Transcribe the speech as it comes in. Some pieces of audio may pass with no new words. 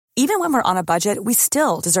Even when we're on a budget, we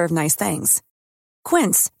still deserve nice things.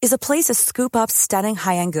 Quince is a place to scoop up stunning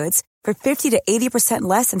high-end goods for 50 to 80%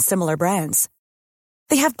 less than similar brands.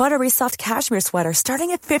 They have buttery soft cashmere sweaters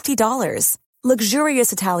starting at $50,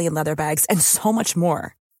 luxurious Italian leather bags, and so much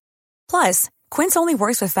more. Plus, Quince only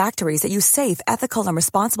works with factories that use safe, ethical, and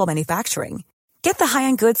responsible manufacturing. Get the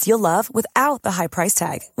high-end goods you'll love without the high price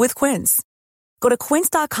tag with Quince. Go to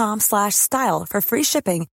quince.com/style for free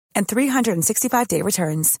shipping and 365-day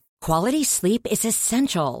returns. Quality sleep is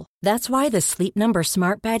essential. That's why the Sleep Number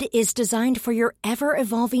Smart Bed is designed for your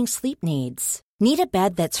ever-evolving sleep needs. Need a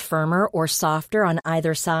bed that's firmer or softer on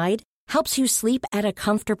either side? Helps you sleep at a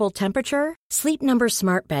comfortable temperature? Sleep Number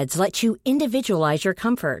Smart Beds let you individualize your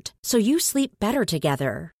comfort, so you sleep better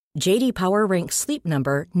together. J.D. Power ranks Sleep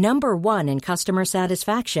Number #1 in customer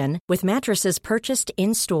satisfaction with mattresses purchased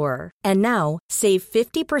in-store. And now, save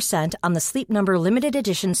 50% on the Sleep Number Limited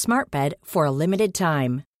Edition Smart Bed for a limited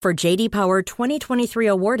time. For J.D. Power 2023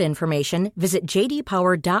 award information, visit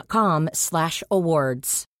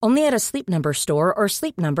jdpower.com/awards. Only at a Sleep Number store or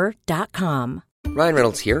sleepnumber.com. Ryan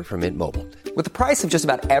Reynolds here from Mint Mobile. With the price of just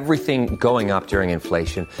about everything going up during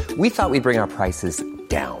inflation, we thought we'd bring our prices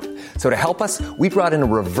down. So to help us, we brought in a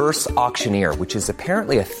reverse auctioneer, which is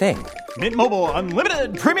apparently a thing. Mint Mobile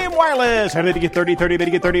Unlimited Premium Wireless. How to get 30, 30, bit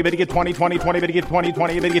to get 30, bit to get 20, 20, 20, bit to get 20,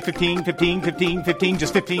 20, bit to get 15, 15, 15, 15,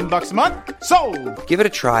 just $15 a month? Sold! Give it a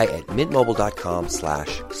try at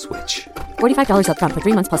mintmobile.com/switch. $45 up front for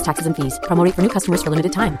 3 months plus taxes and fees. Promo rate for new customers for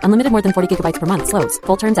limited time. Unlimited more than 40 gigabytes per month. Slows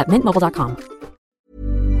full terms at mintmobile.com.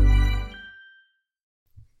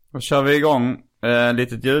 Då kör vi igång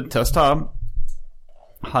litet ljudtest här.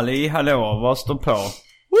 Halli, hallå, vad står på?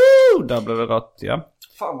 Woo! Där blev det rött, ja.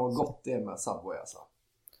 Fan vad gott det är med Subway alltså.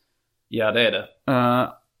 Ja, det är det.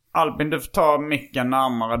 Albin, du får ta micken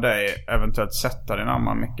närmare dig. Eventuellt sätta dig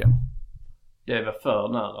närmare micken. Det är väl för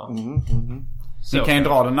nära. Ni kan ju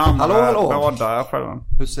dra den närmare. Hallå. Båda själva.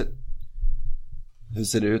 Hur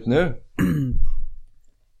ser det ut nu?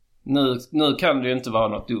 Nu kan det ju inte vara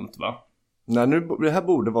något dumt, va? Nej, det här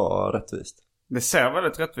borde vara rättvist. Det ser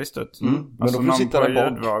väldigt rättvist ut. Men Alltså då får du sitta där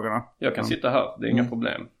bak. ljudvågorna. Jag kan sitta här, det är inga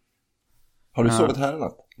problem. Har du sovit här eller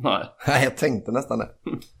något? Nej. Nej, jag tänkte nästan det.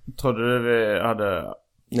 Trodde du vi hade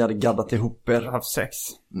Ni hade gaddat ihop er. haft sex?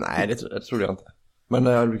 Nej, det trodde jag inte. Men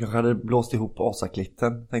du kanske hade blåst ihop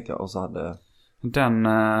asaklitten, tänkte jag. Och så hade... Den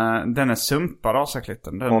är sumpad,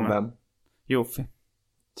 asaklitten. Av vem? Jofi.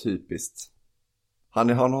 Typiskt. Han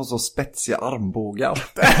har så spetsiga armbågar.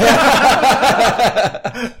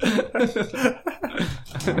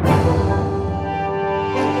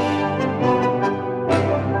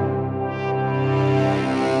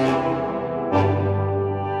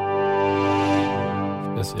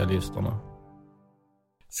 Specialisterna.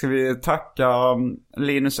 Ska vi tacka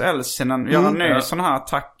Linus Elsinen? Göra en ny sån här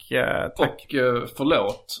tack. Och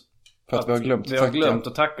förlåt. För att vi har glömt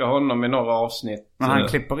att tacka honom i några avsnitt. Men han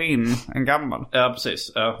klipper in en gammal. Ja,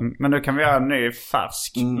 precis. Ja. Men nu kan vi göra en ny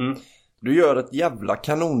färsk. Du gör ett jävla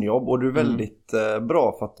kanonjobb och du är väldigt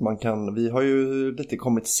bra för att vi har ju lite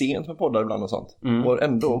kommit sent med poddar ibland och sånt. Och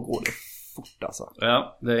ändå går det fort alltså.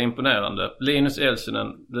 Ja, det är imponerande. Linus Elsinen,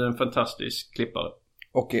 det är en fantastisk klippare.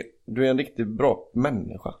 Och du är en riktigt bra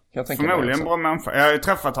människa, kan jag tänka mig. Förmodligen en bra människa. Jag har ju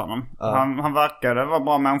träffat honom. Han verkade vara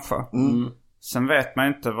bra människa. Sen vet man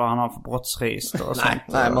inte vad han har för brottsregister och sånt.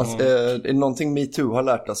 Nej, någonting MeToo har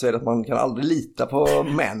lärt oss är att man kan aldrig lita på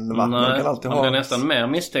män, va? Man kan alltid man är nästan mer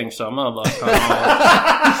misstänksam över att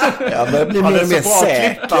ja, men det blir mer och mer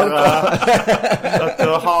säker. Att du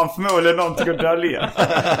har förmodligen någonting att dölja.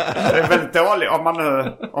 Det är väldigt dåligt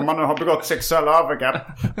om man nu har begått sexuella övergrepp.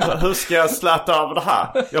 Hur ska jag släta över det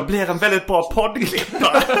här? Jag blir en väldigt bra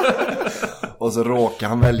poddklippare. Och så råkar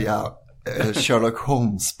han välja Sherlock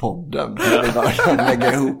Holmes-podden. Vi bara kan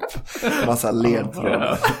lägga ihop massa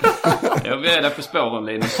ledtrådar. Jag är där på spåren,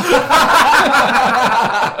 Linus.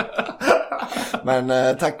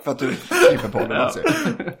 Men tack för att du klipper podden. Alltså.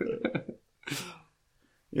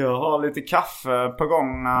 Jag har lite kaffe på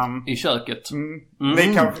gång. I köket.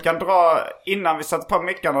 Vi kan dra, innan vi satte på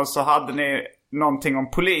mickarna så hade ni någonting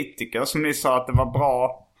om politiker som ni sa att det var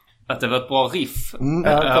bra. Att det var ett bra riff.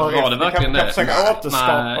 Var det verkligen det? Kan försöka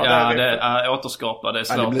återskapa återskapa det är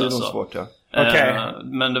svårt. Det blir nog alltså. svårt, ja. Okej.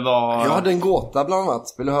 Men det var... Jag hade en gåta bland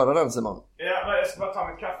annat. Vill du höra den, Simon? Ja, jag ska bara ta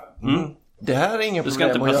mitt kaffe. Det här är inga Du ska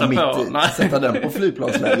problem inte att göra passa mitt på. i. Sätta den på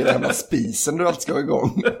flygplansläge. Den här spisen du alltid ska ha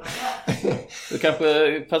igång. Du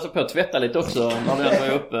kanske passar på att tvätta lite också när du ändå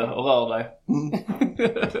är uppe och rör dig.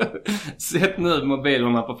 Sätt nu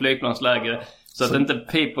mobilerna på flygplansläge så att det inte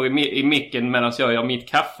piper i micken medan jag gör mitt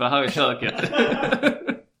kaffe här i köket.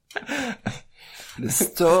 Det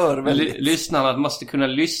stör väldigt. Lyssnarna måste kunna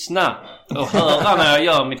lyssna och höra när jag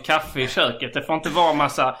gör mitt kaffe i köket. Det får inte vara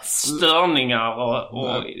massa störningar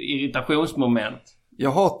och irritationsmoment.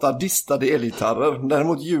 Jag hatar distade elgitarrer.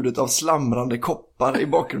 Däremot ljudet av slamrande koppar i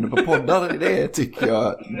bakgrunden på poddar, det tycker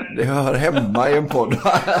jag, det hör hemma i en podd.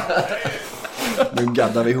 Nu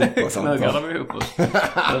gaddar vi ihop oss.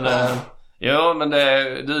 Men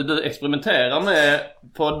du experimenterar med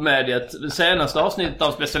poddmediet. Det senaste avsnittet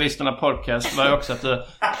av Specialisterna podcast var ju också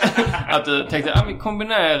att du tänkte att vi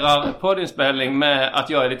kombinerar poddinspelning med att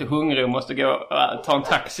jag är lite hungrig och måste gå ta en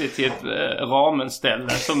taxi till ett ramenställe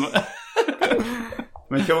som...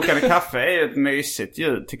 Men kokande kaffe är ju ett mysigt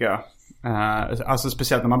ljud tycker jag. Alltså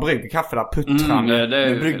speciellt när man brygger kaffe där puttran.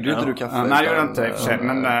 Nu bryggde ju inte du kaffe. Nej, jag gjorde inte i och för sig.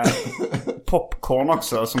 Men popcorn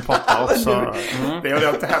också som poppar också. Det gör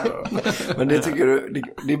jag inte heller. Men det tycker du,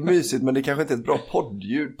 det är mysigt, men det kanske inte är ett bra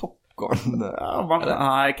poddljud, popcorn.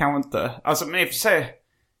 Nej, kanske inte. Alltså men i och för sig,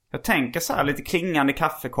 jag tänker så här lite klingande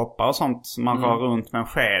kaffekoppar och sånt som man rör runt med en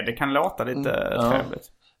sked. Det kan låta lite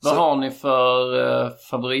trevligt. Vad har ni för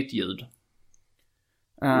favoritljud?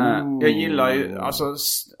 Jag gillar ju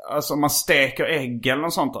alltså om man steker ägg eller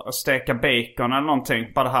något sånt, steker bacon eller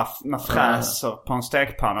någonting, bara det här när fräser på en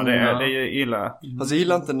stekpanna, det gillar jag. Fast jag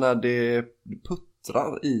gillar inte när det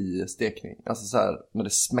puttrar i stekning, alltså så här när det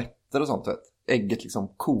smätter och sånt, vet. Ägget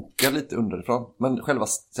liksom kokar lite underifrån, men själva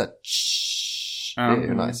så här, det är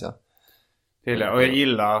ju nice, ja. Det gillar jag. Och jag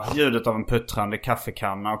gillar ljudet av en puttrande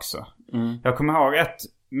kaffekanna också. Jag kommer ihåg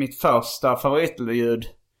mitt första favoritljud.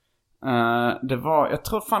 Det var, jag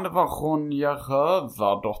tror fan det var Ronja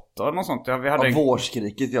Rövardotter eller något sånt. Vi hade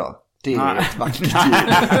vårskriket, ja. Det är ett vackert ljud.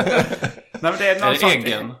 Nej, men det är något sånt.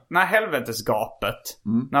 Äggen? Nej, helvetesgapet.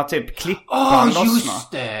 När typ klippan lossnar.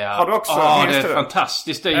 Just det. Har du också det är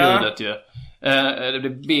fantastiskt det ljudet ju. Det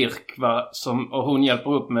är Birk och hon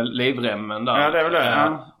hjälper upp med livremmen där. Ja, det är väl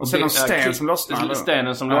det. Och sen någon sten som lossnar.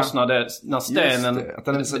 Stenen som lossnar, när stenen... Just det, att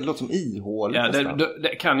den låter som ihål. Ja,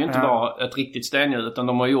 det kan ju inte vara ett riktigt stenljud, utan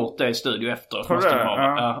de har gjort det i studio efteråt. Det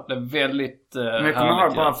är väldigt men jag kommer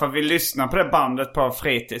ihåg bara för att vi lyssnade på det bandet på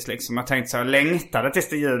fritids liksom. Jag tänkte så jag längtade tills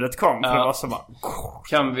det ljudet kom. För det var så bara...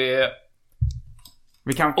 Kan vi...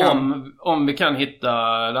 Om vi kan hitta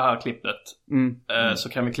det här klippet så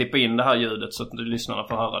kan vi klippa in det här ljudet så att lyssnarna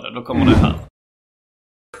får höra det. Då kommer det här.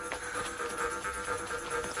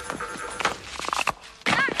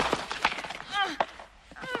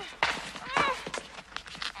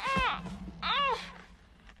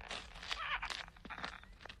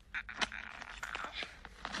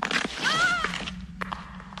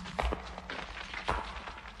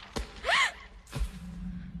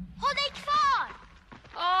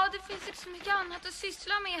 Det finns inte så mycket annat att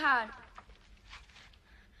syssla med här.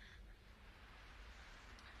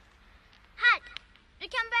 Här! Du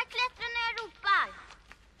kan börja klättra när jag ropar.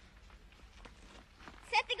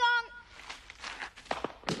 Sätt igång!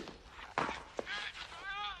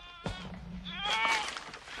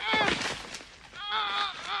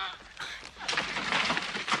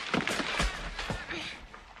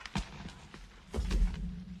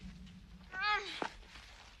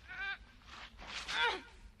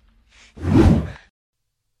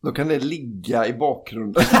 Då kan det ligga i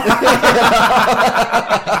bakgrunden.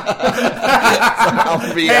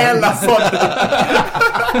 Hela podden.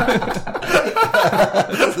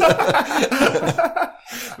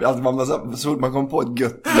 Så fort man kommer på ett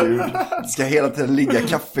gött ljud, det ska hela tiden ligga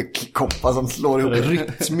kaffekoppar som slår ihop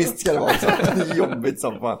rytmiskt, ska det vara så jobbigt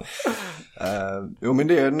som fan. Jo, men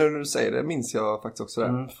det, när du säger det minns jag faktiskt också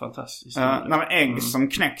det. Fantastiskt. Men ägg som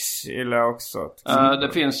knäcks gillar jag också. Det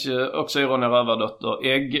finns ju också i Ronja Rövardotter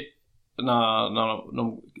ägg när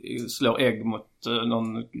de slår ägg mot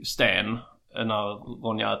någon sten när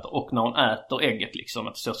Ronja äter, och när hon äter ägget liksom,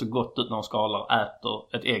 att det ser så gott ut när hon skalar,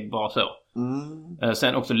 äter ett ägg bara så.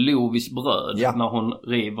 Sen också Lovis bröd, när hon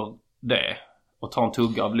river det och tar en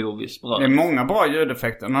tugga av Lovis bröd. Det är många bra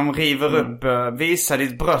ljudeffekter. När de river upp, visa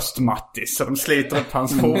ditt bröst, Mattis, så de sliter upp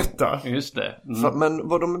hans skjorta. Just det. Men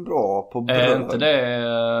var de bra på bröd? Är inte det...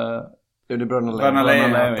 Är det Bröderna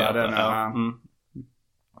Lejonhjärta?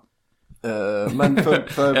 Men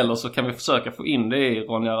för... Eller så kan vi försöka få in det i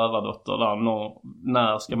Ronja Rövardotter där.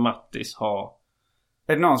 När ska Mattis ha...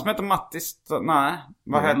 Är det någon som heter Mattis? Nej.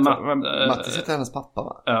 Vad heter... Mattis heter hennes pappa,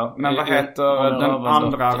 va? Ja. Men vad heter den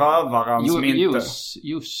andra rövaren som inte...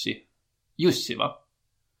 Jussi, va?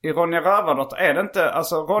 I Ronja Rövardotter är det inte...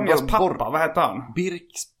 Alltså Ronjas pappa, vad heter han?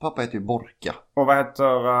 Birks pappa heter ju Borka. Och vad heter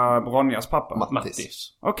Ronjas pappa?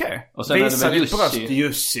 Mattis. Okej. Och sen visa är det väl ditt bröst,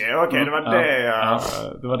 Jussi. Okej, det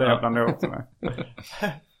var det jag blandade ihop med.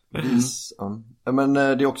 Men det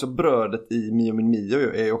är också brödet i Mio min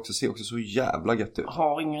Mio ser också så jävla gött ut.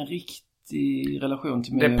 Har ingen riktig relation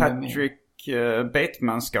till Mio. Det är Patrick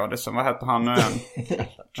Bateman-skådespelare som vad heter han nu än?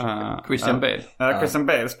 Christian Bale. Christian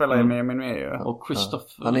Bale spelar i Mio min Mio. Och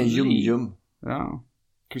Christopher Han är Jum. Ja.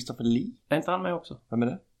 Christopher Lee. Är inte han med också? Vem är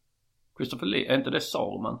det? Christopher Lee, är inte det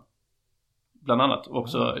Saruman? Bland annat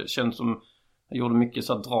också känns som jag gjorde mycket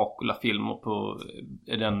så Dracula-filmer på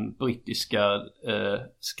den brittiska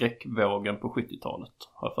skräckvågen på 70-talet,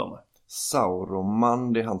 har jag för mig.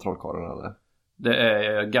 Sauroman, det är han trollkarlen eller? Det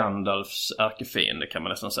är Gandalfs ärkefiende kan man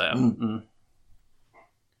nästan säga.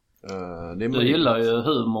 Du gillar ju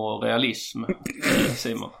humor och realism,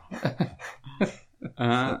 Simon.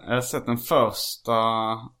 Jag har sett den första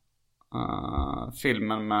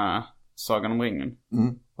filmen med Sagan om ringen.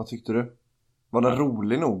 Vad tyckte du? Var den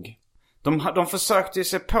rolig nog? De försökte ju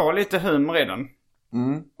se på lite humor i den.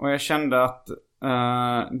 Och jag kände att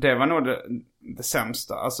det var nog det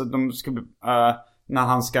sämsta. Alltså de skulle när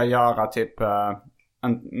han ska göra typ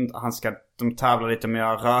de tävlar lite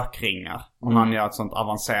med att göra rökringar. Och han gör ett sånt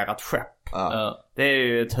avancerat skepp. Det är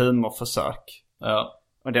ju ett humorförsök.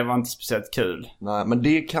 Och det var inte speciellt kul. Nej, men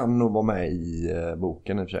det kan nog vara med i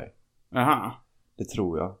boken i och för sig. Jaha. Det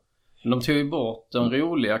tror jag. De tog ju bort den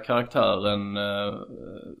roliga karaktären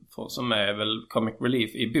som är väl comic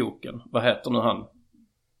relief i boken. Vad heter nu han?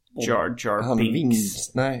 Jar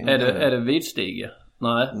Binks. Nej. Är det Vidstige?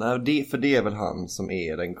 Nej, det är väl han som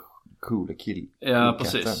är den coola killen. Ja,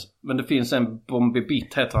 precis. Men det finns en Bombi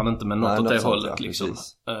Bitt heter han inte, men något åt det hållet liksom.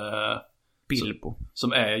 Bilbo.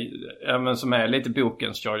 Som är lite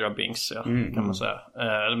bokens Jar Binks, kan man säga.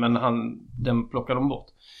 Men den plockar de bort.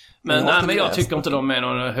 Men jag tycker inte de är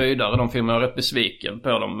någon höjdare. De filmerna är rätt besviken på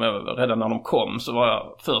dem. Redan när de kom så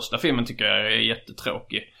var första filmen tycker jag är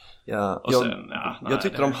jättetråkig. Ja, och jag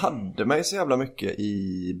tyckte de hade mig så jävla mycket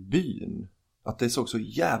i byn. Att det såg så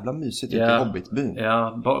jävla mysigt ut i Hobbitbyn.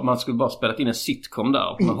 Ja, man skulle bara spelat in en sitcom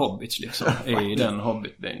där med Hobbits liksom. I den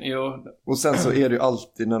Hobbitbyn. Jo. Och sen så är det ju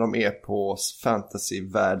alltid när de är på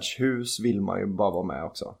fantasy-världshus vill man ju bara vara med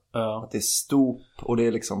också. Ja. Att det är stop och det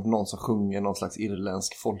är liksom någon som sjunger någon slags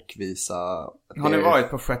irländsk folkvisa. Har ni varit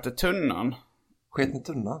på Sjätte tunnan? Sjätte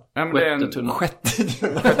tunnan? Sjätte tunnan. Sjätte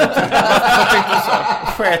tunnan.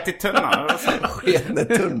 Sjätte tunnan. Sjätte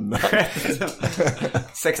tunnan.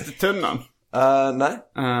 60 tunnan. Nej.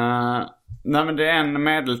 Nej, men det är en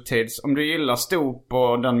medeltids. Om du gillar stop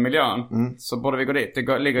och den miljön så borde vi gå dit.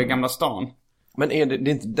 Det ligger i Gamla stan. Men är det är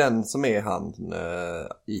inte den som är han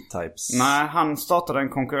E-Types? Nej, han startade en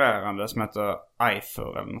konkurrerande som heter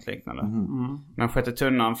Eifer eller något liknande. Men Sjätte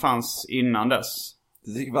tunnan fanns innan dess.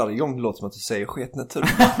 Varje gång det låter som att du säger Sketne tunnan.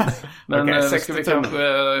 Men ska vi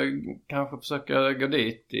kanske försöka gå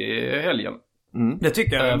dit i helgen? Det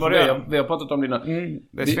tycker jag. Vi har pratat om dina.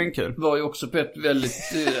 Det är svinkul. Vi var ju också på ett väldigt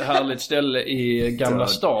härligt ställe i Gamla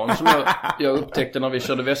stan som jag upptäckte när vi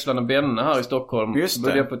körde Vesslan och Benne här i Stockholm. Just det.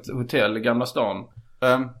 Började på ett hotell i Gamla stan.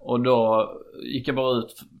 Och då gick jag bara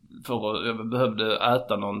ut för att jag behövde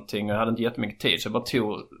äta någonting och jag hade inte jättemycket tid så jag bara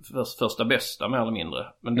tog första bästa mer eller mindre.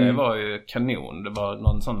 Men det var ju kanon. Det var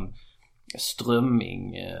någon sån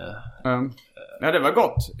strömming. Ja, det var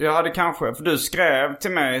gott. Jag hade kanske, för du skrev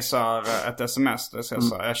till mig så här, ett sms där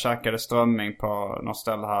så jag käkade strömming på något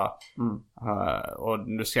ställe här.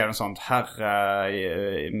 Och du skrev en sånt, herre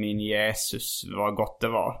min Jesus, vad gott det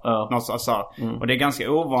var. Något så. Och det är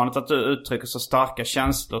ganska ovanligt att du uttrycker så starka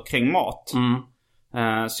känslor kring mat.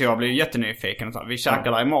 Så jag blev jättenyfiken. Vi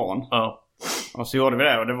käkar där imorgon. Och så gjorde vi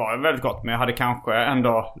det och det var väldigt gott. Men jag hade kanske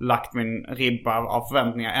ändå lagt min ribba av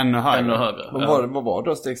förväntningar ännu högre. Vad var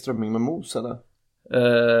det? Stegströmming med mos eller?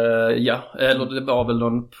 Ja, eller det var väl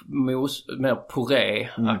någon mos, mer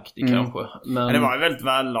puré-aktig kanske. Men det var väldigt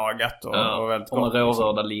vällagat och väldigt gott. Och med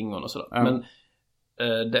rårörda lingon och sådär. Men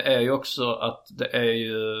det är ju också att det är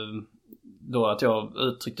ju då att jag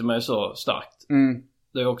uttryckte mig så starkt.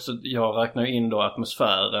 Det är också, jag räknar in då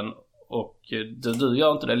atmosfären. Och du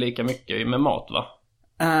gör inte det lika mycket med mat, va?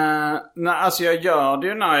 Nej, alltså jag gör det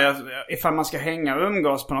ju när ifall man ska hänga och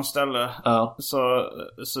umgås på något ställe.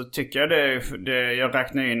 Så tycker jag det jag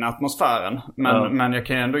räknar in atmosfären. Men jag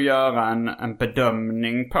kan ju ändå göra en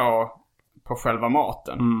bedömning på själva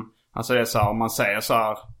maten. Alltså det är så här, om man säger så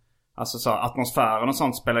här. Alltså så atmosfären och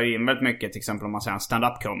sånt spelar ju in väldigt mycket. Till exempel om man säger en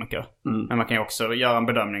stand-up-komiker. Men man kan ju också göra en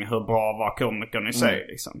bedömning hur bra var komikern i sig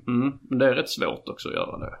liksom. Men det är rätt svårt också att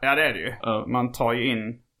göra det. Ja, det är det ju. Man tar ju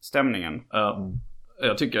in stämningen.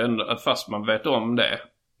 Jag tycker ändå att fast man vet om det,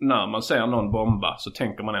 när man ser någon bomba så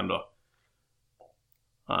tänker man ändå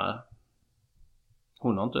nej,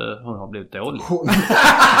 hon har blivit dålig.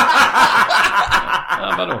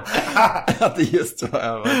 Ja, vadå? Att det just var...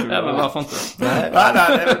 Ja, men varför inte? Nej,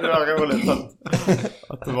 det var roligt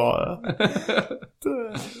att det var...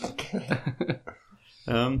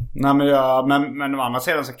 Nej, men å andra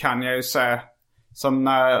sidan så kan jag ju säga, som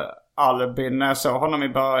när Albin, när jag såg honom i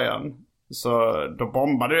början, så då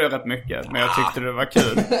bombade du rätt mycket, men jag tyckte det var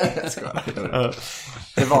kul.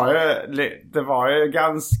 Det var ju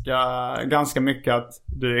ganska mycket att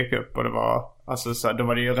du gick upp, och det var alltså så då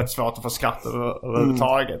var det ju rätt svårt att få skratt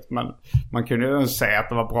överhuvudtaget, men man kunde ju säga att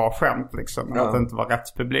det var bra skämt liksom, att det inte var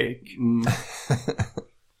rätt publik.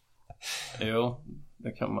 Jo,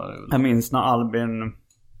 det kan man ju. Jag minns när Albin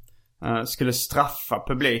skulle straffa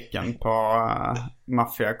publiken på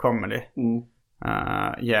Mafia Comedy.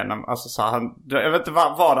 Genom, alltså så han, jag vet inte,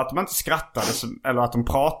 var det att de inte skrattade eller att de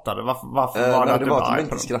pratade? Varför var det nej, att det du var att var de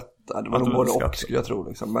inte skrattade. Det var nog både och, skulle jag tro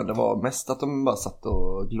liksom. Men det var mest att de bara satt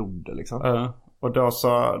och glodde liksom. Och då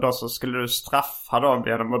så skulle du straffa dem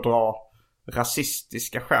genom att dra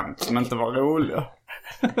rasistiska skämt som inte var roliga.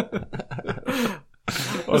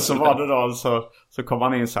 Och så var det då, så kom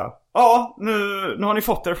han in så här: ja, nu har ni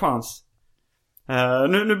fått er chans.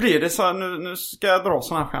 Nu blir det så här, nu ska jag dra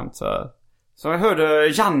såna här skämt. Så jag hörde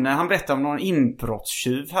Janne, han berättade om någon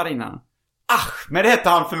inbrottstjuv här innan. Men det hette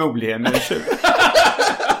han förmodligen, en tjuv.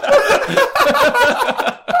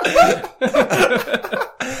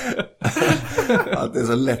 Att det är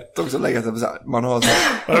så lätt också att lägga sig på så här. Man har så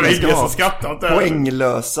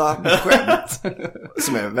poänglösa skämt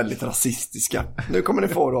som är väldigt rasistiska. Nu kommer ni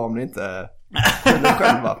få dem om ni inte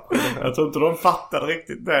själva. Jag tror inte de fattade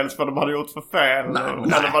riktigt dels vad de hade gjort för fel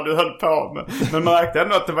eller vad du höll på med. Men man märkte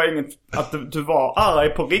ändå att det var inget, att du var arg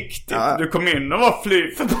på riktigt. Ja. Du kom in och var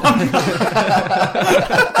fly förbannad.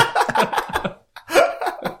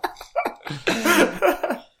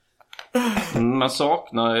 Man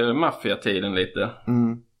saknar ju maffiatiden lite.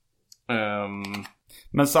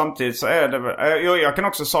 Men samtidigt så är det jag kan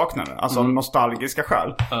också sakna det, alltså nostalgiska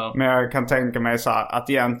skäl. Men jag kan tänka mig så här, att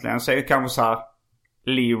egentligen så är det kanske så här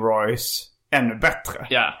Leroys ännu bättre.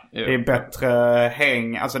 Det är bättre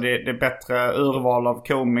häng, alltså det är bättre urval av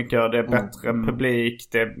komiker, det är bättre publik,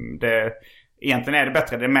 det egentligen är det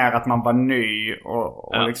bättre. Det är mer att man var ny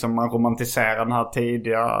och liksom man romantiserar den här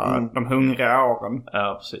tidiga, de hungriga åren.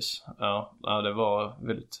 Ja, precis. Ja, det var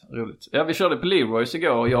väldigt roligt. Ja, vi körde på Leroys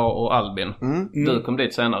igår, jag och Albin. Du kom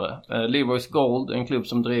dit senare. Leroys Gold, en klubb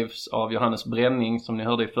som drivs av Johannes Bränning, som ni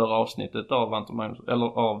hörde i förra avsnittet av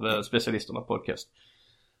av Specialisterna podcast.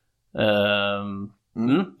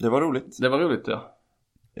 Det var roligt. Det var roligt, ja.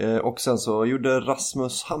 Och sen så gjorde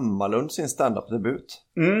Rasmus Hammarlund sin stand-up-debut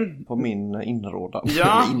på min inrådan.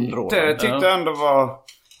 Ja, det tyckte jag ändå var...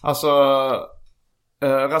 Alltså,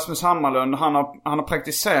 Rasmus Hammarlund, han har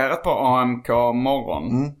praktiserat på AMK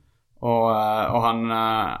morgon. Och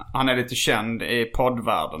han är lite känd i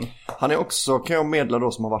poddvärlden. Han är också, kan jag meddela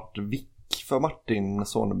då, som har varit vick för Martin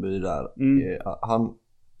Soneby där. Han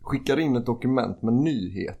skickar in ett dokument med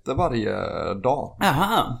nyheter varje dag.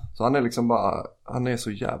 Aha. Så han är liksom bara, han är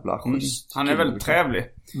så jävla schysst. Han är väldigt trevlig.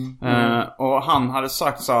 Och han hade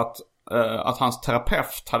sagt så att hans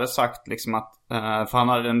terapeut hade sagt liksom att, för han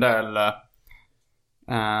hade en del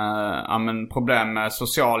problem med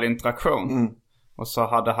social interaktion. Och så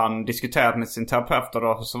hade han diskuterat med sin terapeut, och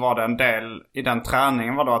då så var det en del i den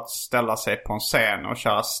träningen var då att ställa sig på en scen och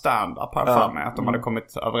köra stand-up här för mig. Att de hade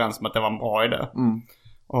kommit överens om att det var en bra idé.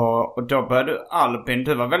 Och då började Albin,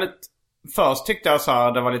 du var väldigt... Först tyckte jag så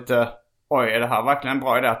här, det var lite... Oj, är det här verkligen en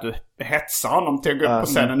bra idé att du hetsar honom till att gå upp på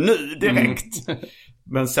scenen nu direkt?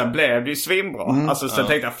 Men sen blev det ju svinbra. Alltså så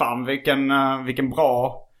tänkte jag, fan vilken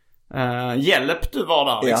bra hjälp du var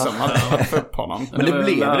där liksom, att få upp honom. Men det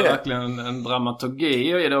blev det. Verkligen en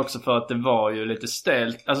dramaturgi i det också, för att det var ju lite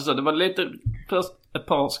stelt. Alltså så det var lite... Först ett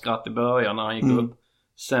par skratt i början när han gick upp.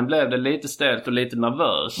 Sen blev det lite stelt och lite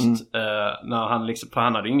nervöst när han liksom, för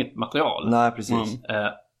han hade inget material. Nej, precis.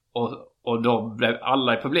 Och då blev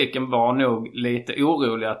alla i publiken var nog lite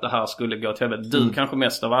oroliga att det här skulle gå till helvete. Du kanske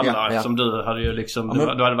mest av alla, eftersom du hade ju liksom,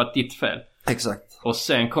 du hade varit ditt fel. Exakt. Och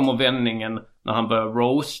sen kommer vändningen när han börjar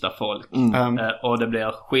roasta folk. Och det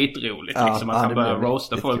blir skitroligt liksom, att han börjar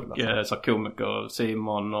roasta folk, så komiker,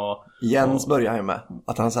 Simon och... Jens börjar ju med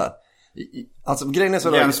att han så här... Alltså grejen är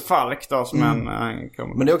så Jens Falk då som en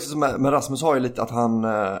men det är också som med Rasmus har ju lite att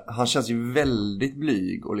han känns ju väldigt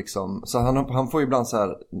blyg och liksom, så han får ju ibland så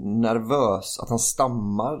här nervös, att han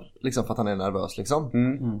stammar liksom för att han är nervös liksom.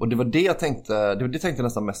 Och det var det jag tänkte, det tänkte jag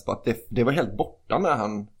nästan mest på, att det var helt borta när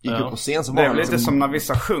han gick upp på scen. Så det är var lite som när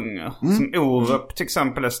vissa sjunger, som Orup till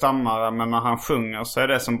exempel är stammare, men när han sjunger så är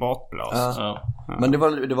det som bortblåst. Men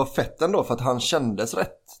det var fett ändå, för att han kändes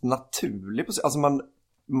rätt naturlig på scen. Alltså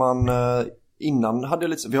man innan hade jag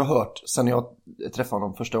lite, vi har hört sen jag träffade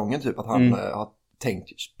honom första gången typ att han har tänkt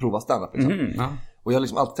prova stand-up liksom. Och jag har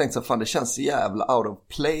liksom alltid tänkt så fan det känns jävla out of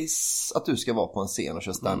place att du ska vara på en scen och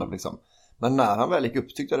köra stand-up liksom. Men när han väl gick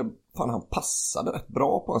upp tyckte jag fan han passade rätt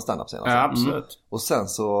bra på en stand-up-scen alltså. Ja, absolut. Och sen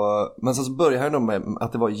så började han då med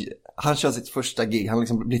att det var, han kör sitt första gig, han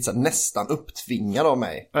liksom blivit så nästan upptvingad av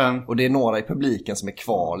mig. Och det är några i publiken som är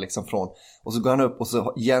kvar liksom från, och så går han upp och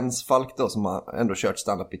så Jens Falk då som har ändå kört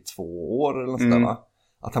stand-up i 2 år eller något sådär va.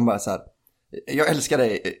 Att han bara så här, jag älskar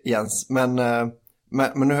dig Jens, men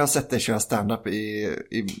nu har jag sett dig köra stand-up i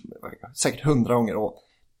säkert 100 gånger och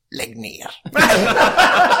lägg ner.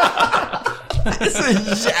 Det är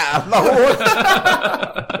så jävla hårt.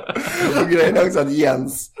 Och grejen är också att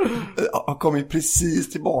Jens har kommit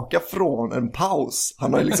precis tillbaka från en paus.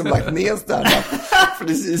 Han har ju liksom lagt ner stand-up,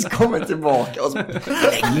 precis kommit tillbaka och så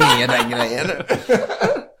lägg ner den grejen.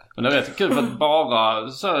 Men det är rätt kul för att bara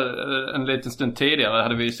så en liten stund tidigare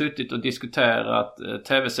hade vi suttit och diskuterat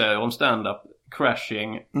tv-serier om stand-up,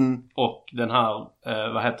 Crashing och den här,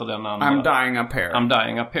 vad heter den andra? I'm Dying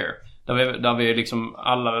Up Here. Där vi liksom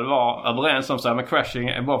alla väl var överens om så här, men Crashing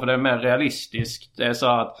är bara för det är mer realistiskt. Det är så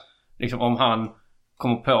att liksom om han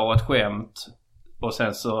kommer på ett skämt och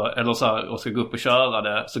sen så, eller så här, och ska gå upp och köra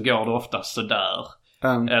det, så går det ofta så där.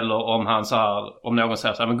 Eller om han så här, om någon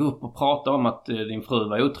säger så här, men gå upp och prata om att din fru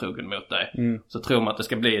var otrogen mot dig. Så tror man att det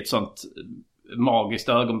ska bli ett sånt magiskt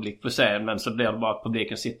ögonblick på scen, men så blir det bara att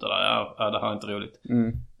publiken sitter där. Ja, det här är inte roligt.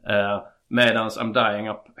 Medans I'm Dying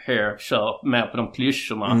Up Here kör mer på de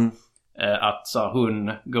klyschorna. Att så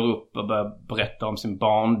hon går upp och börjar berätta om sin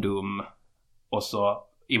barndom, och så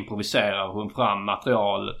improviserar hon fram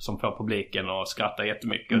material som får publiken att skratta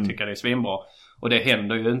jättemycket och tycka det är svinbra. Och det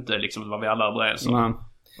händer ju inte liksom, vad vi alla är överens om.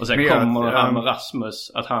 Och sen kommer han med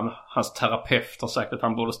Rasmus, att hans terapeut har sagt att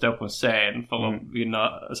han borde stå på en scen för att vinna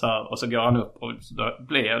så här, och så går han upp och då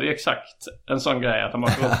blir det ju exakt en sån grej att han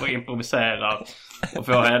bara går upp och improviserar och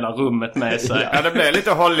får hela rummet med sig. Ja, det blir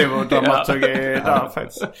lite Hollywood-dramaturgi där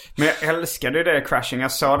faktiskt. Men jag älskade ju det Crashing.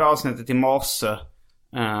 Jag såg det avsnittet i morse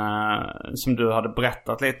som du hade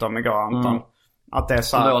berättat lite om igår, Anton. Att det är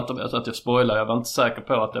så här... Förlåt att jag spoilar. Jag var inte säker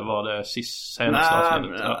på att det var det senaste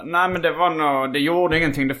avsnittet. Nej, men det var nog... Det gjorde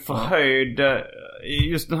ingenting. Det förhöjde...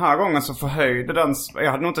 Just den här gången så förhöjde den...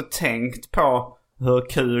 Jag hade nog inte tänkt på hur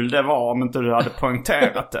kul det var om inte du hade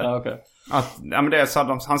poängterat det. Okay. Men det är så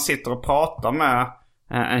att han sitter och pratar med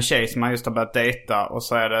en tjej som han just har börjat dejta. Och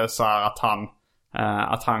så är det så här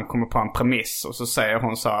att han kommer på en premiss. Och så säger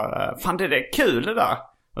hon så här... Fan, det är kul det där.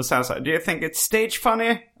 Och sen så, do you think it's stage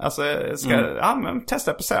funny? Alltså, ja men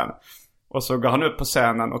testa på scen. Och så går han upp på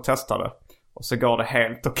scenen och testar det. Och så går det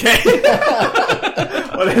helt okej.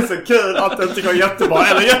 Och det är så kul att det inte går jättebra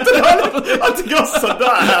eller jättedåligt. Att det går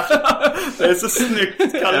sådär. Det är så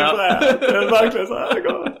snyggt kalibrerat. Det är verkligen så här det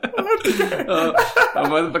går.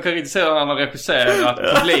 Man kan kritisera när han har regisserat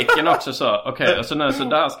publiken också så. Okej, och så nu så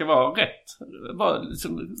där ska vara rätt. Bara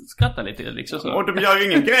liksom, skratta lite liksom så. Och de gör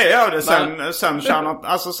ingen grej av det sen känner,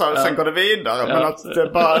 alltså så, sen går det vidare. Men att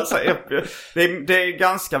det bara så, det är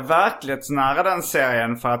ganska verklighetsnära den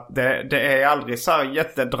serien, för att det är aldrig så här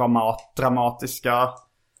jättedramatiska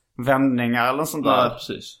vändningar eller sånt där. Ja,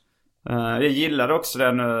 precis. Jag gillade också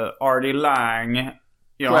det nu, R.D. Lang.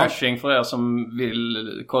 Crashing, för er som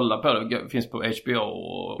vill kolla på det, finns på HBO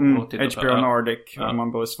och HBO Nordic om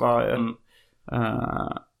man bor i Sverige.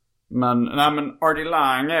 Men R.D.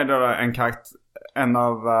 Lang är då en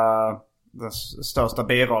av de största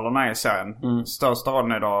birollerna i serien. Största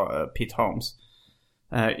rollen är då Pete Holmes.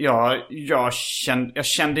 Jag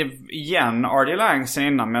kände igen R.D. Lang sen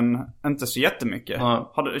innan, men inte så jättemycket.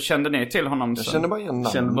 Kände ni till honom sen? Jag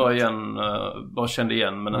kände bara igen kände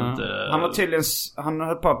igen men inte... Han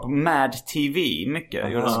höll på Mad TV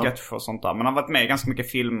mycket. Gjorde sketcher och sånt där. Men han har varit med i ganska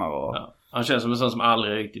mycket filmer och... Ja. Han känns som en sån som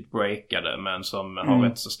aldrig riktigt breakade, men som har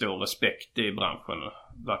rätt så stor respekt i branschen,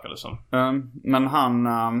 verkar det som. Men han...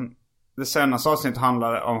 det senaste avsnittet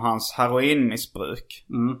handlade om hans heroinmissbruk.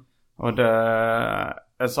 Och det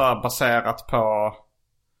är så här baserat på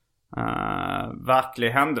verklig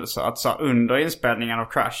händelse. Att så här, under inspelningen av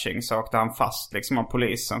Crashing så åkte han fast liksom av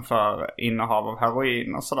polisen för innehav av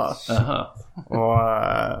heroin och sådär.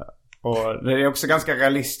 Och det är också ganska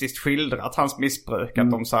realistiskt skildrat, hans missbruk.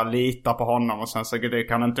 Att de så här litar på honom och sen så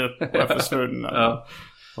dyker han inte upp och är försvunnen.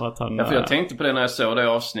 Och att han, för jag tänkte på det när jag såg det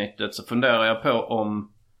avsnittet, så funderar jag på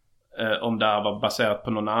om det här var baserat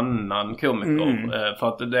på någon annan komiker. För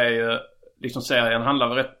att det är ju liksom, serien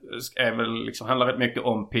handlar rätt mycket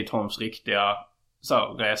om Pete Holmes riktiga så här,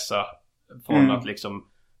 resa från att liksom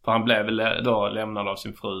För han blev väl då lämnad av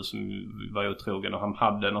sin fru som var otrogen. Och han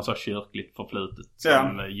hade något så kyrkligt förflutet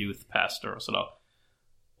som youth pastor och sådär.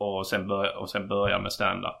 Och sen började med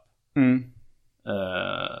stand-up.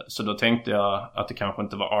 Så då tänkte jag att det kanske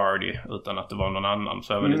inte var Artie utan att det var någon annan.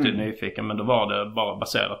 Så jag var lite nyfiken. Men då var det bara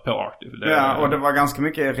baserat på Artie. Och det var ganska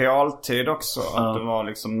mycket i realtid också. Att det var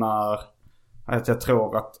liksom när... Att jag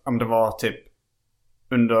tror att om det var typ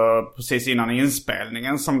precis innan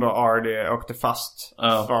inspelningen som då Artie åkte fast.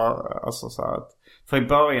 För i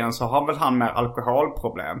början så har väl han med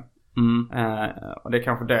alkoholproblem. Och det är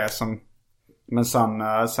kanske det som... Men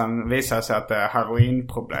sen visar det sig att det är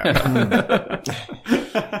heroinproblem.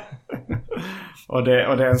 och det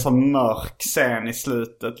är en sån mörk scen i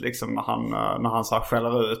slutet liksom när han så här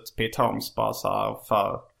skäller ut Pete Holmes bara så här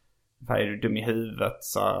för är du dum i huvudet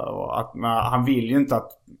så, och att han vill inte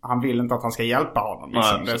att han ska hjälpa honom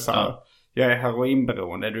liksom. Det är så här, jag är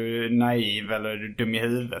heroinberoende, är du naiv eller är du dum i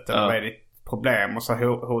huvudet eller vad är ditt problem? Och så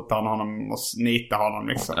hotar han honom och snitar honom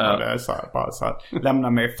liksom. Och det är så här, bara så här, lämna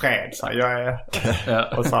mig i fred så här, jag är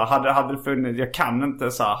och så här, hade det funnits, jag kan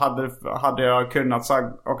inte så här, hade jag kunnat så här,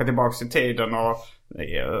 åka tillbaka i tiden och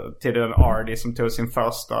till den Artie som tog sin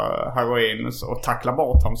första heroin och tackla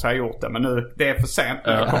bort honom så har jag gjort det. Men nu, det är för sent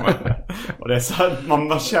när jag kommer. Och det är så här,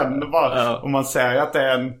 man känner bara, och man ser att det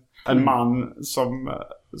är en man som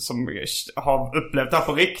har upplevt det här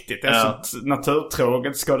på riktigt. Det är så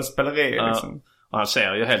naturtroget skådespeleri liksom. Och han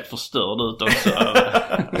ser ju helt förstörd ut också.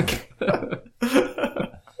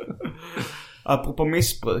 Apropå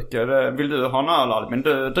missbrukare, vill du ha en öl, Albin?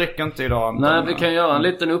 Du dricker inte idag. Nej, vi kan göra en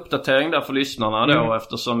liten uppdatering där för lyssnarna då.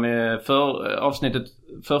 Eftersom i förra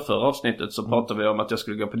avsnittet så pratade vi om att jag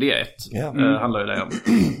skulle gå på diet. Handlar ju det om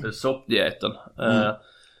soppdieten.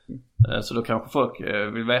 Så då kanske folk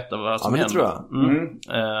vill veta vad som händer. Ja, men det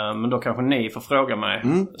tror jag. Men då kanske ni får fråga mig.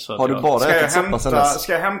 Så har du bara ätit soppa sen dess?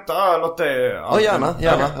 Ska jag hämta öl åt dig? Ja, gärna.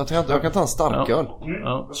 Jag kan ta en starköl.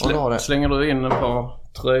 Slänger du in ett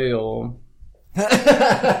par tröjor?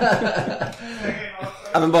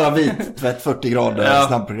 Ja, men bara vit tvätt 40 grader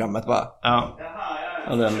snabbprogrammet bara. Ja,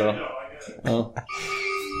 den då. Ja.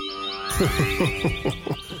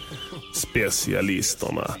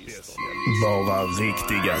 Specialisterna. Bara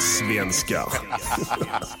riktiga svenskar.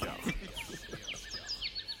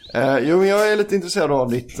 Jo, men jag är lite intresserad av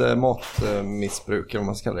ditt matmissbruk, om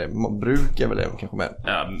man ska kalla det. Bruk är väl det kanske med.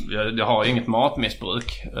 Ja, jag har inget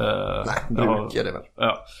matmissbruk. Nej, bruk är det väl.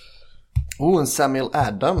 Ja. En Samuel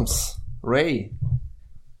Adams. Ray.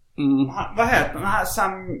 Vad heter den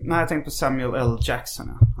här jag tänkte på Samuel L. Jackson.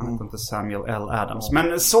 Han heter inte Samuel L. Adams. Men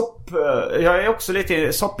jag är också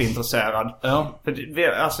lite soppintresserad.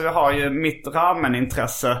 För vi har ju mitt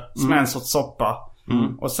ramenintresse som är en sorts soppa.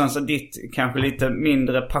 Och sen så ditt kanske lite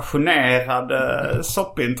mindre passionerade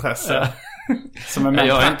soppintresse. Som är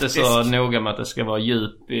jag är praktisk. inte så noga med att det ska vara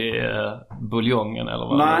djup i buljongen eller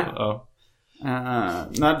vad. Nej.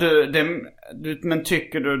 Men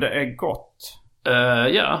tycker du det är gott?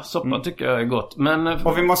 Ja, soppa tycker jag är gott. Men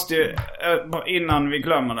och vi måste ju innan vi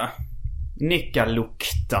glömmer det,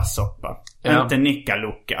 Nikkaluokta-soppa. Inte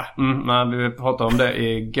Nikkaluokka. Nej, vi pratade om det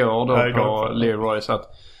igår då på Leroy. Så att,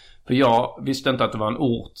 för jag visste inte att det var en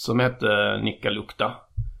ort som hette Nikkaluokta.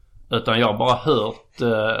 Utan jag har bara hört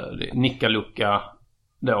Nikkaluokka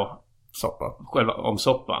då. Soppa. Själva om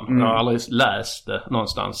soppan. Jag har aldrig läst det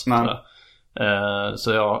någonstans.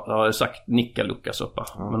 Så jag har sagt Nikkaluokka-soppa.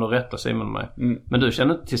 Men då rättar Simon mig. Men du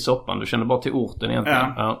känner inte till soppan, du känner bara till orten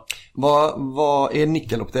egentligen. Vad är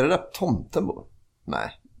Nikkaluokta? Är det där tomten bor? Nej,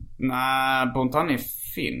 bor inte han i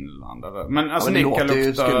Finland eller? Men alltså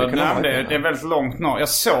Nikkaluokta, det är väldigt långt norr. Jag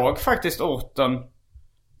såg faktiskt orten,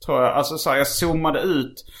 tror jag. Alltså så jag zoomade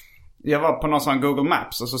ut. Jag var på någon sån Google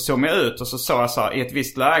Maps och så zoomade jag ut och så såg jag så här, i ett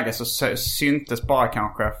visst läge så syntes bara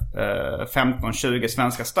kanske 15-20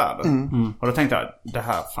 svenska städer. Och då tänkte jag, det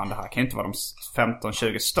här kan ju inte vara de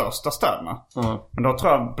 15-20 största städerna. Men då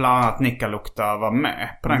tror jag bland annat Nikkaluokta var med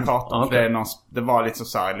på den kartan. För det var lite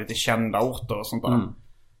så här, lite kända orter och sånt där.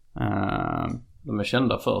 De är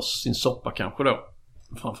kända för sin soppa kanske då,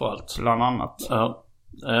 framförallt. Bland annat.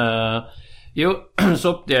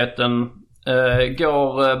 Soppdieten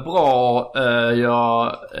går bra.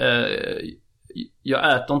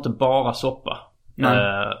 Jag äter inte bara soppa.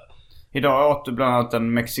 Idag åt du bland annat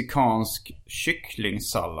en mexikansk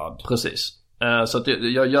kycklingsallad. Precis. Så att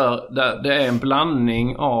jag gör det är en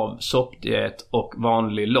blandning av soppdiet och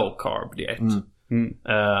vanlig low carb diet.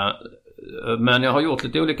 Men jag har gjort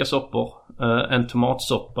lite olika soppor. En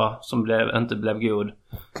tomatsoppa som inte blev god.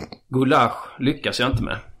 Gulasch lyckas jag inte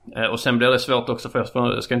med. Och sen blir det svårt också för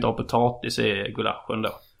jag ska inte ha potatis i gulaschen då.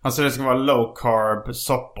 Alltså det ska vara low carb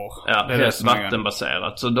soppor. Ja, det är helt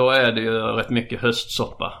vattenbaserat. Så då är det ju rätt mycket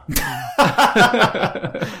höstsoppa.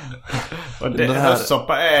 Och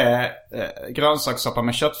höstsoppa är grönsakssoppa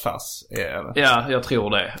med köttfärs? Eller? Ja, jag tror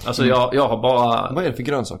det. Alltså jag har bara... Vad är det för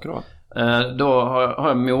grönsaker då? Då har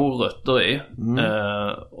jag morötter i.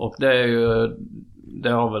 Och det är ju...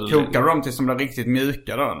 Det har väl... Kokar de till som blir riktigt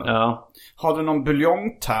mjuka då? Eller? Ja. Har du någon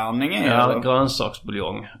buljongtärning i? Ja,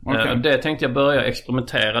 grönsaksbuljong. Okay. Det tänkte jag börja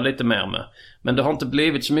experimentera lite mer med. Men det har inte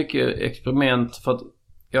blivit så mycket experiment för att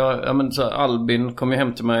Albin kom ju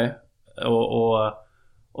hem till mig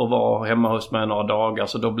och var hemma hos mig några dagar.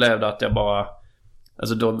 Så då blev det att jag bara...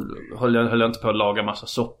 Alltså då höll jag inte på att laga massa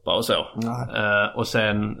soppa och så. Och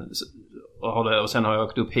sen har jag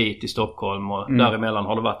åkt upp hit till Stockholm och däremellan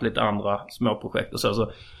har det varit lite andra småprojekt och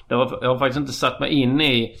så jag har faktiskt inte satt mig in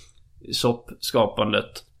i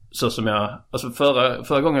soppskapandet så som jag... Alltså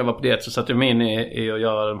förra gången jag var på det så satte jag mig in i att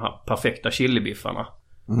göra de här perfekta chilibiffarna.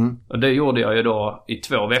 Och det gjorde jag ju då i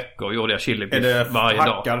 2 veckor gjorde jag chilibiff varje dag.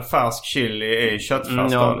 Är det hackad färsk chili i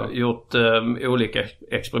köttfärs? Jag har gjort olika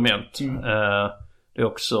experiment. Det är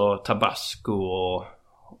också tabasco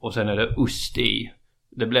och sen är det ost i.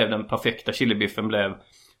 Det blev den perfekta chilibiffen blev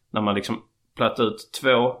när man liksom plattade ut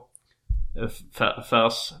 2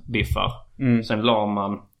 färsbiffar. Sen la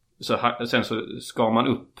man sen så skar man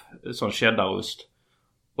upp sån cheddarost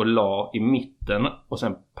och la i mitten och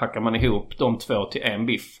sen packar man ihop de 2 till en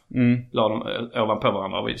biff. La dem ovanpå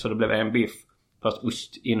varandra så det blev en biff fast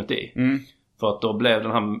ost inuti. För att då blev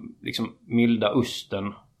den här liksom milda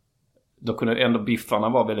osten, då kunde ändå biffarna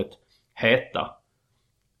vara väldigt heta.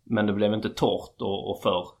 Men det blev inte torrt och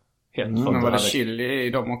för hett. Men var det chili i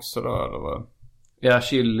dem också då? Eller vad? Ja,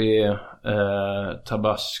 chili,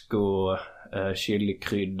 tabasco,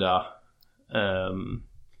 chilikrydda.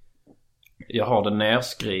 Jag har det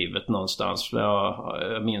nerskrivet någonstans.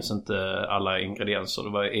 Jag minns inte alla ingredienser. Det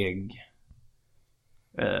var ägg.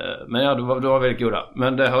 Men ja, det var väldigt goda.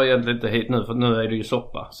 Men det har egentligen inte hit nu för nu är det ju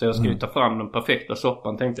soppa. Så jag ska ju ta fram den perfekta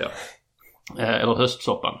soppan tänkte jag. Eller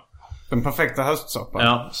höstsoppan. Den perfekta höstsoppan.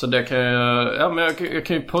 Ja, så det kan jag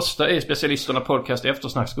kan ju posta i Specialisterna podcast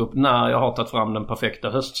eftersnacksgrupp när jag har tagit fram den perfekta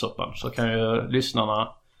höstsoppan. Så kan ju lyssnarna,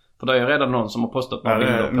 för det är redan någon som har postat några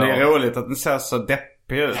bilder på. Det är roligt att den ser så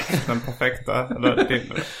deppig ut, den perfekta.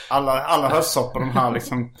 Alla höstssoppor, de här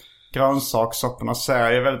liksom grönsakssopporna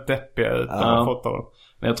ser ju väldigt deppiga ut när man fotar dem.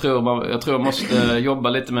 Men jag tror jag måste jobba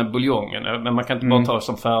lite med buljongen. Men man kan inte bara ta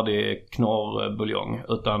som färdig knorrbuljong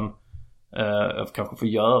utan kanske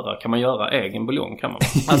få kan man göra egen buljong kan man.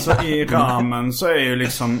 Alltså i ramen så är ju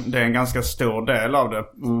liksom det är en ganska stor del av det.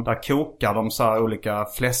 Där kokar de så här olika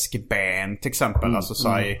fläskben till exempel, alltså så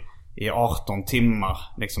här i 18 timmar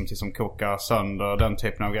liksom tills de kokar sönder den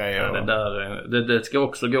typen av grejer. Ja, det ska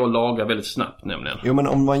också gå att laga väldigt snabbt nämligen. Jo, men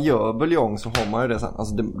om man gör buljong så har man ju det sen.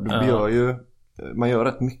 Alltså man gör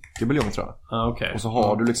rätt mycket buljong tror jag. Okay. Och så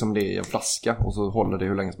har du liksom det i en flaska och så håller det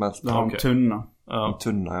hur länge som helst. En tunna. En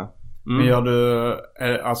tunna, ja. Men gör du,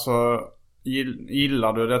 alltså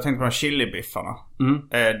gillar du, jag tänkte på de chilibiffarna.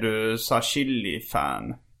 Är du så här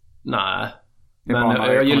chili-fan? Nej. Men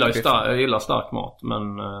jag gillar stark mat, men...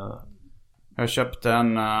 Jag köpte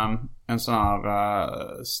en sån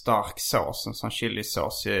här stark sås, en sån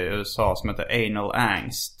chilisås i USA som heter Anal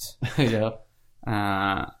Angst. Ja.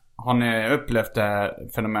 Har ni upplevt det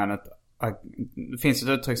fenomenet? Det finns ett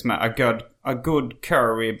uttryck som är a good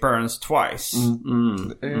curry burns twice.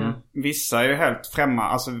 Vissa är ju helt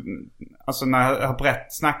främmande. Alltså när jag har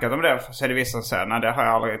snackat om det så är det vissa som säger nej, det har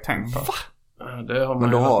jag aldrig tänkt på.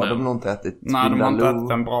 Men då har de nog inte ätit. Nej, de har inte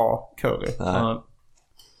ätit en bra curry.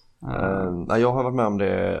 Nej, jag har varit med om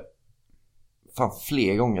det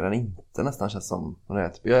fler gånger än inte nästan känns som.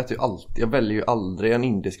 Jag äter ju alltid, jag väljer ju aldrig en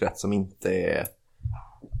indisk rätt som inte är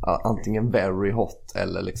antingen very hot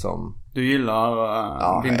eller liksom. Du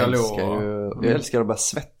gillar vindaloo? Jag älskar att bara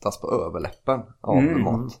svettas på överläppen av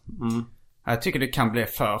mat. Jag tycker det kan bli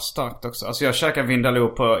för starkt också. Alltså jag käkade vindaloo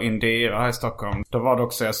på Indira här i Stockholm. Då var det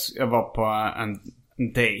också, jag var på en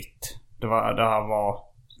dejt. Det här var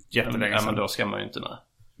jättelänge sedan. Men då ska man ju inte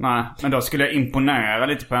Nej, men då skulle jag imponera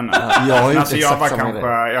lite på henne.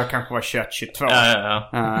 Jag kanske var 21-22.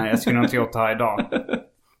 Ja. Jag skulle nog inte gjort det här idag.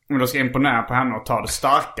 Men då ska jag imponera på henne och ta det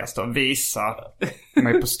starkaste och visa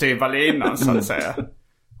mig på styva linan så att säga.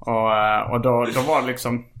 Och då var det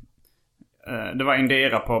liksom... Det var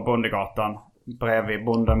Indira på Bondegatan bredvid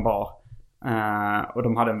Bonden bar. Och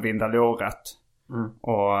de hade en vindaloo-rätt.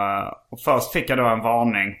 Och först fick jag då en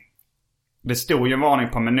varning. Det stod ju en varning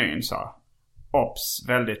på menyn så. Ops,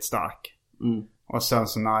 väldigt stark. Och sen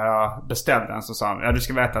så när jag beställde den så sa han, ja du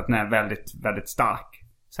ska veta att den är väldigt, väldigt stark.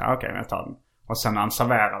 Så okej, jag tar den. Och sen när han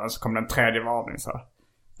serverade så kom det en tredje varning så här.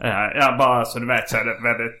 Ja, bara så du vet så är det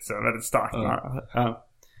väldigt, väldigt starkt. Ja.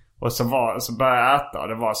 Och så började jag äta och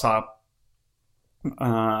det var så här.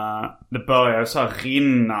 Det började så här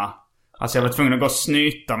rinna. Alltså jag var tvungen att gå och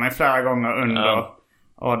snyta mig flera gånger under.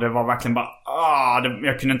 Och det var verkligen bara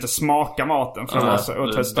jag kunde inte smaka maten för det var så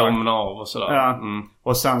otroligt starkt. Av och sådär. Ja.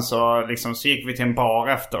 Och sen så liksom så gick vi till en bar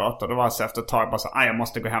efteråt. Och det var så efter ett tag bara så jag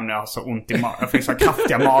måste gå hem när jag har så ont i magen. Jag fick så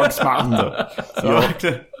kraftiga magsmärtor.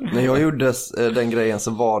 När jag gjorde den grejen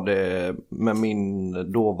så var det med min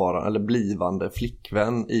dåvarande eller blivande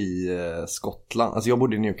flickvän i Skottland. Alltså jag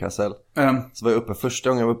bodde i Newcastle. Så var jag uppe första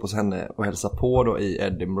gången jag var uppe hos henne och hälsade på då i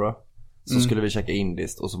Edinburgh. Så skulle vi käka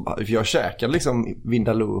indiskt och så för jag käkade liksom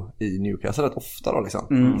Vindaloo i Newcastle rätt ofta då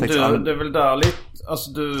liksom. Det är väl där lite,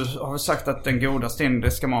 alltså du har väl sagt att den godaste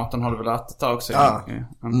indiska maten har du väl ätit där också?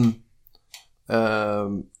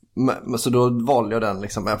 Så då valde jag den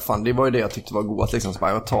liksom. Fan, det var ju det jag tyckte var godast liksom. Så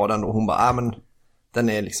bara, jag tar den och hon bara, men den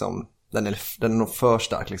är liksom den är nog för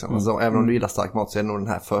stark liksom. Alltså, även om du gillar stark mat så är nog den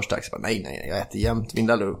här för stark. Så bara, nej, jag äter jämt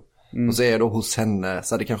Vindaloo. Och så är jag då hos henne.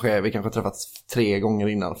 Så det vi kanske träffats 3 gånger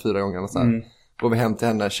innan, 4 gånger och så här. Går vi hem till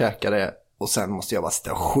henne, käkar det. Och sen måste jag bara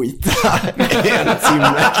sitta och skita i en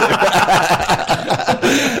timme.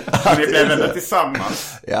 Vi blev väl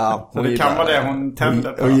tillsammans. Ja. Så det kan vara det hon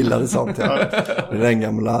tände på. Och gillade sånt, ja. Den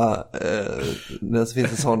gamla det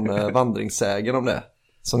finns en sån vandringssägen om det.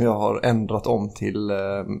 Som jag har ändrat om till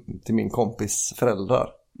min kompis föräldrar.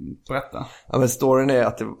 Berätta. Ja, men storyn är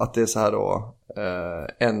att det är så här då.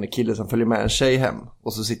 En kille som följer med en tjej hem.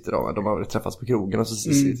 Och så sitter de har träffats på krogen. Och så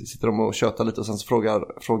sitter de och tjötar lite. Och sen så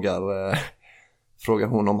frågar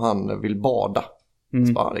hon om han vill bada.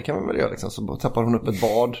 Så bara, det kan man väl göra liksom. Så tappar hon upp ett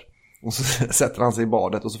bad. Och så sätter han sig i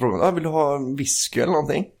badet. Och så frågar hon, vill du ha en whisky eller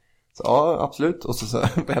någonting? Så, ja, absolut. Och så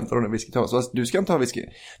hämtar hon en whisky till honom. Så du ska inte ha whisky?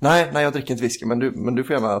 Nej, jag dricker inte whisky. Men du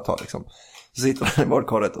får gärna ta liksom. Så sitter han i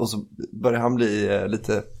badkaret. Och så börjar han bli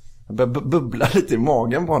bubbla lite i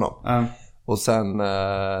magen på honom. Och sen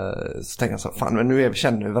så tänker jag så, fan, men nu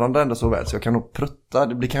känner vi varandra ändå så väl så jag kan nog prutta,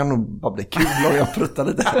 det kan nog bara bli kul om jag pruttar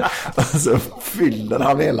lite. Och så fyller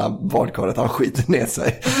han hela badkaret, han skiter ner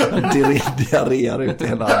sig. Diarréar ut i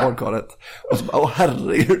hela badkaret. Och så bara,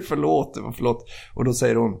 herregud, förlåt. Och då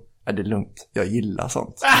säger hon, är det lugnt, jag gillar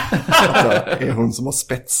sånt. Så är hon som har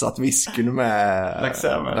spetsat whiskyn med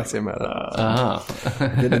laxer.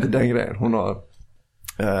 Det är lite den grejen, hon har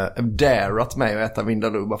darat mig att äta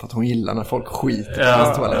Vindaloo bara för att hon gillar när folk skiter på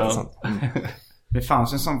hans toalett och sånt. Det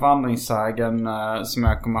fanns en sån vandringssägen som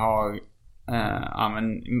jag kommer ihåg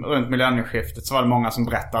runt millennieskiftet så var det många som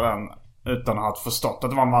berättade den utan att ha förstått att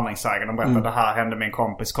det var en vandringssägen. De berättade det här hände min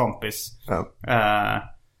kompis.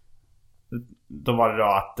 Då var det då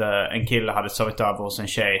att en kille hade sovit över hos en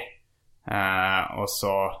tjej och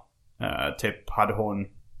så typ hade hon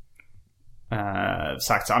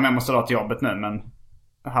sagt så, men jag måste dra till jobbet nu, men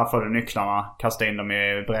här får du nycklarna, kasta in dem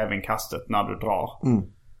i brevinkastet när du drar.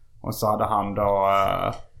 Och så hade han då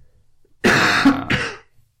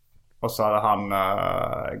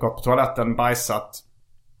gått på toaletten, bajsat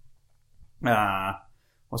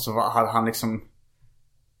och så hade han liksom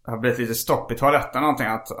det har blivit lite stopp i toaletten någonting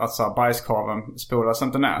att så bajskorven spolas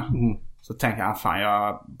inte ner. Så tänker han, fan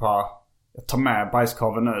jag tar med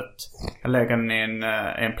bajskorven ut. Jag lägger den i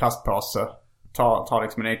en plastpåse. Tar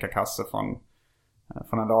liksom en ICA-kasse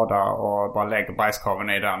från en låda och bara lägger bajskorven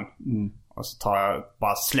i den. Och så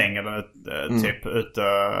slänger den ut typ ute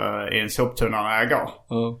i en soptunna när jag går.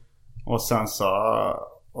 Och sen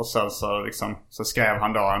så liksom så skrev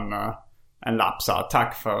han då en lapp så här,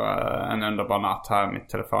 tack för en underbar natt, här är mitt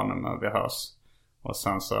telefonnummer, vi hörs. Och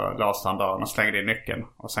sen så låste han dörren och slängde in nyckeln.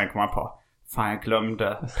 Och sen kom han på, fan jag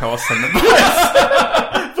glömde påsen med bajs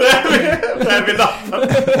bredvid lappen.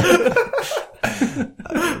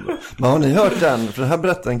 Men har ni hört den? För det här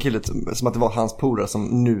berättade en kille som att det var hans polare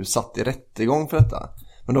som nu satt i rättegång för detta.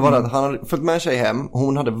 Men då var det att han hade följt med en tjej hem och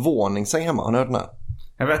hon hade våningssäng hemma. Har ni hört den här?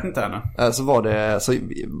 Jag vet inte ännu. Så var det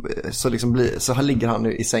så här ligger han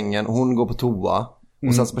nu i sängen och hon går på toa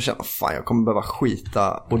och sen så bara känner fan jag kommer behöva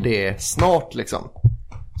skita och det snart liksom.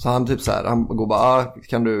 Så han typ så här, han går bara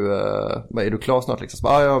kan du är du klar snart liksom? Så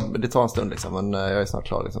bara, det tar en stund liksom, men jag är snart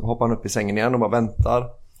klar liksom. Hoppar han upp i sängen igen och bara väntar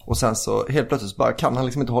och sen så helt plötsligt bara kan han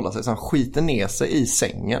liksom inte hålla sig så han skiter ner sig i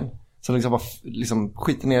sängen. Så liksom bara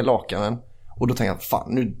skiter ner lakanen och då tänker jag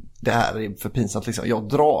fan nu det här är för pinsamt liksom. Jag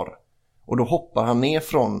drar. Och då hoppar han ner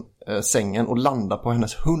från sängen och landar på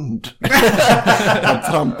hennes hund.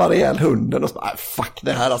 Han trampar ihjäl hunden och så bara, fuck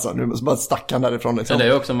det här alltså. Nu så bara stack han därifrån liksom. Det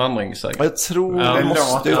är också en vandringssägen. Jag tror det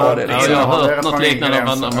måste ju vara det. Ja, jag har hört något liknande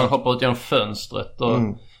när man hoppar ut genom fönstret. Och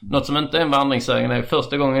något som inte är en vandringssägen är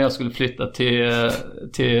första gången jag skulle flytta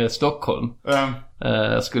till Stockholm.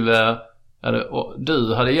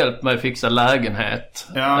 Du hade hjälpt mig fixa lägenhet.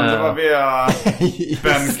 Ja, det var via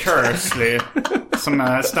Ben Kersley som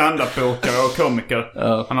är stand-up-bokare och komiker.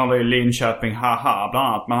 Han håller i Linköping, haha, bland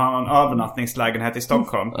annat. Men han har en övernattningslägenhet i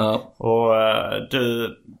Stockholm. Och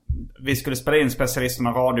vi skulle spela in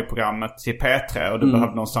specialisterna radioprogrammet till P3 och du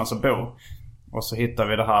behövde någonstans att bo. Och så hittar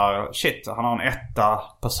vi det här, han har en etta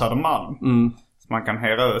på Södermalm. Man kan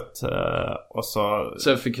hyra ut och så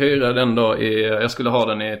jag fick hyra den då jag skulle ha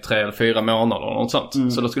den i 3 eller 4 månader eller något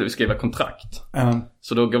sånt. Så då skulle vi skriva kontrakt.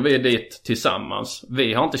 Så då går vi dit tillsammans.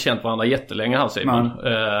 Vi har inte känt varandra jättelänge här, Simon.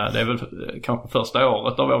 Det är väl kanske första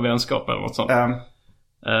året av vår vänskap eller något sånt.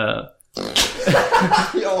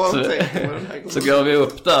 Så går vi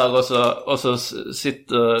upp där och så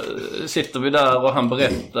sitter vi där och han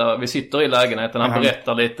berättar, vi sitter i lägenheten, han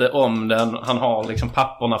berättar lite om den, han har liksom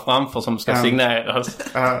papperna framför som ska signeras.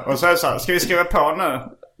 Och så är det så här, ska vi skriva på nu?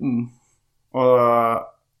 Och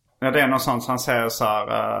det är något sånt han säger så här,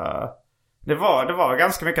 det var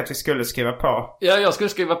ganska mycket att vi skulle skriva på. Ja, jag skulle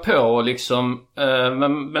skriva på liksom,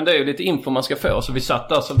 men det är ju lite info man ska få, så vi satt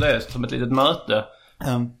där så det är som ett litet möte.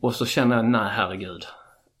 Och så känner jag, nej herregud,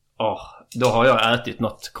 då har jag ätit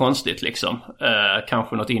något konstigt liksom,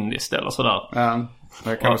 kanske något indiskt eller sådär.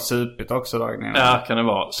 Det kan vara supigt också dagen. Ja, kan det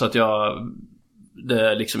vara. Så att jag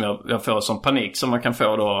får sån panik som man kan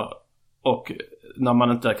få då, och när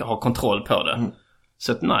man inte har kontroll på det.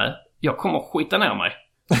 Så att nej, jag kommer skita ner mig.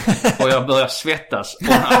 Och jag börjar svettas.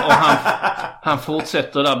 Och han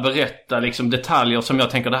fortsätter där berätta liksom detaljer som jag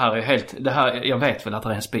tänker, det här, jag vet väl att det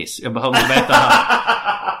är en spis. Jag behöver inte veta det här.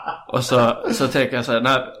 Och så tänker jag så här,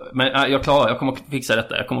 nej, men jag kommer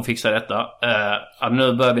fixa detta.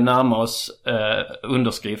 Nu börjar vi närma oss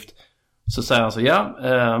underskrift. Så säger han så, ja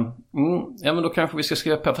men då kanske vi ska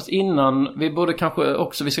skriva på. Fast innan, vi borde kanske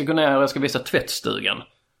också, vi ska gå ner och jag ska visa tvättstugan.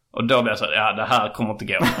 Och då blir jag så här, det här kommer inte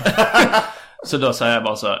gå. Så då säger jag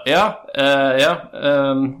bara så,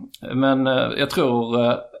 men jag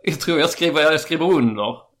tror jag skriver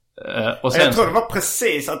under. Och sen, jag tror det var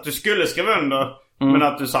precis att du skulle skriva under. Men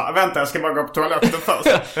att du sa, vänta, jag ska bara gå på toaletten först.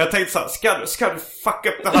 Jag tänkte så här, ska du fucka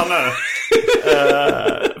upp det här nu?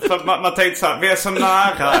 För man tänkte så här, vi är så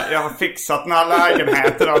nära, jag har fixat den här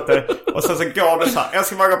lägenheten åt dig. Och sen så går du så här, jag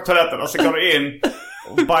ska bara gå på toaletten. Och så går du in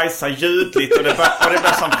och bajsar ljudligt. Och det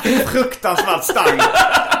blir sån fruktansvärt stank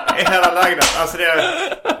i hela lägenheten. Alltså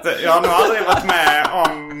jag har nog aldrig varit med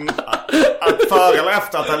om att före eller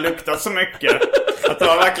efter att det har luktat så mycket. Att det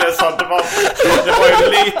var verkligen så att det var ju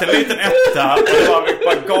en liten etta. Och det var vi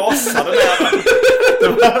bara gasade med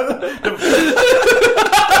den.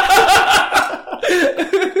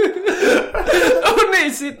 Och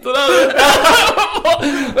ni sitter där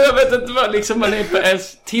och jag vet inte vad liksom man är på,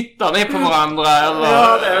 ens tittar ni på varandra eller?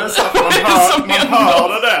 Ja, det är så att man hör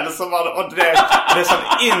det där som var, och det är så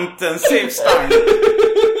intensiv stank.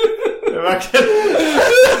 Det är verkligen.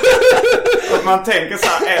 Och man tänker så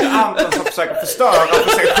här, är det Anton som försöker förstöra för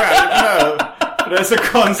sig själv nu? Det är så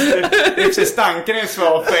konstigt. Stanken är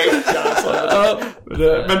svår att fejka alltså.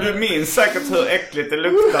 Men du minns säkert hur äckligt det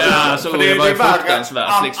luktar. Ja, så för det är värre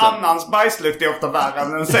liksom. Annans bajslukt är ofta värre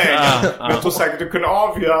än den egen. Men jag tror säkert du kunde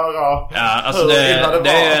avgöra. Ja, alltså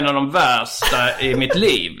det är en av de värsta i mitt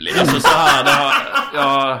liv. Alltså så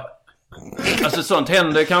här, alltså sånt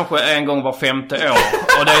händer kanske en gång var 5:e år.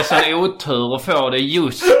 Och det är sån otur att få det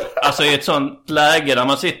just alltså i ett sånt läge där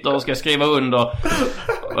man sitter och ska skriva under.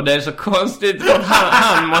 Och det är så konstigt.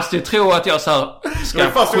 Han måste ju tro att jag så här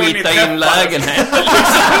ska skita in lägenheten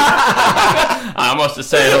liksom. Jag måste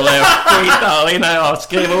säga hur det är att skita här innan jag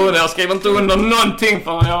skriver under. Jag skriver inte under någonting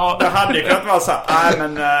för jag... Det hade ju kunnat vara så här, nej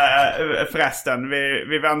men förresten,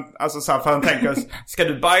 vi väntar, alltså så här, för han tänker, ska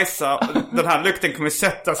du bajsa? Den här lukten kommer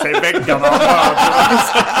sätta sig i väggarna och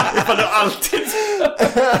ifall du alltid...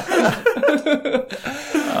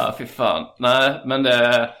 Ja, fy fan. Nej, men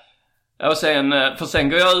det... Och sen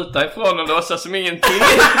går jag ut därifrån och låtsas som ingenting.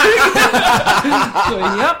 Så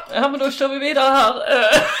ja, men då kör vi vidare här.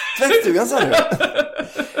 Tvättstugan sa du?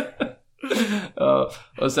 Ja,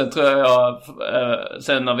 och sen tror jag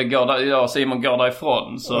sen när vi går där, jag och Simon går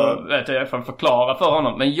därifrån så vet jag får förklara för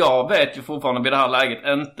honom. Men jag vet ju fortfarande vid det här läget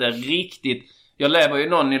inte riktigt. Jag lever ju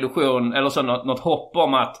någon illusion eller så något hopp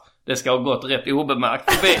om att det ska ha gått rätt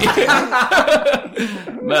obemärkt förbi.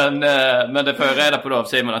 men det får jag reda på då av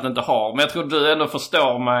Simon att det inte har. Men jag tror du ändå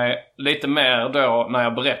förstår mig lite mer då när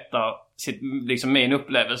jag berättar liksom min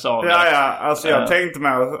upplevelse av det. Ja, alltså jag tänkte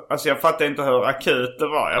med, alltså jag fattar inte hur akut det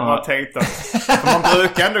var. Jag bara tänkte att man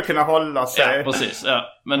brukar ändå kunna hålla sig. Ja, precis. Ja.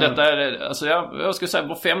 Men detta är, alltså jag skulle säga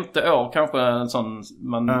på 5:e år kanske en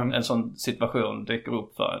sån situation dyker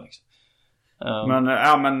upp för liksom. Men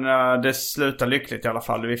det slutade lyckligt i alla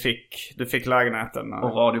fall. Du fick lägenheten.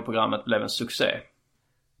 Och radioprogrammet blev en succé.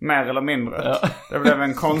 Mer eller mindre. Ja. Det blev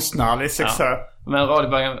en konstnärlig succé. Ja. Men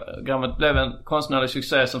radioprogrammet blev en konstnärlig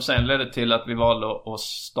succé som sen ledde till att vi valde att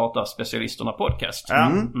starta Specialisterna podcast.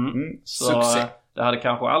 Så succé. Det hade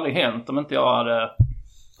kanske aldrig hänt om inte jag hade...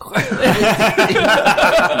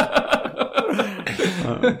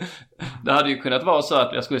 Det hade ju kunnat vara så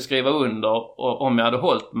att jag skulle skriva under och om jag hade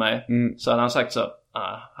hållit mig så hade han sagt så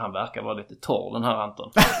han verkar vara lite torr den här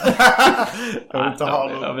Anton.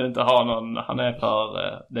 Jag vill inte ha någon. Han är för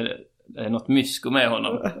det är något mysko med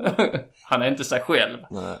honom. Han är inte sig själv.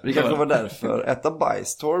 Nej, det kanske var därför Etta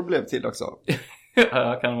Bajstorr blev till också.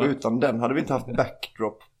 Ja, och utan den hade vi inte haft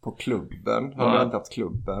backdrop på klubben. Hade vi inte haft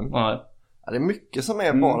klubben. Nej. Ja, det är mycket som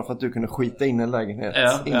är bara för att du kunde skita in en lägenhet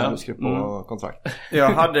innan du skrev på kontrakt. Jag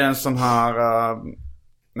hade en sån här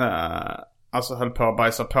alltså höll på att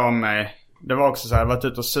bajsa på mig. Det var också så här, jag varit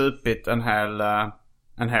ute och supit en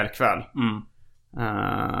hel kväll.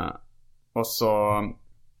 Och så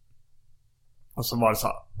var det så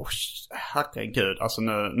här, herregud. Alltså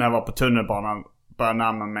nu när jag var på tunnelbanan började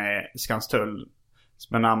närma mig Skanstull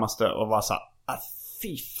som är närmaste och var så här,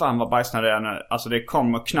 fy fan vad bajsnödig det är nu. Alltså det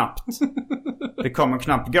kommer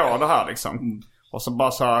knappt gå det här liksom. Och så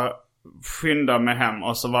bara så här, skynda mig hem.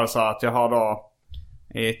 Och så var det så att jag har då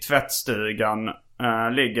i tvättstugan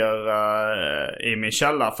ligger i min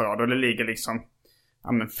källarförråd. Och det ligger liksom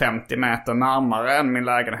 50 meter närmare än min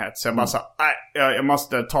lägenhet. Så jag bara så här, jag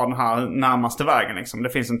måste ta den här närmaste vägen liksom. Det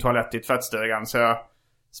finns en toalett i tvättstugan. Så jag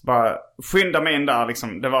bara skynda mig in där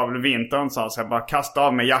liksom. Det var väl vintern så jag bara kastade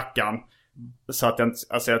av mig jackan. Så att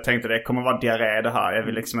jag tänkte det kommer vara diarré det här. Jag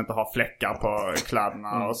vill liksom inte ha fläckar på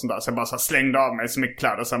kläderna och sånt där. Så jag bara så slängde av mig så mycket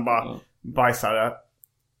kläder och sen bara bajsade.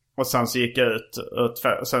 Och sen så gick jag ut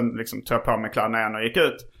och sen liksom tog jag på mig kläderna igen och gick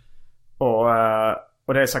ut. Och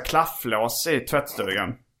det är så här klafflås i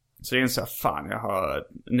tvättstugan. Så jag inser fan,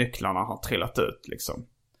 nycklarna har trillat ut liksom.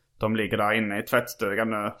 De ligger där inne i tvättstugan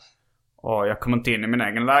nu. Och jag kommer inte in i min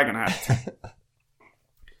egen lägenhet.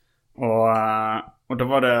 Och då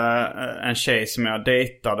var det en tjej som jag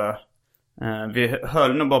dejtade. Vi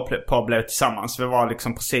höll nog bara på att bli tillsammans. Vi var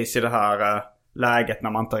liksom precis i det här läget när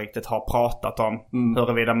man inte riktigt har pratat om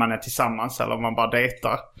huruvida man är tillsammans eller om man bara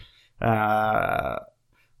dejtar.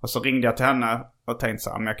 Och så ringde jag till henne och tänkte så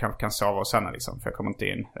här, men jag kanske kan sova hos henne liksom, för jag kommer inte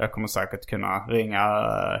in. Jag kommer säkert kunna ringa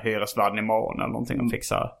hyresvärden imorgon eller någonting och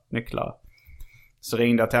fixa nycklar. Så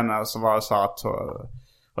ringde jag till henne och så var det så att...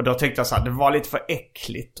 Och då tyckte jag så här, det var lite för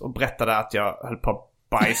äckligt och berättade att jag höll på att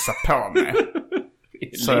bajsa på mig.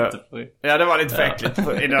 Ja, det var lite för äckligt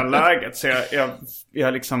i det läget. Så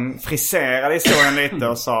jag liksom friserade historien lite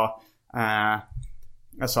och sa...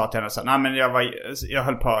 jag sa till henne så här, nej men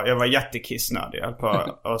jag var jättekissnödig.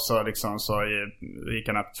 Och så liksom så gick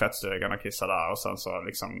jag ner på tvättstugan och kissade där. Och sen så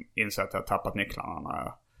liksom insåg att jag tappat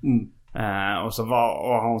nycklarna. Och så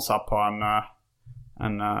var hon så på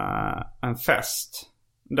en fest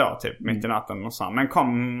då typ mitt i natten och så. Men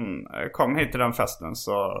kom hit till den festen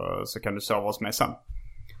så kan du sova hos mig sen.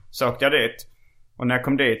 Så åkte jag dit. Och när jag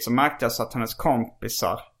kom dit så märkte jag så att hennes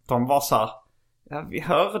kompisar, de var så här, ja, vi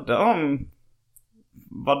hörde om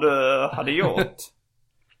vad du hade gjort.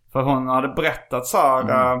 För hon hade berättat så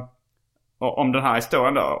här om den här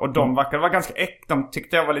historien då. Och de verkade vara ganska de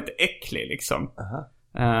tyckte jag var lite äcklig liksom.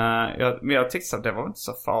 Men jag tyckte att det var inte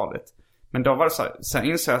så farligt. Men då var det så här, sen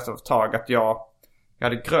insåg jag efter ett tag att jag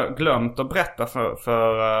hade glömt att berätta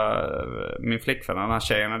för min flickvän, den här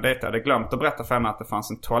tjejen jag dejtade. Jag hade glömt att berätta för henne att det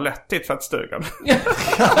fanns en toalett i tvättstugan.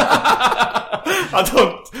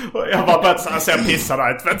 Jag bara började så jag pissade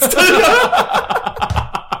där i tvättstugan.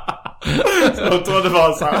 Så hon trodde det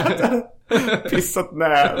var så här pissat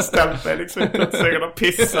ner, ställt mig liksom i tvättstugan och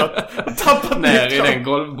pissat och tappat ner i den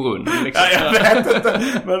golvbrunnen liksom. Ja, jag vet inte.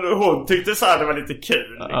 Men hon tyckte så här det var lite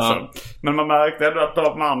kul liksom. Men man märkte ändå att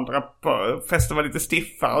de andra på festen var lite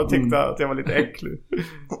stiffa och tyckte att jag var lite äcklig.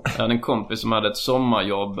 Jag hade en kompis som hade ett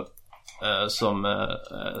sommarjobb som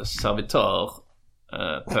servitör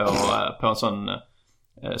på en sån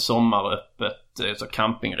sommaröppet så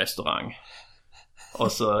campingrestaurang.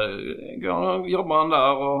 Och så jobbar han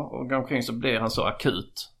där och går omkring så blir han så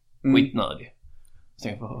akut skitnödig. Så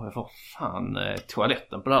tänkte jag, vad fan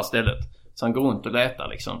toaletten på det här stället? Så han går runt och letar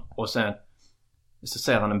liksom. Och sen så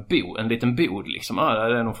ser han en liten bod liksom. Det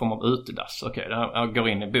är någon form av utedass. Okej, jag går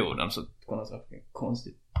in i boden så kommer han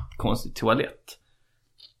konstig toalett.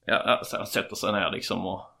 Så han sätter sig ner liksom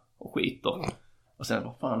och skiter. Och sen,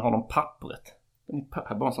 vad fan har de pappret?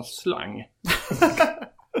 Bara en sån slang.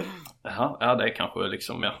 Ja, det är kanske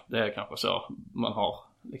liksom, det är kanske så man har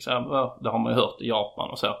liksom, det har man ju hört i Japan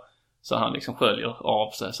och så han liksom sköljer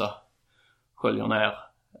av sig, så sköljer ner.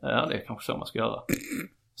 Ja, det är kanske så man ska göra.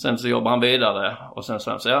 Sen så jobbar han vidare och sen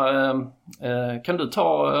så kan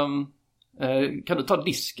du ta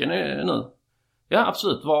disken nu? Ja,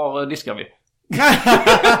 absolut. Var diskar vi?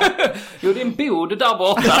 Jo, det är en bod där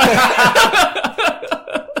borta.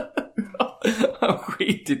 Han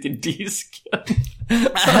skitit i disken.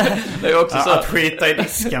 Det är också så att skita i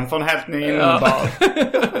disken från helt ny innebörd.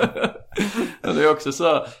 Det är också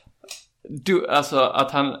så alltså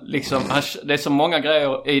att han liksom det är så många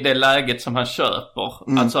grejer i det läget som han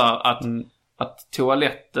köper. Alltså att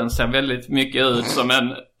toaletten ser väldigt mycket ut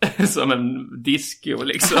som en disco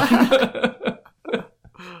liksom.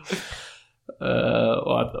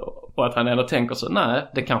 Och att han ändå tänker så, nej,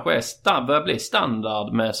 det kanske är börjar bli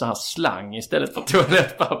standard med så här slang istället för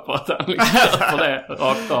toalettpapper, att han liksom köper det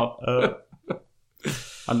rakt av.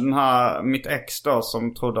 Den mitt ex då,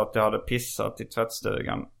 som trodde att jag hade pissat i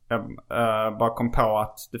tvättstugan, jag bara kom på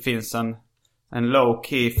att det finns en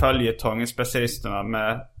low-key följetong i Specialisterna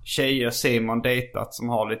med tjejer Simon dejtat som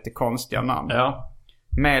har lite konstiga namn. Ja.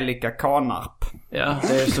 Melika Kanarp. Ja,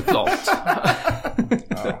 det är såklart.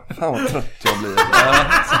 Fan vad trött jag blir.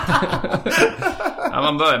 Ja,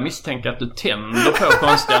 man börjar misstänka att du tänder på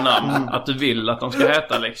konstiga namn. Att du vill att de ska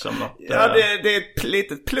heta liksom något. Ja, det är ett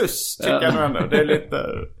litet plus tycker jag ändå. Det är lite...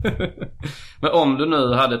 Men om du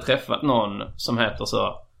nu hade träffat någon som heter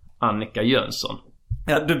så Annika Jönsson.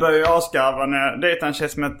 Ja, du börjar ju avskarva när det är en tjej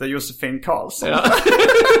som heter Josefin Karlsson. Ja.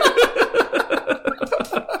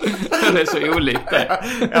 Det är så olikt det.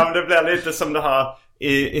 Ja, men det blir lite som det här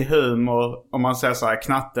i humor, om man säger så här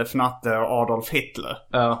Knatte, Fnatte och Adolf Hitler.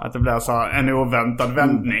 Ja. Att det blir så här en oväntad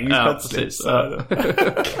vändning plötsligt. Precis. Ja.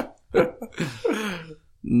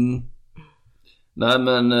 Nej,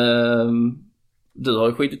 men du har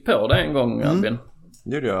ju skitit på det en gång, Albin.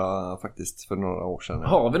 Det gjorde jag faktiskt för några år sedan.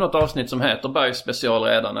 Har vi något avsnitt som heter Bajs-special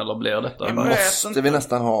redan, eller blir detta? Måste vi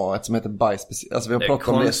nästan ha ett som heter Bajs-special? Alltså vi har pratat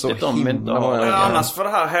om det så himla många gånger. Annars får det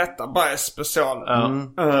här heta Bajs-special.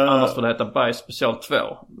 Annars får det heta Bajs-special 2.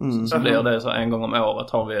 Så blir det så en gång om året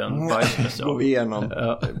har vi en Bajs-special. Går vi igenom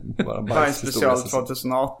Bajs-special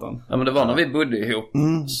 2018. Ja, men det var när vi bodde ihop.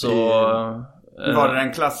 Var det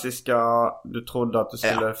den klassiska du trodde att du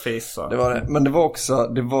skulle fisa? Det var det. Men det var också,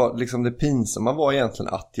 det var liksom det pinsamma var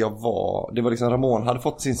egentligen att det var liksom Ramon hade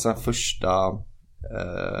fått sin sån första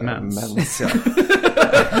mens. Ja.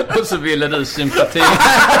 Och så ville du sympati.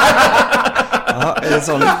 Ja, är det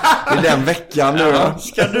sån, i den veckan nu då?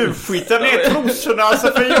 Ska du skita ner trosorna så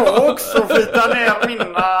får jag också skita ner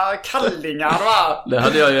mina kallingar, va? Det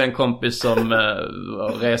hade jag ju en kompis som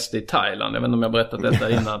reste i Thailand. Jag vet inte om jag berättat detta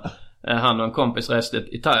innan. Han och en kompis reste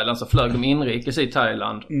i Thailand, så flög de inrikes i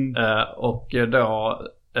Thailand. Och då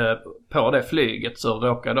på det flyget så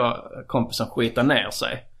råkade då kompisen skita ner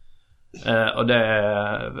sig. Och det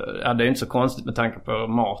är inte så konstigt med tanke på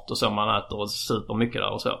mat och så man äter och super mycket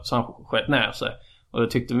där och så han skit ner sig. Och då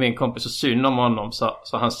tyckte min kompis så synd om honom,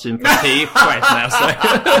 så hans sympati skit ner sig.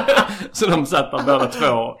 Så de satt där båda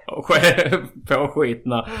två på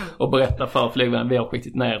skitna och berättade för flygvännen, vi har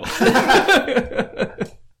skitit ner oss.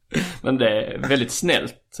 Men det är väldigt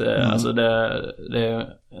snällt. Alltså det är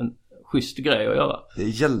en schysst grej att göra. Det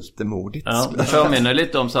är hjältemodigt. Ja, det påminner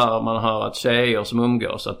lite om så här, man hör att tjejer som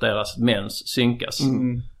umgås, att deras mens synkas.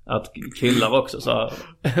 Att killar också så här,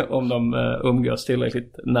 om de umgås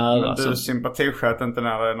tillräckligt nära. Men du sympatisköt inte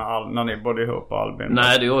när ni bodde ihop, Albin?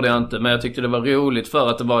 Nej, det gjorde jag inte. Men jag tyckte det var roligt för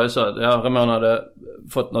att det var ju så att Ramon hade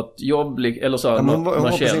fått något jobb eller så. Ja, hon var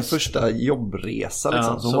på sin första jobbresa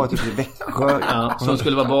liksom. Så hon var typ i Växjö. Ja, så hon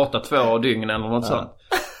skulle vara borta 2 dygn eller något sånt.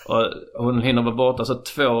 Och hon hinner vara borta så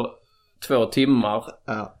 2 timmar.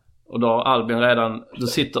 Ja. Och då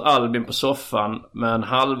sitter Albin på soffan med en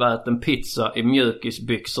halväten pizza i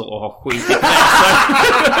mjukisbyxor och har skitit ner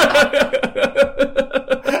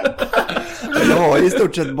sig. Jag har i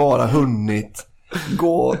stort sett bara hunnit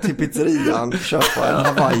gå till pizzerian, köpa en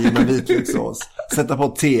Hawaii med vitlökssås, sätta på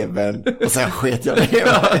tvn och sen sket jag ner.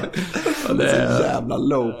 Det är så jävla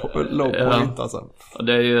low point alltså. Och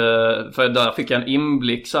det är ju, för där fick jag en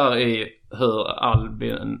inblick så här i hur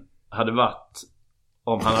Albin hade varit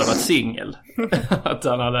om han hade varit singel. Att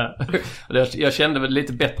han hade... Jag kände väl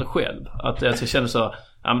lite bättre själv. Att jag kände så...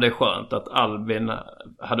 Ja, men det är skönt att Albin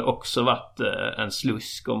hade också varit en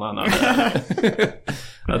slusk om han hade...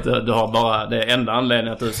 Att du har bara... Det enda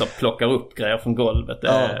anledningen att du så plockar upp grejer från golvet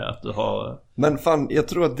är att du har... Men fan, jag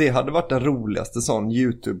tror att det hade varit den roligaste sån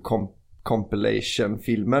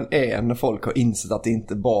YouTube-compilation-filmen är när folk har insett att det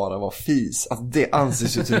inte bara var fis. Att det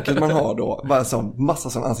ansiktsuttrycket man har då, bara som massa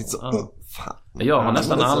sån ansikt så... fan. Jag har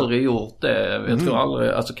nästan aldrig gjort det. Jag tror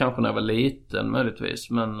aldrig, alltså kanske när jag var liten möjligtvis,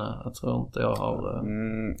 men jag tror inte jag har...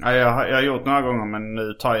 Jag har gjort några gånger, men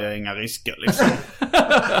nu tar jag inga risker liksom.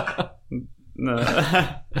 Nu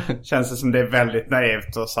känns det som det är väldigt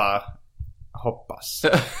naivt och så här hoppas.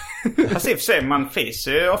 Alltså i och för sig, man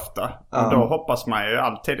fiser ju ofta. Och då hoppas man ju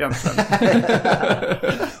alltid egentligen.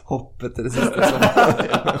 Hoppet är det sista som...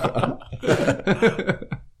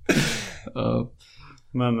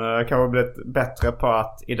 Men jag kan ha blivit bättre på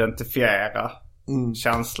att identifiera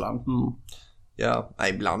känslan. Ja,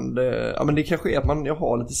 ibland. Ja, men det kanske är att jag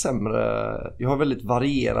har lite sämre... Jag har väldigt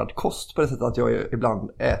varierad kost på det sättet att jag ibland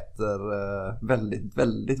äter väldigt,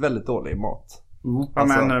 väldigt, väldigt dålig mat. Vad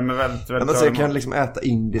menar du med väldigt, väldigt dålig mat? Jag kan liksom äta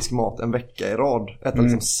indisk mat en vecka i rad. Äta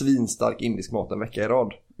liksom svinstark indisk mat en vecka i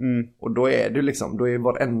rad. Och då är det liksom, då är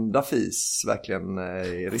varenda fis verkligen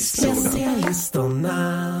i riskzonen.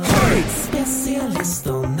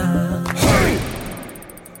 Specialisterna.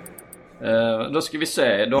 Då ska vi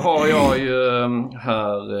se. Då har jag ju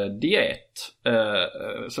här diet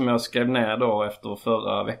som jag skrev ner då efter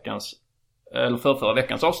förra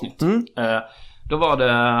veckans avsnitt. Då var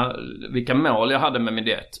det vilka mål jag hade med min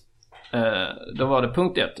diet. Då var det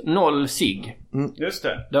punkt 1, 0 cigg. Just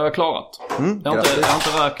det. Det har jag klarat. Jag har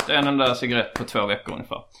inte rökt en enda cigarett på 2 veckor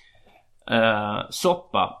ungefär.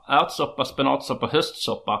 Soppa, ärtsoppa, spenatsoppa,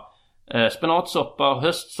 höstsoppa. Spenatsoppa och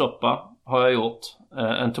höstsoppa har jag gjort.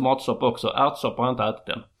 En tomatsoppa också. Ärtsoppa har jag inte ätit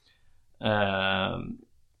än.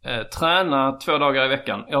 Träna 2 dagar i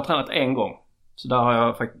veckan. Jag har tränat 1 gång. Så där har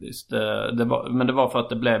jag faktiskt... men det var för att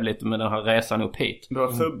det blev lite med den här resan upp hit. Du har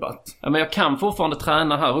fubbat. Ja, men jag kan fortfarande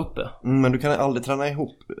träna här uppe. Men du kan aldrig träna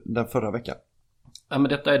ihop den förra veckan. Ja, men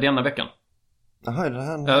detta är denna veckan. Jaha, är det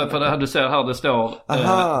här? För det här du ser här, det står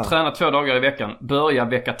träna 2 dagar i veckan. Börja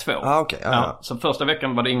vecka 2. Okay, så första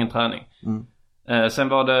veckan var det ingen träning. Sen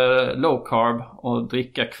var det low carb och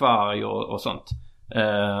dricka kvarg och sånt.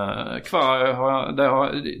 Kvarg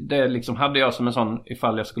det liksom hade jag som en sån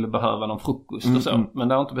ifall jag skulle behöva någon frukost och så. Men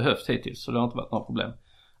det har inte behövt hittills, så det har inte varit något problem.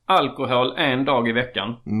 Alkohol 1 dag i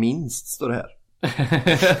veckan. Minst står det här.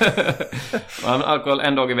 Alkohol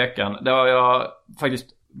 1 dag i veckan. Det har jag faktiskt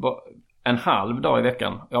en halv dag i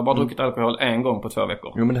veckan. Jag har bara druckit alkohol 1 gång på 2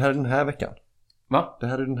 veckor. Jo, men det här är den här veckan. Va? Det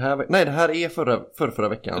här är den här veckan. Nej, det här är förra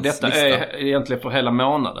veckans Detta lista. är egentligen för hela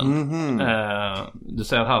månaden. Du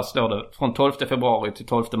ser här står det från 12 februari till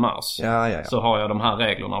 12 mars. Ja. Så har jag de här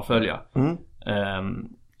reglerna att följa.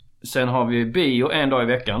 Sen har vi bio 1 dag i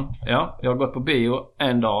veckan. Ja, jag har gått på bio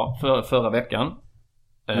 1 dag förra veckan.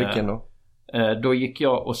 Vilken då? Då gick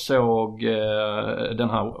jag och såg den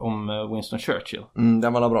här om Winston Churchill.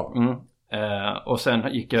 Den var bra. Och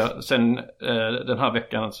sen gick jag den här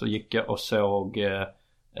veckan så gick jag och såg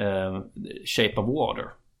Shape of Water.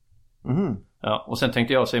 Ja, och sen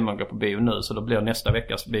tänkte jag och Simon gå på bio nu, så då blir nästa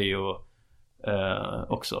veckas bio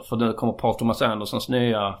också. För nu kommer Paul Thomas Andersons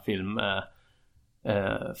nya film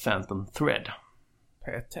Phantom Thread.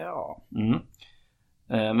 PTA.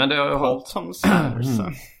 Men det har jag Paul Thomas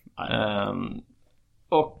Anderson.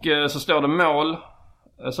 Och så står det mål.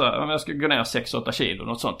 Så om jag ska gå ner 6-8 kilo,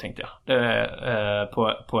 något sånt tänkte jag. Det är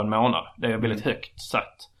på en månad. Det är väldigt högt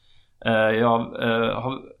satt. Jag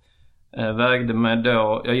vägde mig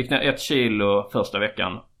då. Jag gick ner 1 kilo första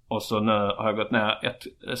veckan. Och så nu har jag gått ner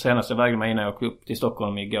senast jag vägde mig innan jag kom upp till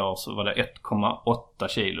Stockholm igår, så var det 1,8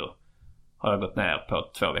 kilo. Har jag gått ner på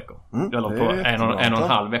 2 veckor. Eller på en och en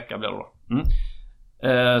halv vecka blir det då.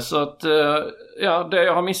 Så att det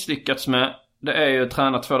jag har misslyckats med, det är ju att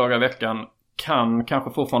träna 2 dagar i veckan. Kan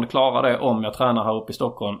kanske fortfarande klara det om jag tränar här uppe i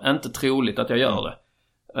Stockholm. Inte troligt att jag gör det.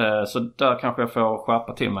 Så där kanske jag får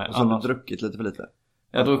skärpa till mig. Så du har druckit lite för lite?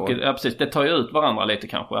 Jag har druckit, ja precis. Det tar ju ut varandra lite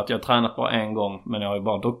kanske. Att jag har tränat bara 1 gång, men jag har ju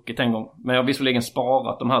bara druckit 1 gång. Men jag har visserligen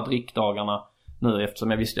sparat de här drickdagarna nu,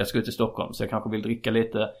 eftersom jag visste att jag skulle till Stockholm. Så jag kanske vill dricka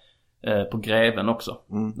lite på Greven också.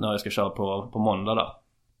 När jag ska köra på måndag där.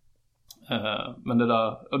 Men det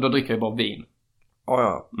där, och då dricker jag bara vin.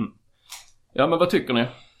 Ja, men vad tycker ni?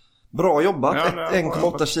 Bra jobbat.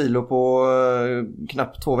 1,8 kilo på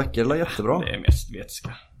knappt 2 veckor. Eller jättebra. Det är mest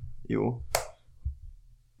vätska. Jo.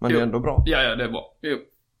 Men det är ändå bra. Ja, det är bra.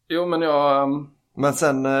 Jo, men jag Men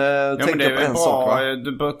sen tänkte jag på en sak, va?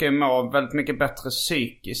 Du brukar ju må väldigt mycket bättre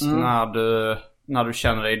psykiskt när du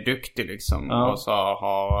känner dig duktig liksom. Ja. Och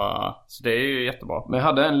så det är ju jättebra. Men jag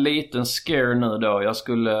hade en liten scare nu då. Jag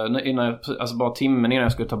skulle, bara timmen innan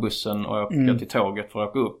jag skulle ta bussen och åka till tåget för att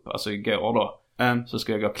åka upp. Alltså igår då. Så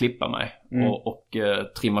ska jag gå och klippa mig och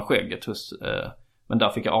trimma skägget men där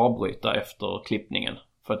fick jag avbryta efter klippningen.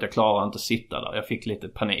 För att jag klarade inte att sitta där. Jag fick lite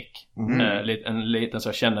panik. Så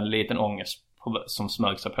jag kände en liten ångest som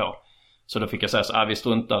smög sig på. Så då fick jag säga så vi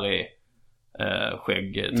struntar i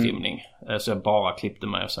skäggtrimning. Så jag bara klippte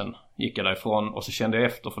mig och sen gick jag därifrån. Och så kände jag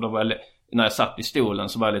efter, för då var när jag satt i stolen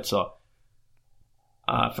så var jag lite så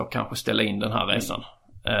jag får kanske ställa in den här resan.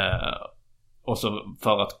 Och så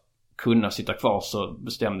för att kunna sitta kvar så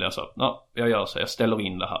bestämde jag så att jag gör så, jag ställer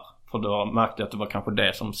in det här. För då märkte jag att det var kanske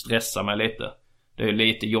det som stressade mig lite. Det är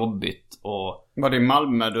lite jobbigt och... Var det i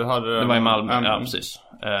Malmö du hade... Det var i Malmö, ja precis.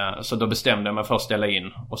 Så då bestämde jag mig för att ställa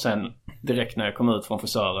in. Och sen direkt när jag kom ut från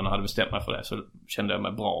frisören och hade bestämt mig för det så kände jag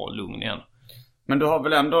mig bra och lugn igen. Men du har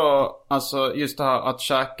väl ändå, alltså just det här att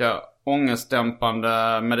käka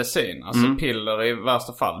ångestdämpande medicin, alltså piller i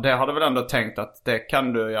värsta fall. Det har du väl ändå tänkt att det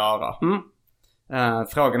kan du göra?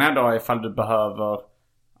 Frågan är då ifall du behöver...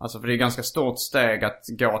 Alltså för det är ganska stort steg att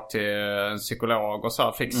gå till en psykolog och så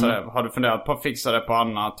här, fixa det. Har du funderat på att fixa det på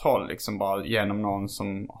annat håll? Liksom bara genom någon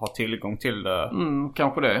som har tillgång till det?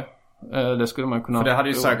 Kanske det. Det skulle man kunna... För det hade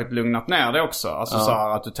ju säkert lugnat ner det också. Alltså så här,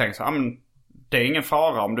 att du tänker så här, men det är ingen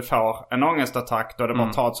fara om du får en ångestattack. Då är det bara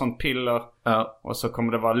att ta ett sånt piller. Och så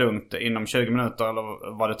kommer det vara lugnt inom 20 minuter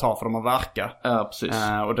eller vad det tar för dem att verka. Ja, precis.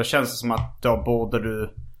 Och då känns det som att då borde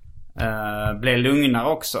du... blir lugnare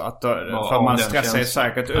också för man stressar ju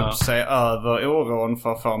säkert upp sig över oron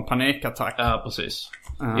för att få en panikattack. Ja, precis.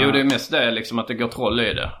 Jo, det är mest det liksom, att det går troll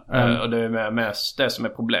i det. Och det är mest det som är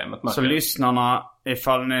problemet. Så lyssnarna,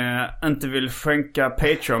 ifall ni inte vill skänka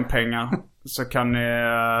Patreon-pengar så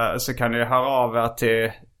kan ni höra av er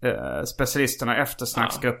till specialisterna i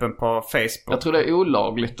eftersnacksgruppen på Facebook. Jag tror det är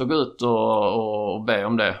olagligt att gå ut och be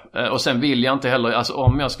om det. Och sen vill jag inte heller, alltså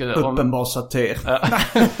om jag ska... Uppenbar satir. Ja,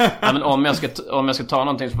 men om jag ska ta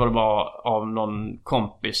någonting så får det vara av någon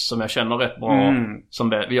kompis som jag känner rätt bra.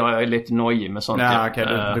 Jag är lite nojig med sånt. Ja,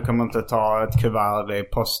 okej, du kommer inte ta ett kuvert i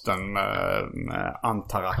posten med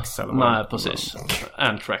Antarax eller vad? Nej, precis.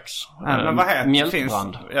 Anthrax. Men vad heter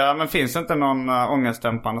mjältbrand. Finns inte någon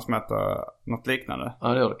ångestdämpande som heter något liknande? Ja,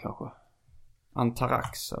 det gör det kanske.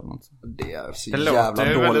 Antarax eller något. Det är så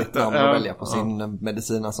jävla dåligt namn att välja på sin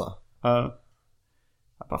medicin alltså.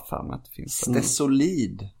 Jag bara fan att det finns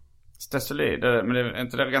Stesolid. Stesolid, men det är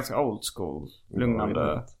inte det ganska old school?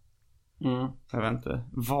 Lugnande. Jag vet inte.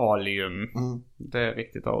 Valium. Det är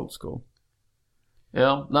riktigt old school.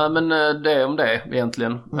 Ja, nej men det är om det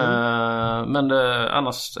egentligen. Men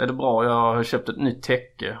annars är det bra. Jag har köpt ett nytt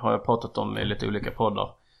täcke. Har jag pratat om i lite olika poddar.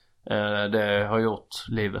 Det har gjort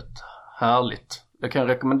livet härligt. Jag kan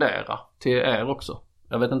rekommendera till er också.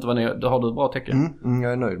 Jag vet inte vad ni... Har du bra täcke?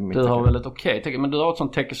 Jag är nöjd med mitt Du täcke. har väl ett okej täcke. Men du har ett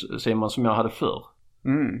sånt täcke, Simon, som jag hade förr.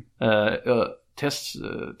 Jag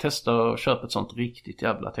testar och köper ett sånt riktigt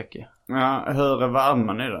jävla täcke. Ja, hur är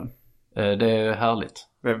värmen i den? Det är härligt.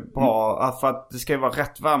 Det är bra, för att det ska ju vara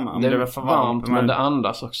rätt värme. Det är för varmt, men det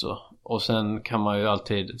andas också. Och sen kan man ju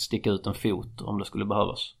alltid sticka ut en fot om det skulle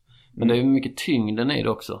behövas. Men det är ju mycket tyngden i det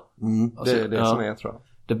också. Alltså, det är det som är, tror jag.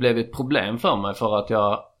 Det blev ett problem för mig för att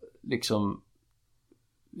jag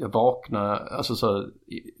vaknade, alltså så,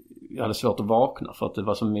 jag hade svårt att vakna för att det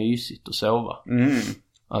var så mysigt att sova.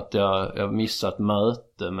 Att jag missade ett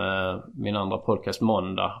möte med min andra podcast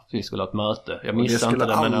måndag. Vi skulle ha ett möte. Jag missade inte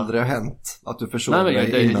det. Det skulle aldrig ha hänt att du försover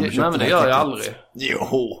dig innan du köpte. Nej, men det gör jag aldrig.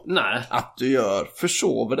 Jo. Nej. Att du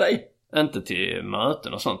försover dig. Inte till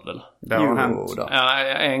möten och sånt väl? Det har hänt. Då. Ja,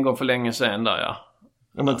 en gång för länge sedan där, ja.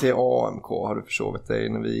 Men till AMK har du försovit dig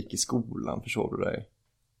när vi gick i skolan? Försov du dig?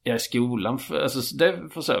 Ja, i skolan, alltså det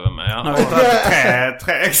försover jag mig, ja.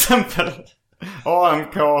 Tre exempel.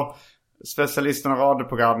 AMK, specialisterna,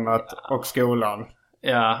 radioprogrammet och skolan.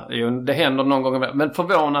 Ja, det händer någon gång. Men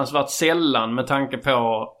förvånansvärt sällan med tanke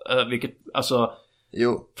på vilket, alltså...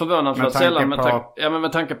 Jo. Förvånansvärt sällan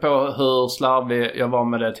med tanke på hur slarvig jag var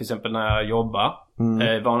med det, till exempel när jag jobbade.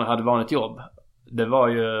 Hade vanligt jobb. Det var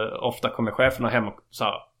ju ofta kommer cheferna hem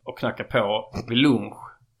och knackade på vid lunch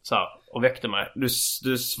så här, och väckte mig. Du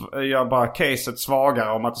gör bara caset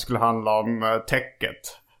svagare om att det skulle handla om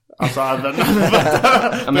täcket. Alltså att det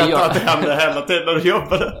hände hela tiden när du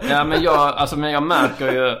jobbade. Ja, men jag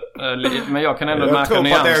märker ju, men jag kan ändå märka nyanserna.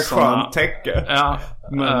 Jag tror på att det är skönt täcke. Ja,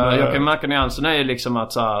 jag kan märka nyanserna är ju liksom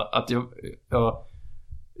att så här, att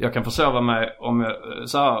jag kan försova mig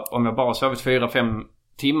om jag bara sovit 4-5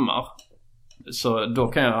 timmar. Så då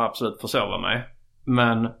kan jag absolut försova mig.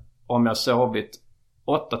 Men om jag sovit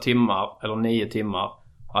 8 timmar eller 9 timmar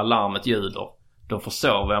och alarmet ljuder, då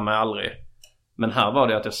försover jag mig aldrig. Men här var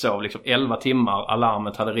det att jag sov liksom 11 timmar,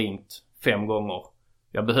 alarmet hade ringt 5 gånger.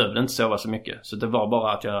 Jag behövde inte sova så mycket. Så det var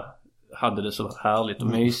bara att jag hade det så härligt och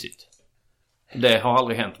mysigt. Det har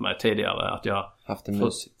aldrig hänt mig tidigare att jag haft det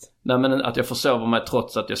mysigt. Nej, men att jag försover mig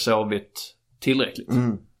trots att jag sovit tillräckligt.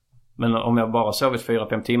 Men om jag bara sovit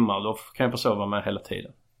 4-5 timmar, då kan jag försova mig hela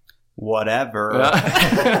tiden. Whatever. Ja.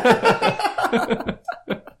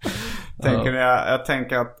 Jag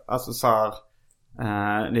tänker att alltså så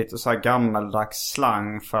här, lite så här gammaldags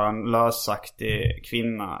slang för en lösaktig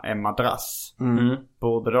kvinna är madrass.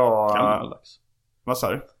 Borde då... Gammaldags. Vad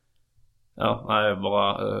sa du? Ja, nej,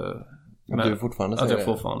 bara... att du fortfarande säger att jag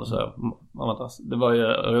fortfarande säger madrass. Det var ju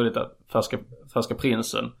roligt att Färska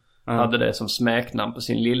prinsen hade det som smeknamn på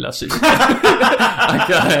sin lilla syster. Han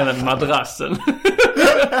kallade madrassen.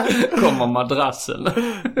 Kommer madrassen.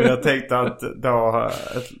 Jag tänkte att då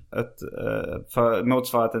för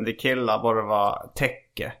motsvarigheten till killar borde vara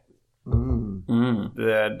täcke.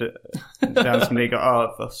 Den som ligger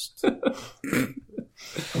överst.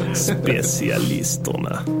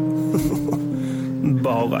 Specialisterna.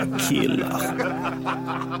 Bara killar.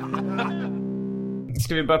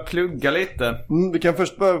 Ska vi börja plugga lite? Vi kan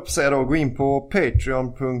först börja säga då, gå in på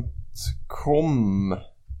patreon.com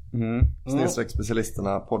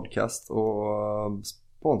 /specialisterna podcast och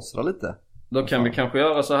sponsra lite. Då kan vi kanske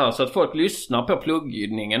göra så här så att folk lyssnar på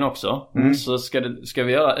pluggningen också. Så ska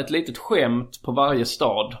vi göra ett litet skämt på varje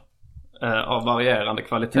stad av varierande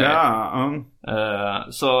kvalitet.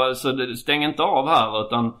 Så stäng inte av här,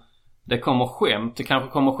 utan det kommer skämt. Det kanske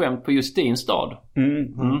kommer skämt på just din stad.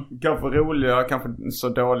 Kanske roliga, kanske så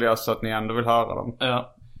dåliga så att ni ändå vill höra dem.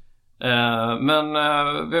 Ja. Men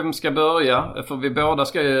vem ska börja? För vi båda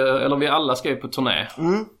ska ju, eller vi alla ska ju på turné.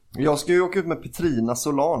 Jag ska ju åka ut med Petrina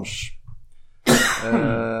Solange.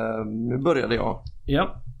 Nu började jag.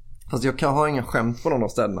 Ja. Fast jag kan ha inga skämt på någon av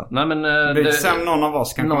städerna. Nej, men någon av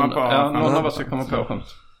oss kan komma på. Ja, någon av oss ska komma på skämt.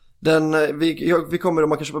 Vi kommer,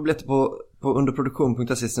 man kan köpa biljetter på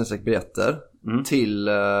underproduktion.se/biljetter till,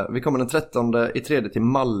 vi kommer den 13/3 till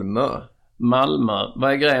Malmö. Malmö,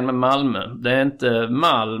 vad är grejen med Malmö? Det är inte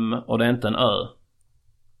Malm och det är inte en ö.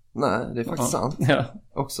 Nej, det är faktiskt sant. Ja.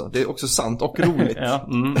 Också. Det är också sant och roligt. Ja,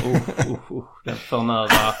 det är för nära.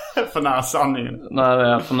 För nära sanningen. Nej, det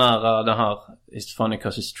är för nära det här It's funny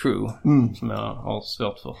 'cause it's true. Som jag har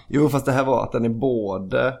svårt för. Jo, fast det här var att den är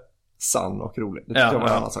både sann och rolig. Det tyckte jag var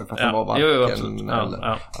en annan sak, för att den var varken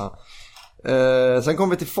eller. Sen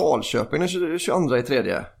kommer vi till Falköping den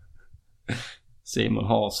 22/3. Simon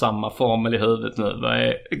har samma formel i huvudet nu. Vad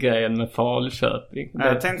är grejen med Falköping?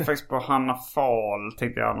 Jag tänkte faktiskt på Hanna Fahl.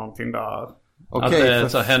 Tänkte jag någonting där. Att det är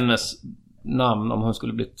så hennes namn om hon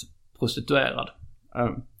skulle blivit prostituerad.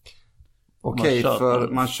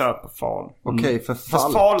 Man köper Fahl. För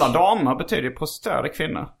fast fala damer betyder ju prostituerade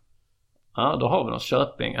kvinnor. Ja, då har vi något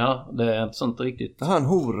Köping. Ja, det är inte sånt riktigt. Det här är en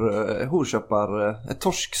horköpare, ett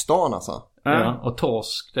torskstan alltså. Ja, och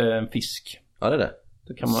torsk, det är en fisk. Ja, det är det.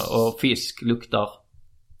 Kan man, och fisk luktar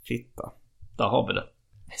fitta. Där har vi det.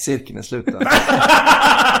 Cirkeln är sluten.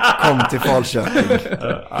 Kom till Falköping.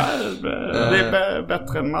 Det är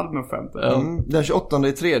bättre än Malmö-skämt. Den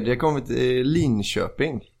 28/3 kommer vi till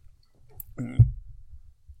Linköping.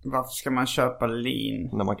 Varför ska man köpa lin?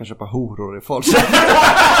 När man kan köpa horor i Falköping.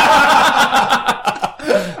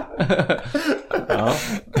 Ja,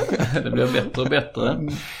 det blir bättre och bättre.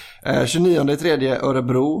 29/3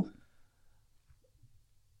 Örebro.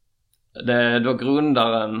 Det är då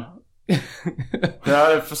grundaren.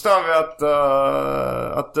 Ja, det förstår vi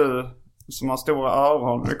att du som har stora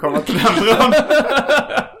öron vill komma till den bron.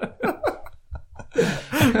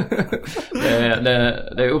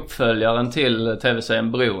 Det är uppföljaren till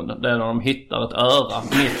tv-serien Bron. Det är när de hittar ett öra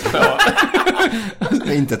mitt på.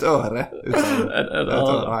 Inte ett öre, utan ett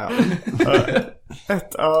öra.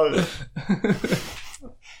 Ett öre.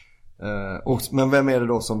 Men vem är det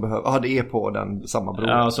då som behöver? Det är på den samma bron.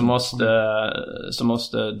 Ja, så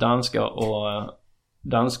måste danska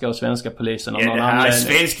och svenska polisen det här är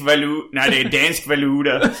svensk valuta. Nej, det är dansk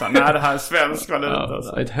valuta. Så nej, det här är svensk valuta.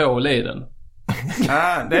 Ja, det är ett hål i den.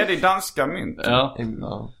 Ja, det är det danska mynt. Ja.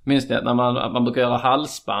 Minns det när man brukar göra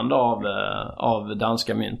halsband av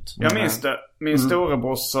danska mynt. Jag minns det. Min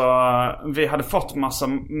storebror så vi hade fått massa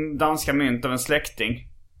danska mynt av en släkting.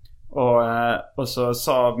 Och så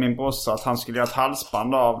sa min brorsa att han skulle göra ett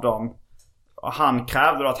halsband av dem. Och han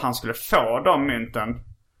krävde då att han skulle få de mynten.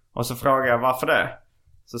 Och så frågade jag varför det.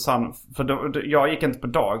 Så sa han, jag gick inte på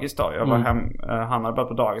dagis då. Jag var han hade börjat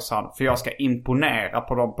på dagis, sa han, för jag ska imponera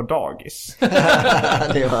på dem på dagis.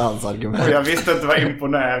 Det var hans argument. Och jag visste inte vad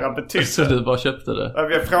imponera betydde. Så du bara köpte det?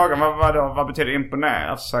 Jag frågade vad betyder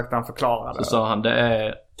imponera, så försökte han förklara det. Så sa han, det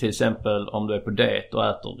är till exempel om du är på dejt och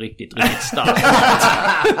äter riktigt starkt.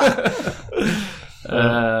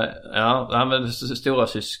 Ja, men stora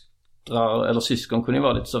systrar eller syskon kunde ju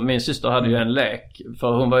vara lite så. Min syster hade ju en lek,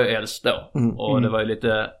 för hon var ju äldst då. Och det var ju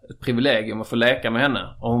lite ett privilegium att få leka med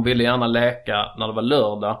henne. Och hon ville gärna leka när det var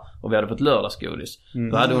lördag och vi hade fått lördagsgodis.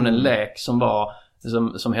 Då hade hon en lek som var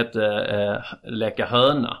som hette leka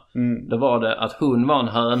höna. Då var det att hon var en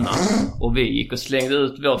höna och vi gick och slängde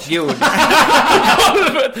ut vårt godis.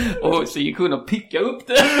 Och så gick hon och pickade upp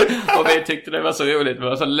det. Och vi tyckte det var så roligt. Det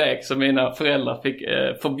var en sån lek som mina föräldrar fick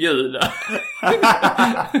förbjuda.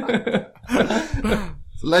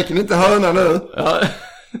 Så leker ni inte höna nu? Ja.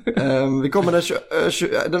 Vi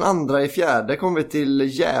kommer den andra i fjärde kommer vi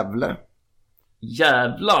till Gävle.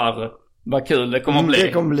 Jävlar vad kul det kommer att bli.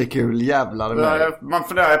 Det kommer bli kul, jävlar med. Man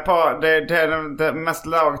funderar på, det är den mest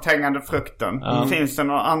lågt hängande frukten. Finns det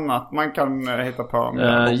något annat man kan hitta på?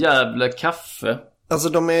 Gävle kaffe. Alltså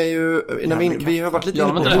de är ju, vi har varit lite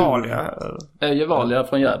inne på Gevalia. Gevalia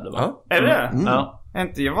från Gävle, va? Ja. Är det? Ja.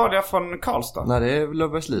 Inte Gevalia från Karlstad? Nej, det är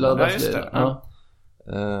Löfbergsliv. Ja, just det. Ja.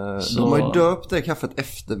 De har ju döpt det kaffet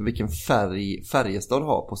efter vilken färg Färjestad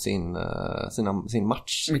har på sin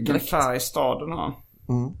match. Vilken färg staden har.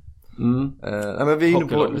 Nej, men vi är inne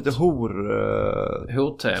på lite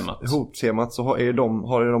hortemat, så har ju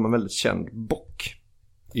de en väldigt känd bock.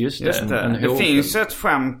 Just det. Det finns ett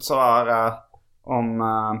skämt så här om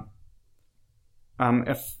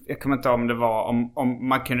jag kommer inte ihåg om det var om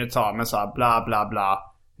man kunde ta med så här bla bla bla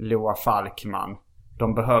Loa Falkman.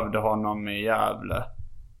 De behövde honom i Gävle.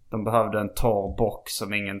 De behövde en torr bock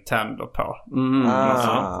som ingen tänder på.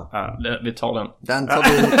 Vi tar den. Den tar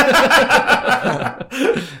du.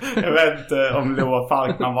 Jag vet inte om Loa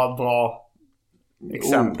Falkman var ett bra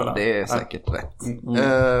exempel. Det är säkert rätt.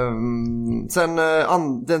 Sen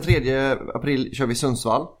den 3 april kör vi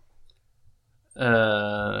Sundsvall.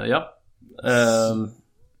 Ja.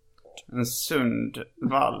 En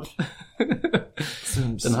Sundvall.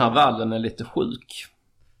 Den här vallen är lite sjuk.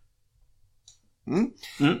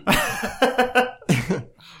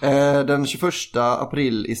 Den 21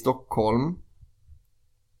 april i Stockholm.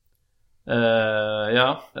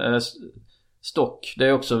 Stock, det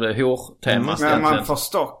är också hår-temat. Men man får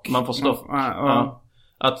stock. Man får stock. Ja.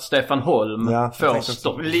 Att Stefan Holm får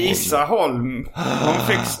stock. Lisa Holm, hon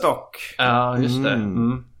fick stock. Ja, just det.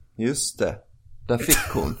 Just det. Där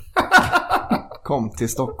fick hon. Kom till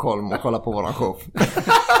Stockholm och kolla på våran show.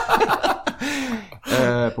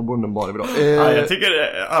 På Bondenbad idag. Jag tycker det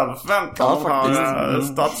är all förväntan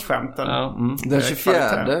statsskämten. Den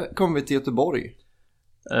 24 kommer vi till Göteborg.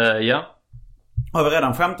 Ja. Har vi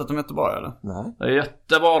redan skämtat om Göteborg eller? Nej.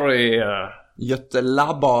 Göteborg.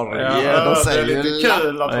 Götelaborg. De säger det är lite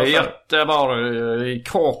kul att Göteborg,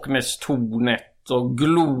 Kaknästornet och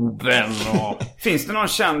Globen och... Finns det någon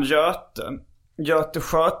känd Göte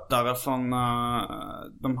skötare från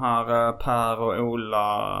de här Per och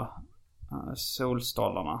Ola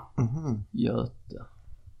Solstollarna?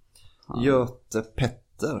 Göte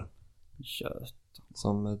Petter. Göte.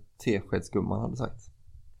 Som Teskedsgumman hade sagt.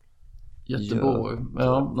 Göteborg.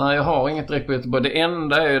 Ja, nej, jag har inget direkt på Göteborg. Det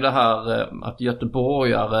enda är ju det här att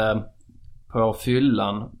göteborgare på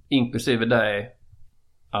fyllan, inklusive dig,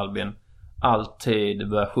 Albin, alltid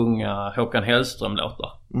börjar sjunga Håkan Hellström-låtar.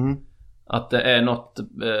 Att det är något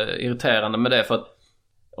irriterande med det, för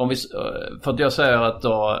att jag säger att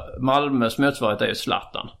då Malmös motsvarighet är ju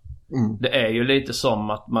Zlatan. Det är ju lite som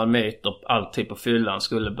att man möter alltid på fyllan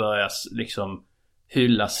skulle börja liksom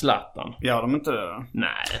hylla Zlatan. Ja, de inte det.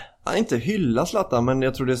 Nej. Inte hylla Zlatan, men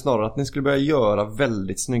jag tror det är snarare att ni skulle börja göra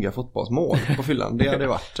väldigt snygga fotbollsmål på fyllan. Det hade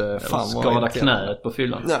varit fan skada knät på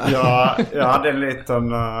fyllan. Jag hade en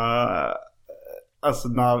liten alltså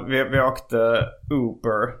när vi åkte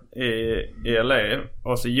Uber i LA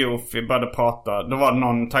och så Jofi började prata. Då var det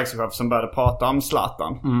någon taxichef som började prata om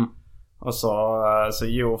Zlatan. Och så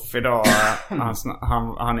Jofi då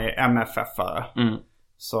han är MFF-are.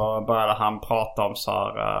 Så började han prata om så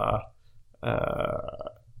här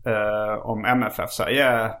om MFF. Så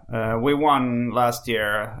we won last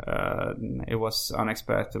year. It was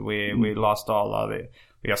unexpected. We lost all of it.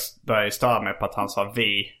 Jag började störa mig på att han sa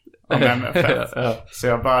vi om MFF. Så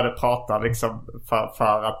jag började prata liksom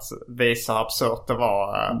för att visa hur absurt det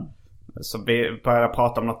var. Så vi började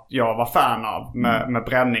prata om något jag var fan av med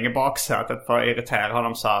bränning i baksätet för att irritera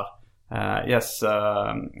honom så här. Yes,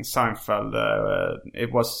 Seinfeld.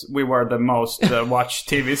 We were the most watched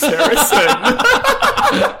TV series.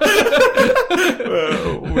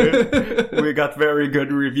 We got very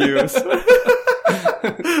good reviews.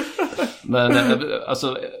 Men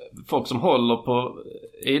alltså folk som håller på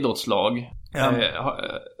idrottslag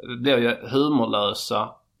blir ju humorlösa.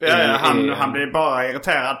 Han blir bara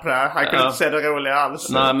irriterad på det. Han kunde inte se det roliga alls.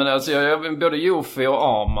 Nej, men alltså både Jofi och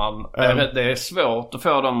Arman, det är svårt att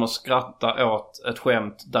få dem att skratta åt ett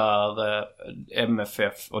skämt där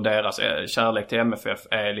MFF och deras kärlek till MFF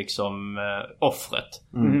är liksom offret.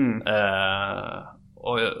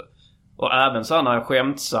 Och även sådana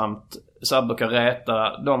skämtsamt så brukar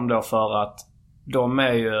räta dem då för att de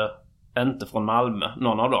är ju inte från Malmö,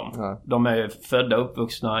 någon av dem. Ja. De är födda och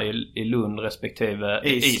uppvuxna i Lund respektive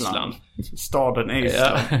Island. Staden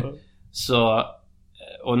Island. Ja. Så,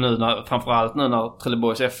 och nu framförallt nu när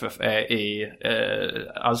Trelleborgs FF är i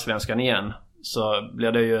Allsvenskan igen, så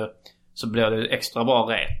blir det extra bra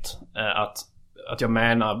rätt att jag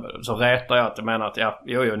menar, så rätar jag att jag menar att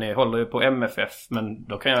jo, ni håller ju på MFF, men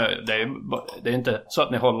då kan jag, det är inte så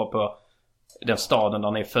att ni håller på den staden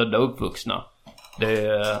där ni är födda och uppvuxna.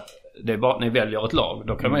 Det är bara att ni väljer ett lag.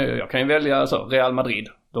 Då kan jag kan ju välja alltså, Real Madrid.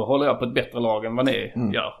 Då håller jag på ett bättre lag än vad ni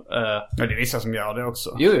gör. Ja, det är vissa som gör det också.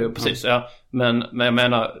 Jo, precis. Ja. Men jag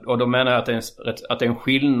menar, och då menar jag att det är en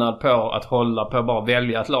skillnad på att hålla på bara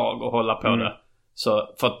välja ett lag och hålla på det. Så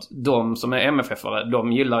för att de som är MFF-are,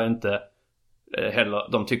 de gillar inte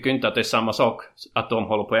heller, de tycker inte att det är samma sak att de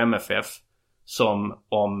håller på MFF som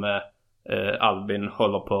om Albin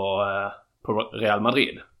håller på Real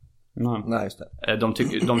Madrid. Nej, just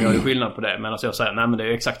det. De gör ju skillnad på det. Men alltså jag säger, nej men det är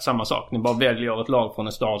exakt samma sak. Ni bara väljer ett lag från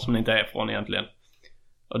en stad som ni inte är från egentligen.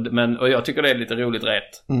 Och jag tycker det är lite roligt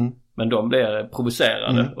rätt. Men de blir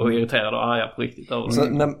provocerade och irriterade och arga på riktigt. Så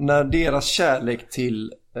när deras kärlek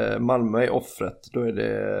till Malmö är offret,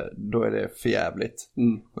 då är det förjävligt.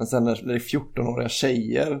 Men sen när det är 14-åriga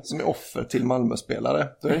tjejer som är offer till Malmö-spelare,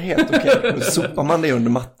 då är det helt okej. Då sopar man det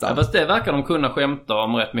under mattan. Ja, fast det verkar de kunna skämta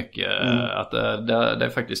om rätt mycket. Att det är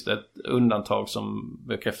faktiskt ett undantag som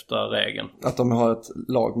bekräftar regeln. Att de har ett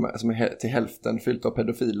lag som är till hälften fyllt av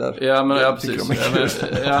pedofiler. Ja, men ja, precis.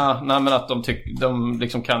 Men att de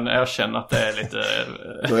liksom kan erkänna att det är lite...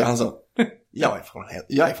 Då är han så... Jag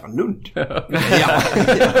är från Lund.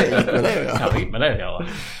 Men det gör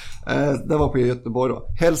det var på Göteborg då.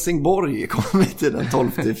 Helsingborg kom vi till den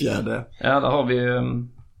 12/4. Ja, där har vi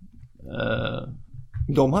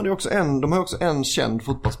de har ju också en känd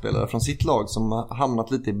fotbollsspelare från sitt lag som har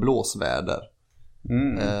hamnat lite i blåsväder.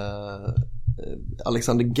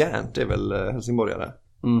 Alexander Gant är väl helsingborgare.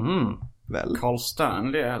 Väl. Carl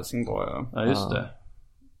Stanley är helsingborgare. Ja, just det.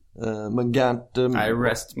 Men Gant I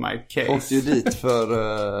rest my case. åkte ju dit för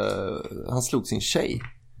han slog sin tjej.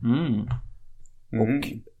 Och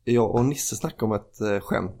jag och Nisse snackade om ett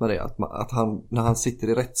skämt med det, att han, när han sitter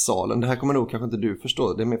i rättssalen, det här kommer nog kanske inte du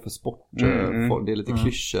förstå, det är mer för sport, det är lite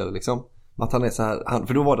klyschor liksom, att han är så här,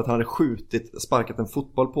 för då var det att han hade sparkat en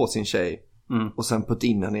fotboll på sin tjej och sen putt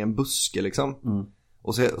in henne i en buske liksom.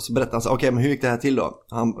 Och så berättade han så okej, men hur gick det här till då?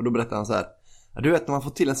 Då berättade han så här: du vet när man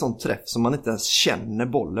får till en sån träff som man inte ens känner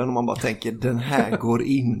bollen och man bara tänker den här går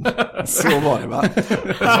in. Så var det, va?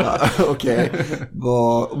 Okej.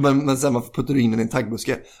 Men sen man puttar in den i en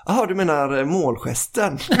taggbuske. Jaha, du menar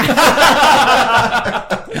målgesten?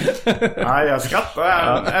 Nej, jag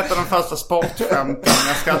skrattar. Ett av de första sportskämten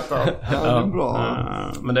jag skrattar. Ja, det är bra.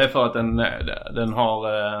 Men det är för att den har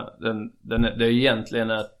det är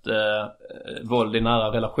egentligen ett våld i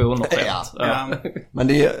nära relationer. Ja. Men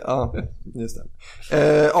det är just det.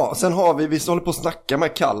 Sen har vi håller på att snacka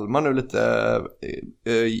med Kalmar nu lite,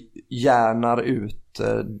 hjärnar ut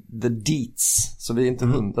the deets, så vi är inte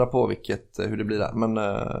 100 på hur det blir där,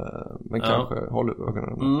 men kanske håller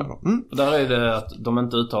Där är det att de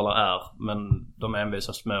inte uttalar R, men de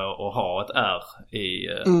envisas med att ha ett R i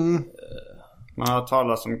man har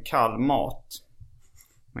talat om kallmat,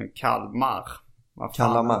 men Kalmar,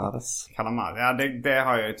 Kalamar, ja det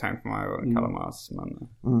har jag ju tänkt på mig, Kalamars, men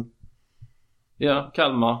ja,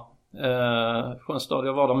 Kalmar.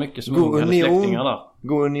 Jag var där mycket som unga släktingar där.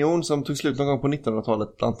 God Union som tog slut någon gång på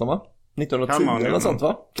 1900-talet, antar va? 1910 eller något sånt,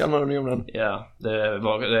 va? Kalmarunionen. Ja, det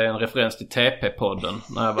är en referens till TP-podden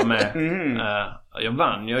när jag var med. Jag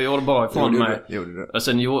vann, jag gjorde bra ifrån mig. Och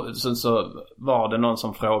sen så var det någon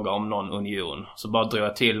som frågade om någon union. Så bara drog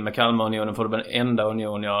jag till med Kalmarunionen, för det var den enda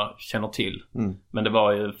union jag känner till. Men det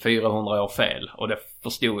var ju 400 år fel, och det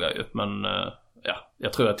förstod jag ju. Men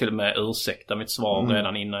jag tror jag till och med ursäkta mitt svar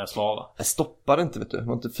redan innan jag svarade. Jag stoppade inte, vet du. Det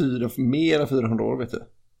var inte mer än 400 år, vet du.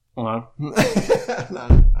 Nej.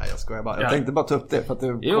 Nej, jag skojar bara. Jag tänkte bara ta upp det för att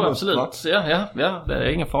det Jo, absolut. Ja, det är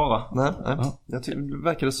ingen fara. Nej. Jag tycker du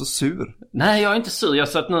verkade så sur. Nej, jag är inte sur. Jag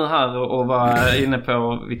satt nu här och var inne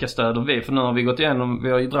på vilka stöder vi. För nu har vi gått igenom,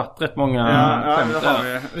 vi har ju dratt rätt många skämt.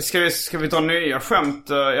 Ja, ska vi dra nya skämt?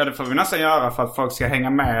 Ja, det får vi nästan göra för att folk ska hänga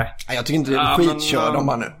med. Jag tycker inte det är skitkör de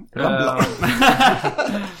här nu.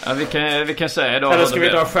 Ja, vi kan säga då. Eller ska vi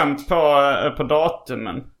dra skämt på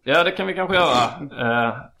datumen? Ja, det kan vi kanske göra.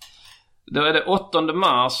 Då är det 8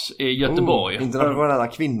 mars i Göteborg. Internationella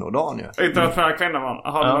kvinnodagen ju. Internationella kvinnodagen.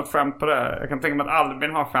 Har du något skämt på det? Jag kan tänka mig att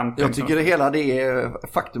Albin har skämt. Jag tycker det hela det är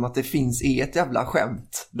faktum att det finns ett jävla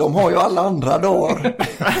skämt. De har ju alla andra dagar.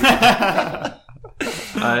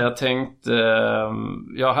 Nej, jag tänkte...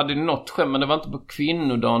 jag hade något skämt, men det var inte på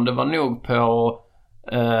kvinnodagen. Det var nog på...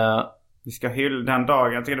 Vi ska hylla den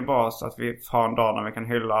dagen. Jag tycker det är bra så att vi har en dag när vi kan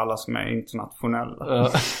hylla alla som är internationella.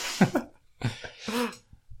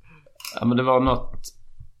 Ja, men det var något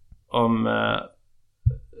om...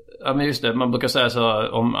 ja, men just det. Man brukar säga så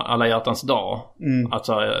om alla hjärtans dag.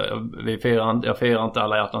 Alltså, jag firar inte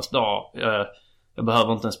alla hjärtans dag. Jag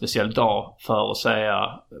behöver inte en speciell dag för att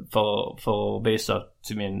säga... För att visa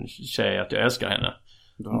till min tjej att jag älskar henne.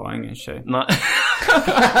 Du har ingen tjej. Nej.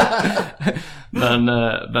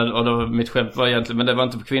 men och då, mitt skämt var egentligen... Men det var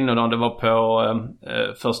inte på kvinnodagen. Det var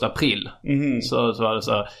på 1 april. Så var det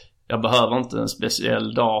så här... Jag behöver inte en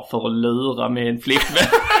speciell dag för att lura min flickvän.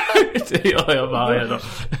 Det gör jag varje dag.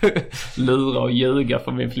 Lura och ljuga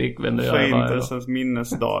för min flickvän. Det gör jag varje dag. Förintelsens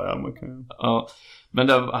minnesdag. Ja, men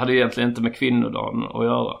det hade egentligen inte med kvinnodagen att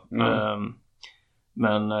göra.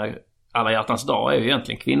 Men alla hjärtans dag är ju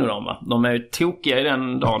egentligen kvinnodagen, va? De är ju tokiga i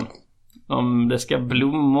den dagen. Det ska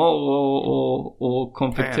blommor och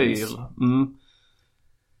konfektyr.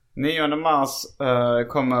 9 mars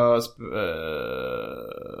kommer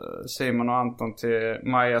Simon och Anton till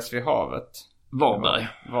Majas vid havet. Varberg,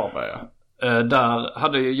 ja. Där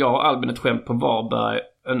hade ju jag och Albin ett skämt på Varberg.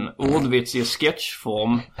 En ordvits i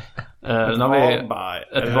sketchform. Ett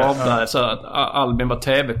Varberg. Så att Albin var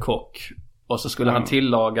tv-kock. Och så skulle han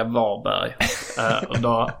tillaga Varberg. Och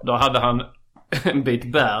då hade han en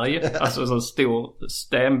bit berg. Alltså en sån stor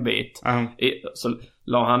stenbit. Så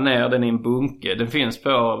la han ner den i en bunke. Den finns på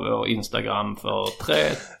vår Instagram för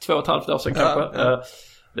 2,5 år sedan kanske.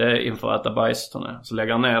 Det är inför Äta bajs-turné. Så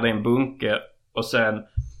lägger han ner det i en bunke. Och sen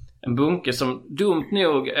en bunke som dumt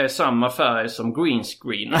nog är samma färg som green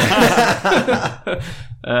screen.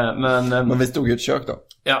 Men vi stod i ett kök då.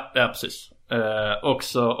 Ja, precis.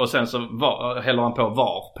 Och sen så häller han på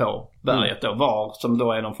var på berget då. Var som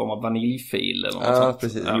då är någon form av vaniljfil eller något sånt.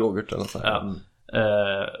 Precis, yoghurt eller så.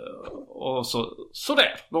 Och så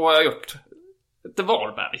det. Då har jag gjort ett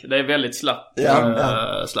Varberg. Det är väldigt slappt.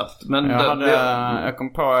 Slappt. Men jag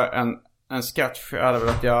kom på en sketch jag hade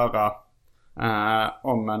velat göra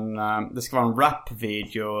om det ska vara en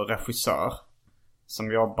rap-video-regissör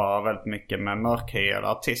som jobbar väldigt mycket med mörkhyade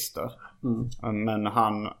artister. Men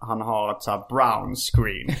han har ett så här brown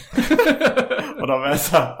screen. Och då är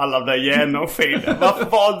så här, alla blir genomfil. Varför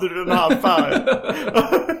valde du den här färgen?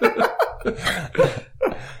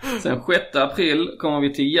 Sen 6 april kommer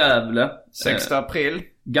vi till Gävle. 6 april.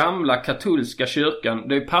 Gamla katolska kyrkan.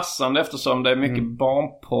 Det är passande eftersom det är mycket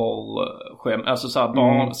barnporrskämt. Alltså så här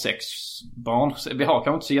barnsex. Vi har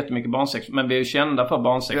kanske inte så jättemycket barnsex, men vi är ju kända för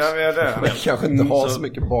barnsex. Ja, vi är det. Vi kanske inte har så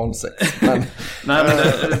mycket barnsex. Men... Nej, men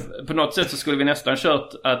på något sätt så skulle vi nästan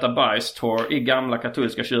kört Äta bajs-tour i gamla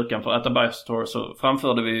katolska kyrkan. För Äta bajs-tour så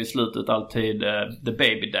framförde vi i slutet alltid The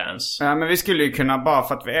Baby Dance. Ja, men vi skulle ju kunna, bara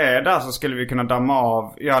för att vi är där så skulle vi kunna damma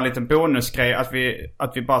av, göra en liten bonusgrej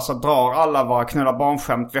att vi bara så drar alla våra knulla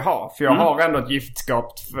barnskämt vi har. För jag har ändå ett giftskap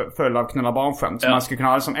full av knulla barnskämt. Så man skulle kunna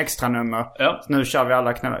ha det som extra nummer. Så nu kör vi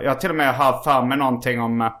alla knulla. Jag har till och med haft fram med någonting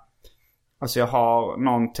om... Alltså jag har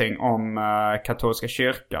någonting om katolska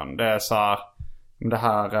kyrkan. Det är så här... Det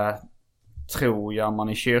här tror gör man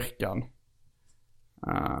i kyrkan.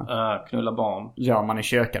 Knulla barn. Gör man i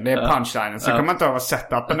kyrkan. Det är punchlinen. Så jag kommer inte ihåg vad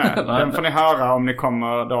setupen är. Den får ni höra om ni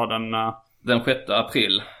kommer då den 6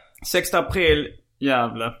 april. 6 april,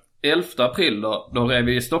 Gävle. 11 april då är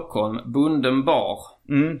vi i Stockholm. Bunden bar.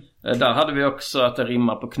 Där hade vi också att det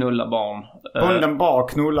rimmar på knulla barn. Bunden bar,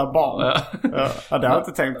 knulla barn. Ja, det har jag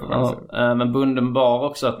inte tänkt på. Men bunden bar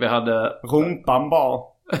också att vi hade... Rumpan bar.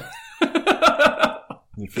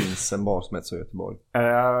 Det finns en bar som heter så i Göteborg.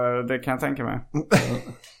 Det kan jag tänka mig.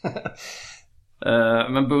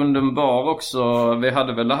 Men bunden bar också. Vi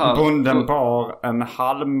hade väl det här... Bunden bar, en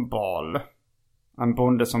halmbal. En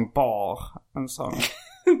bonde som bar. En sån.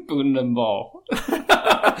 Bunden bar.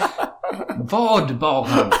 Vad bar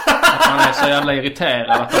han? Att man är så jävla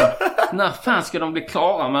irriterad att När fan ska de bli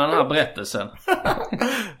klara med den här berättelsen?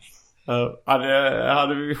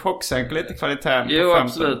 Hade vi chocksänkt lite kvaliteten på Jo, 15?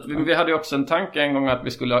 absolut. Vi hade ju också en tanke en gång att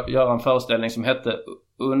vi skulle göra en föreställning som hette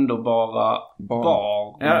Underbara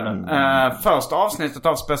barn. Första avsnittet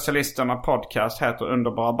av Specialisterna podcast heter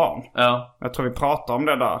Underbara barn. Ja. Jag tror vi pratade om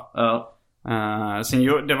det där. Ja.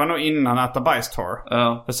 Det var nog innan Äta Bajs-tour.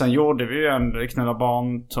 Ja. För sen gjorde vi ju en Knulla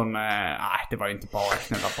barn-turné. Nej, det var inte bara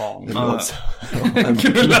Knulla barn.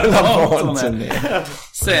 Knulla barn-turné.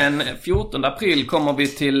 Sen 14 april kommer vi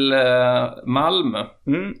till Malmö.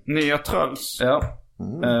 Nya Tröls. Ja.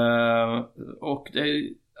 Och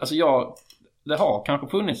det har kanske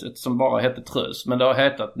funnits ett som bara heter Tröls. Men det har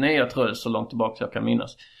hetat Nya Tröls så långt tillbaka jag kan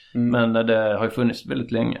minnas. Men det har ju funnits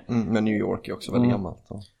väldigt länge. Men New York är också väldigt gammalt.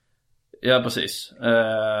 Så. Ja, precis.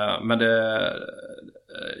 Men det...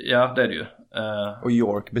 Ja, det är det ju. Och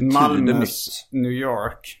York betyder Malmös New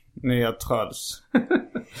York. Nya Tröls.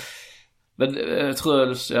 Men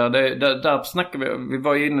Tröls, ja, där snackar vi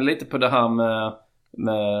var ju inne lite på det här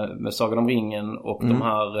med Sagan om ringen och de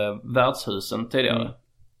här värdshusen tidigare.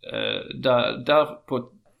 Där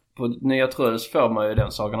på Nya Tröls får man ju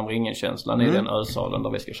den Sagan om ringen-känslan i den ölsalen där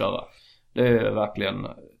vi ska köra. Det är verkligen...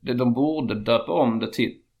 De borde döpa om det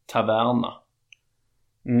till Taverna.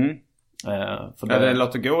 För det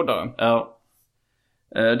låter godare. Ja.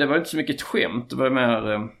 Det var inte så mycket ett skämt. Det var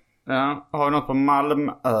mer... Ja, har vi något på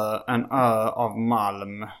Malmö? En ö av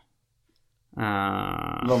Malm.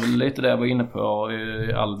 Det var väl lite det jag var inne på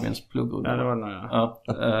i Albins pluggrunda. Ja, det var det. Ja.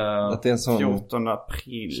 Att det är en sån... 14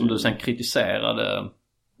 april. Som du sen kritiserade.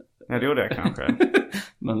 Ja, det gjorde jag kanske.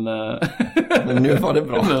 Men nu var det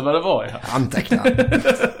bra. Nu var det bra, ja. Anteckna.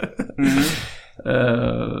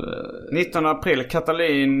 19 april,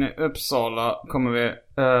 Katalin, Uppsala kommer vi.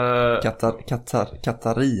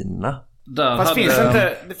 Katarina. Fast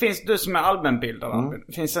det finns du som är allmänbildare.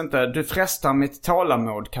 Finns inte, du frestar mitt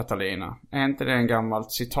tålamod, Katalina. Är inte det en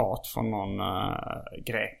gammalt citat från någon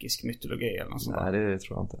grekisk mytologi eller något sånt? Nej, det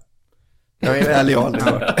tror jag inte. Jag är ärlig och aldrig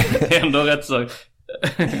hört. Ändå rätt så...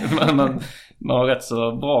 man har rätt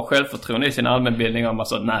så bra självförtroende i sin allmänbildning om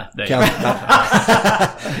alltså, nej, det är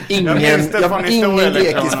ingen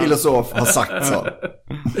grekisk filosof har sagt så.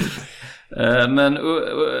 Men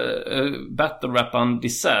battle-rapparen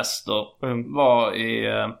Disaster var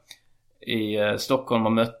i Stockholm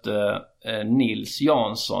och mötte Nils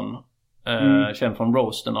Jansson, känd från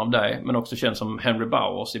roasten av dig, men också känd som Henry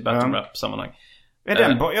Bowers i battle-rap-sammanhang.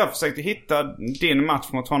 Jag försökte hitta din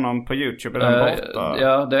match mot honom på YouTube. Är den borta?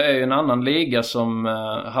 Ja, det är ju en annan liga som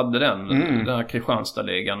hade den här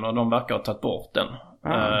Kristianstad-ligan, och de verkar ha tagit bort den.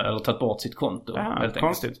 Eller tagit bort sitt konto. Helt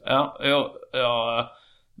konstigt. Ja, jag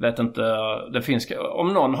vet inte. Det finns,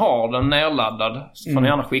 om någon har den nedladdad så får ni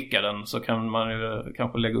gärna skicka den, så kan man ju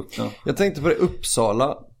kanske lägga upp den. Jag tänkte på det,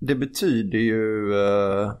 Uppsala, det betyder ju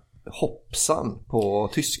hoppsan på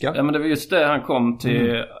tyska. Ja, men det var just det han kom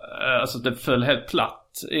till. Alltså det föll helt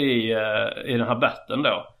platt i den här batten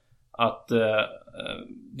då. Att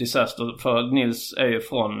Disaster, för Nils är ju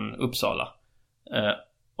från Uppsala.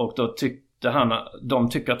 Och då tyckte de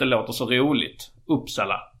tycker att det låter så roligt,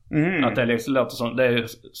 Uppsala. Att det liksom låter som, det är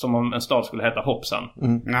som om en stad skulle heta Hoppsan.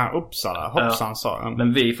 Nej, Uppsala, Hoppsan sa jag.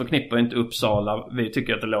 Men vi förknippar inte Uppsala. Vi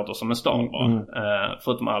tycker att det låter som en stad bara.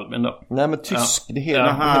 Förutom Albin då. Nej, men tysk, det hela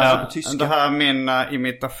det här är min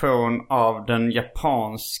imitation av den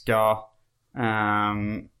japanska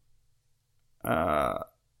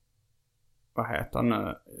vad heter han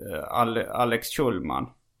nu? Alex Schulman.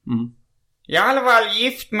 Jag är i alla fall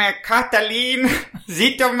gift med Katalin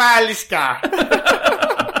Zytomierska.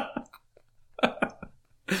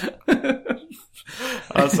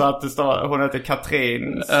 Alltså att det står, hon heter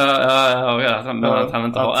Katrin. Ja, att han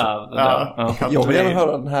inte har Jag vill gärna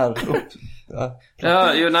höra den här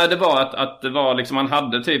det var att det var liksom, man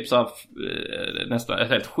hade typ så här, nästan ett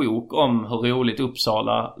helt sjok om hur roligt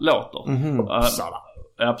Uppsala låter. Uppsala.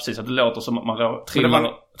 Ja, precis, att det låter som att man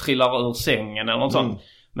trillar ur sängen eller något sånt.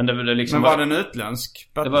 Men det liksom, men var den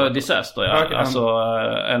utländsk? Det var Disaster, ja. Okay. Alltså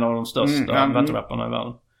en av de största battle-rapparna i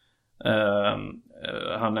världen.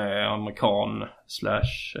 Han är amerikan /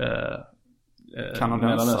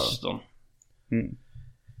 Mellanöstern.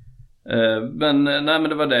 Men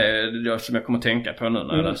det var det som jag kommer att tänka på nu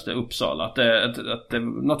när jag läste Uppsala. Att det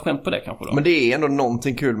något skämt på det kanske då. Men det är ändå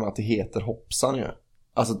någonting kul med att det heter Hoppsan ju.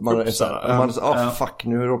 Alltså att man är så fuck,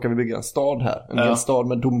 nu råkar vi bygga en stad här. En stad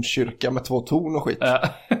med domkyrka med 2 torn och skit.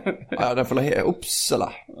 Den får heta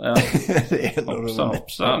Uppsala. Det är ändå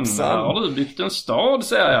Hoppsan. Har du byggt en stad,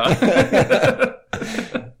 säger jag.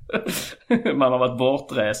 Man har varit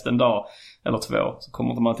bortrest en dag eller 2, så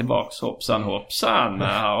kommer man tillbaks. Hoppsan,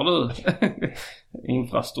 har du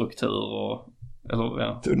infrastruktur och... Eller,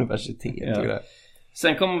 ja. Till universitet och det.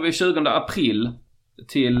 Sen kommer vi 20 april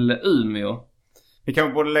till Umeå. Vi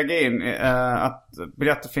kanske borde lägga in att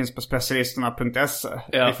biljetter finns på specialisterna.se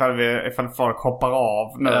ifall folk hoppar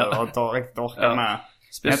av nu och inte riktigt orkar med.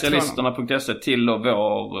 Specialisterna.se till och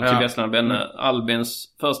vår till Västland och Benne.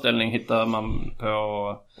 Albins föreställning hittar man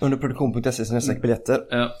på underproduktion.se som är säkert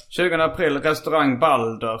biljetter. 20 april, restaurang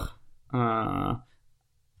Balder.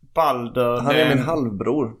 Balder. Han är min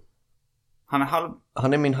halvbror.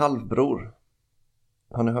 Han är min halvbror.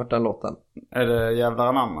 Har ni hört den låten? Är det jävlar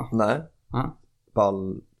anamma? Nej.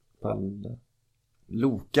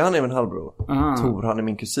 Loka, han är min halvbror. Tor, han är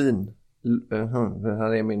min kusin.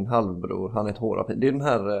 Han är min halvbror. Han är ett hårapin. Det är den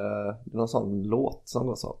här det är någon sån låt som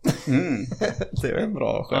går så. Det är en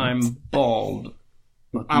bra skämt. I'm bald.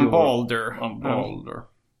 I'm balder.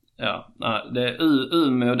 Ja, det är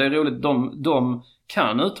Umeå. Det är roligt. De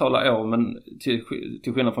kan uttala å, men till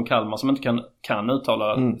skillnad från Kalmar som inte kan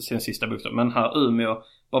uttala sin sista bokstav. Men här Umeå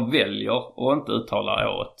bara väljer och inte uttala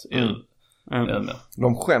ået i Umeå.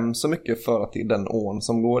 De skäms så mycket för att det är den ån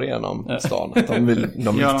som går igenom stan. Att de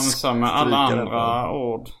gör de så med alla andra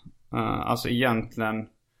ord. Alltså egentligen,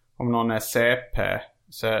 om någon är CP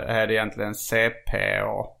så är det egentligen CP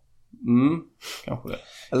och... kanske det.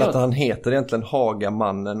 Eller att han heter egentligen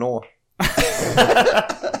Hagamannen och...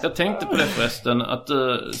 Jag tänkte på det förresten att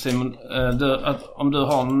Simon, att om du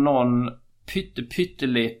har någon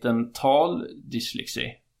pytteliten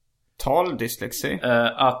taldyslexi,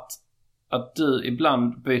 att du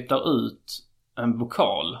ibland byter ut en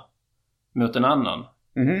vokal mot en annan.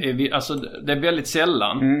 Alltså det är väldigt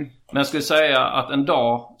sällan, men jag skulle säga att en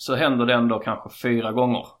dag så händer det ändå kanske 4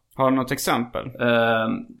 gånger. Har du något exempel?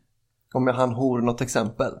 Om jag hann hor något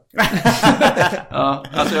exempel. Ja,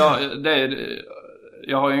 alltså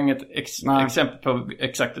jag har ju inget exempel på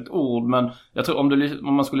exakt ett ord, men jag tror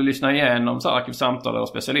om man skulle lyssna igenom så arkivsamtal eller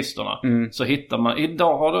specialisterna så hittar man,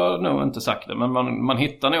 idag har du nog inte sagt det, men man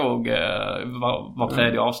hittar nog var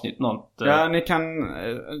tredje avsnitt något. Ja,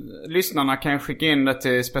 lyssnarna kan skicka in det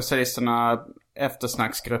till specialisterna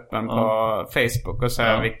eftersnacksgruppen på Facebook och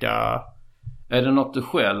säga vilka... Är det något du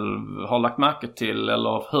själv har lagt märke till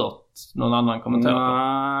eller hört någon annan kommentera på?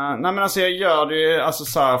 Nej, men alltså jag gör det ju alltså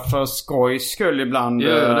så här för skojs skull ibland.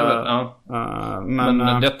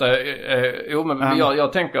 Men detta är...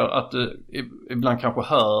 jag tänker att du ibland kanske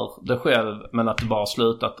hör det själv, men att du bara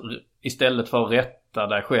slutat. Istället för att rätta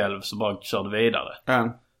dig själv så bara kör du vidare.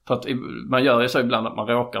 För att man gör ju så ibland att man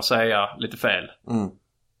råkar säga lite fel.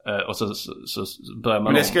 Och så börjar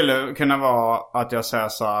man... Men det skulle kunna vara att jag säger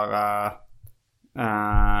så här...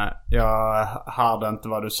 jag hörde inte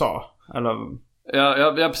vad du sa. Eller...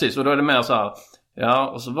 Ja, precis. Och då är det mer så här. Ja,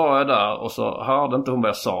 och så var jag där och så hörde inte hon vad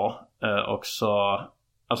jag sa. Och så...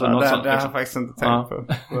 Alltså det har jag faktiskt inte tänkt på.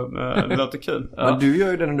 Det låter kul. Men du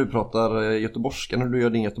gör ju det när du pratar göteborgska. När du gör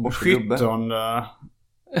din göteborgska gubbe.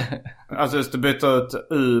 Alltså just du byter ut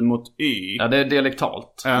U mot Y. Ja, det är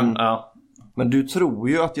dialektalt. Ja. Men du tror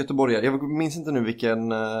ju att göteborgare, jag minns inte nu vilken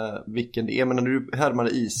det är, men när du härmade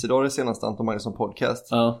Isidor det senaste Anton Magnusson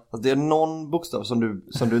podcast, alltså det är någon bokstav som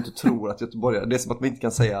du inte tror att göteborgare, det är som att man inte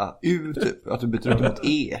kan säga U typ, att du byter ut mot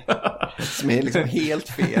E, som är liksom helt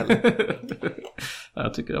fel.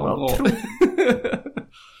 Jag tycker det var bra.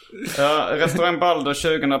 Restaurang Balder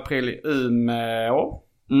 20 april i Umeå.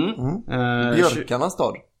 Björkarnas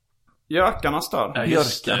stad. Gökarnas stad. Ja,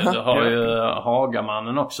 just det. Du har ju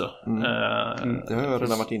Hagamannen också. Det har jag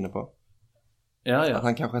redan varit inne på. Ja.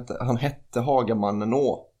 Han hette Hagamannen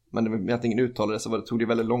å. Men jag ingen uttalade det, så tog det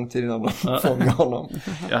väldigt lång tid innan de fångade honom.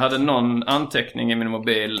 Jag hade någon anteckning i min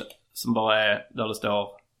mobil som bara är där det står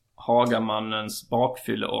Hagamannens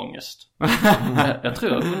bakfylleångest. Jag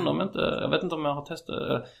vet inte om jag har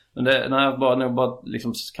testat. Men när jag bara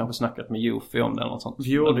liksom kanske snackat med Jofi om det eller något sånt.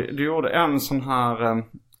 Du gjorde en sån här...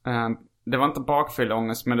 det var inte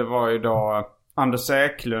bakfylleångest, men det var ju då Anders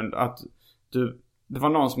Eklund, att det var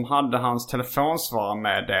någon som hade hans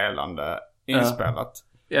telefonsvararmeddelande inspelat.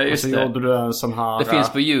 Ja, just och så gjorde du en sån här... Det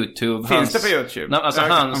finns på YouTube. Finns det på YouTube? Nej, alltså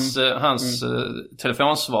hans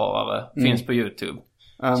telefonsvarare finns på YouTube.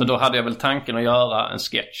 Så då hade jag väl tanken att göra en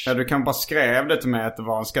sketch. Ja, du kan bara skriva det till mig att det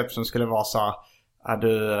var en sketch som skulle vara så här: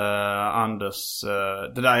 du Anders,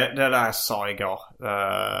 det där jag sa igår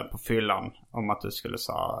på fyllan om att du skulle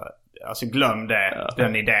säga, alltså glöm det,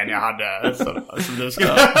 den idén jag hade så du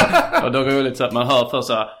skulle... Och då är det roligt så att man hör för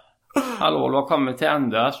så här: hallå, vad kommer till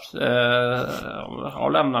Anders?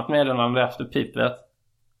 Har lämnat meddelande efter pipet.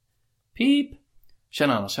 Pip.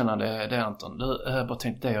 Tjena, det är Anton. Du, bara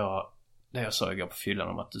tänkte det det jag sa igår på fyllan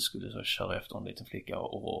om att du skulle så köra efter en liten flicka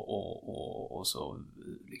och så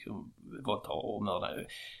liksom våldta och mörda.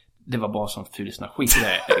 Det var bara som fyllesna skit i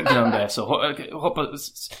det. Glöm det. Så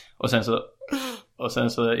hoppas. Och sen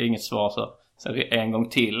så inget svar så. Sen en gång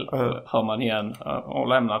till hör man igen och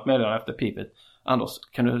lämnar ett meddelande efter pipet. Anders,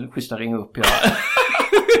 kan du schyssta ringa upp?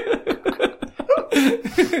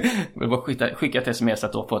 Jag vill bara skicka ett sms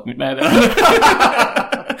att du har fått mitt meddelande.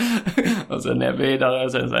 Och sen är vidare.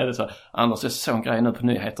 Sen så är det så. Anders, jag såg en grej nu på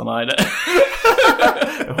nyheterna. Är det?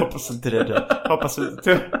 Jag hoppas inte det. Hoppas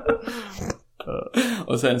inte.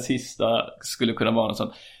 Och sen sista skulle kunna vara en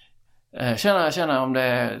sån. Känna om det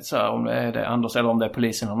är så, om det är det Anders eller om det är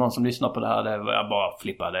polisen eller någon som lyssnar på det här. Det var jag bara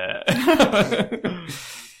flippade.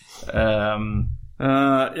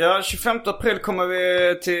 Ja, 25 april kommer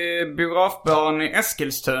vi till biografbaren i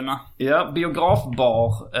Eskilstuna. Ja,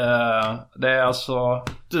 biografbar. Det är alltså...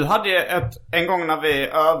 Du hade en gång när vi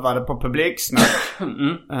övade på publiksnack.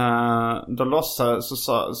 Då låtsades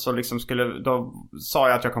så liksom då sa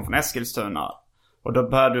jag att jag kom från Eskilstuna. Och då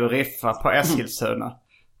började du riffa på Eskilstuna.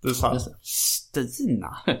 Du sa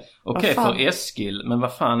Stina. Okej, för Eskil, men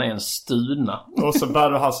vad fan är en Stuna? Och så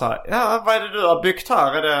började du ha så här, ja, vad är det du har byggt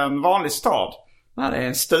här? Är det en vanlig stad? Nej, det är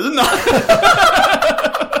en Stuna.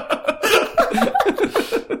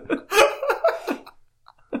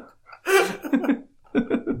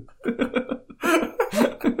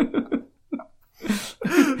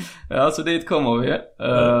 Ja, så dit kommer vi.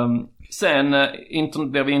 Sen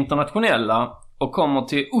blir vi internationella och kommer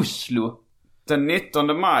till Oslo. Den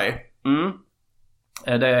 19 maj.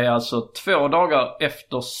 Det är alltså 2 dagar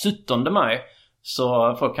efter 17 maj.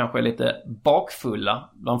 Så folk kanske är lite bakfulla.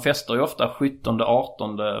 De festar ju ofta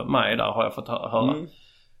 17-18 maj där, har jag fått höra.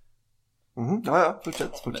 Ja,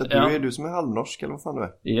 fortsätt. Ja. Du är du som är halvnorsk eller vad fan du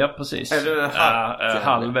är? Ja, precis. Är du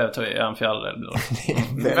halv är en fjärdedel.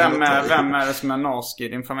 Vem är det som är norsk i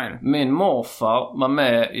din familj? Min morfar var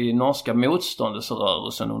med i norska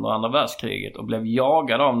motståndsrörelsen under andra världskriget och blev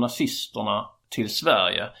jagad av nazisterna till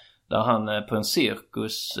Sverige. Där han på en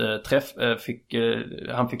cirkus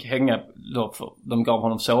fick hänga då, för de gav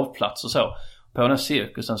honom sovplats och så. På den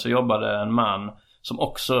cirkusen så jobbade en man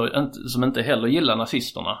som inte heller gillar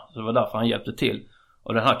nazisterna. Så det var därför han hjälpte till.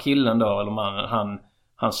 Och den här killen då, eller mannen,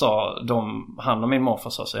 han sa, han och min morfar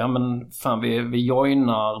sa så, ja men fan vi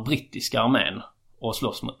joinar brittiska armén och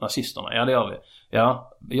slåss mot nazisterna. Ja, det gör vi.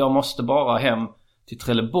 Ja, jag måste bara hem till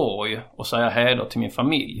Trelleborg och säga hej då till min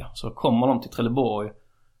familj. Så kommer de till Trelleborg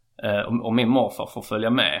och min morfar får följa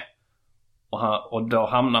med. Och då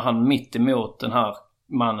hamnar han mitt emot den här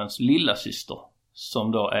mannens lilla syster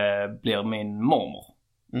som då blir min mormor.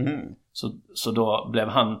 Så då blev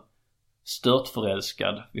han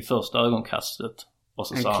störtförälskad vid första ögonkastet. Och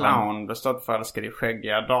så en clown blev störtförälskad i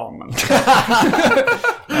skäggiga damen.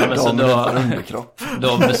 Ja, men så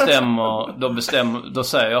då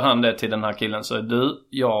säger han det till den här killen. Så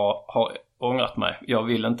jag har ångrat mig. Jag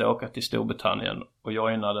vill inte åka till Storbritannien och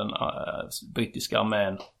joina den brittiska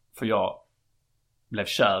armén, för jag blev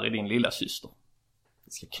kär i din lilla syster.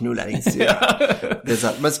 Jag ska knulla din syster. Det är så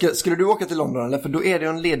här. Men skulle du åka till London eller? För då är det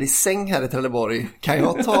en ledig säng här i Trelleborg. Kan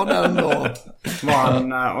jag ta den då? Var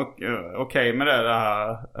han okej med det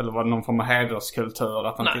här? Eller var det någon form av hederskultur?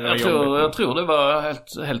 Att han jag tror det var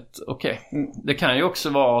helt okej. Det kan ju också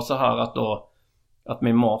vara så här att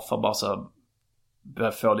min morfar bara så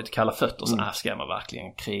börjar få lite kalla fötter. Så ska man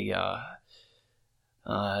verkligen kriga?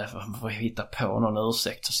 Man får hitta på någon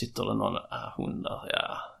ursäkt. Så sitter det någon hund där.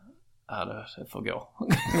 Ja, det får gå.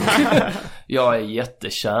 Jag är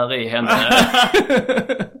jättekär i henne.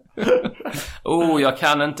 Jag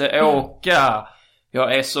kan inte åka.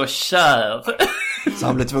 Jag är så kär. Så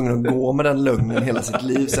han blev tvungen att gå med den lögnen hela sitt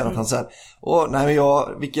liv. Sen att han sa,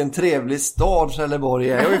 vilken trevlig stad Trelleborg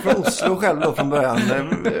är. Jag är från Oslo själv då från början.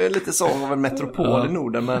 Det är lite så av en metropol i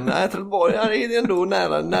Norden. Men Trelleborg är ändå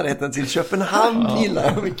närheten till Köpenhamn. Gillar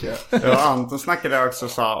jag mycket. Ja, Anton snackade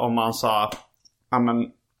också om man sa,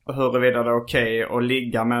 men huruvida det är okej att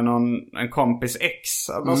ligga med en kompis ex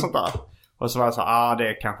eller något sånt där. Och så var jag så det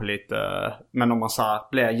är kanske lite, men om man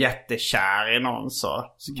blir jättekär i någon så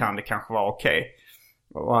kan det kanske vara okej.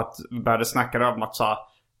 Och att vi började snacka om att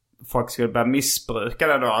folk skulle börja missbruka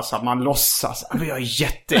det då. Alltså man låtsas, men jag är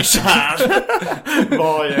jättekär.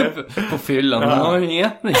 På fyllan. Jag är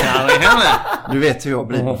jättekär i henne. Du vet hur jag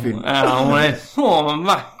blir på fyllan. Ja, hon är så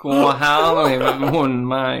vacker och härlig. Hon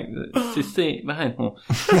med Cici, vad heter hon?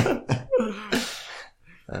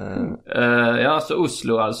 Så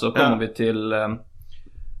Oslo alltså kommer vi till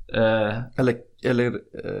eller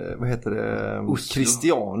vad heter det?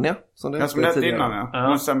 Christiania som det som det innan, ja.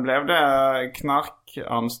 Men sen blev det knark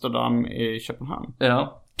Amsterdam i Köpenhamn.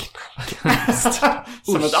 Ja.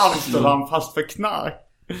 Som ett Amsterdam fast för knark.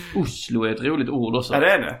 Oslo är ett roligt ord också. Ja,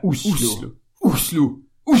 det är det. Oslo.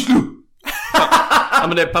 Ja,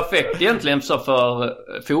 men det är perfekt egentligen så för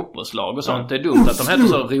fotbollslag och sånt. Det är dumt att de heter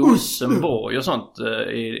så Rosenborg och sånt.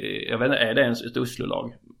 Jag vet inte, är det ens ett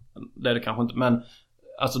Oslo-lag? Det är det kanske inte, men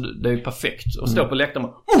alltså det är ju perfekt att stå på läktaren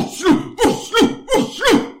och Oslo!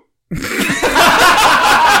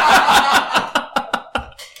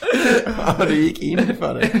 Ja, det gick in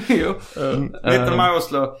för det. Jo. 19 maj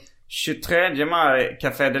Oslo, 23 maj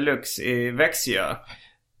Café Deluxe i Växjö.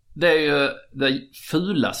 Det är ju det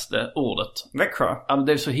fulaste ordet. Växjö? Ja,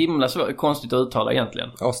 det är så himla konstigt att uttala egentligen.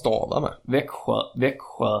 Ja, stava med.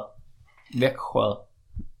 Växjö.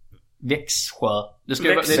 Det ska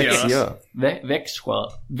ju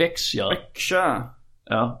Växjö.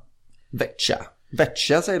 Ja.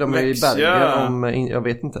 Växjö säger de i Bergen om, jag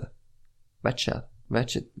vet inte. Växjö.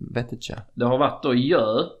 Det har varit då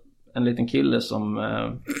en liten kille som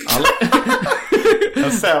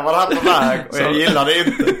jag ser vad det här på väg och jag gillar det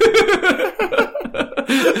inte.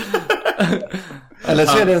 Eller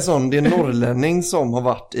så är det en sån, det är en norrlänning som har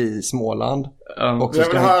varit i Småland och så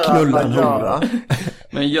ska han knulla en hora.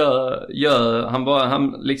 Men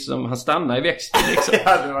han stannar i växten liksom.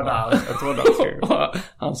 Ja, det var där. Jag trodde att det skulle.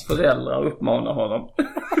 Hans föräldrar uppmanar honom.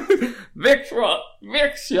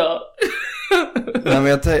 Växjö. Nej, men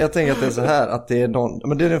jag tänker att det är så här att det är någon,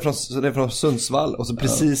 men det är från Sundsvall och så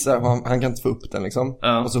precis han kan inte få upp den liksom.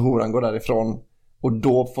 Och så horan går därifrån och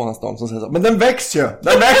då får han stan som säger så, men den växer ju.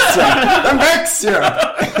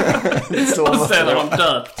 Så och sen har de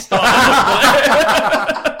dött.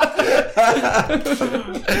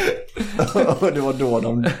 Och det var då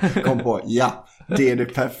de kom på, ja, det är det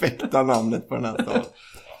perfekta namnet på den här staden.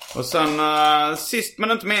 Och sen sist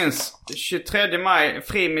men inte minst 23 maj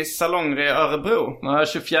Frimis salonger i Örebro. Nej,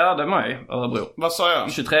 24 maj Örebro. Vad sa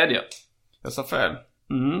jag? 23. Jag sa fel.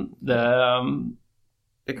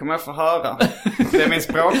 Det kommer jag få höra. Det är min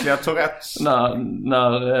språkliga Tourettes.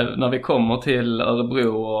 När vi kommer till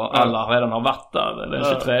Örebro och alla redan har varit där. Eller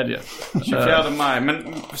 23. 24 maj.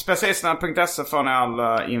 Men specialisterna.se får ni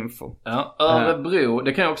all info. Ja, Örebro.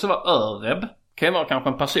 Det kan ju också vara Öreb. Kan ju vara kanske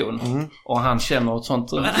en person. Och han känner ett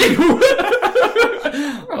sånt.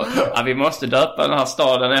 Ja, vi måste döpa den här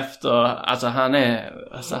staden efter. Alltså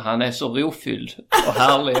han är så rofylld och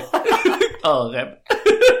härlig. Öreb.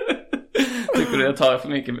 Tycker du jag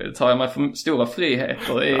tar mig för stora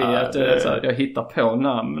friheter i att jag hittar på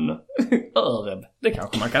namn. Öreb. Det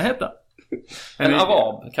kanske man kan heta. En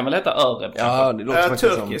arab kan väl heta Öreb. Ja, det låter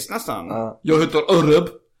faktiskt turkisk som nästan. Ja. Jag heter Öreb.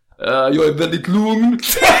 Jag är väldigt lugn.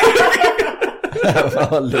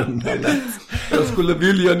 Jag skulle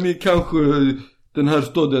vilja ni kanske den här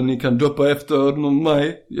staden ni kan döpa efter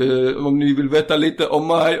mig. Om ni vill veta lite om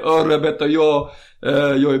mig. Öreb heter jag.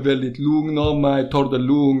 Jag är väldigt lugn av mig. Tar det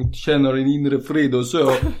lugnt. Känner en inre frid och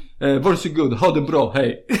så. Varsågod. Ha det bra.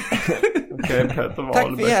 Hej. Okej, tack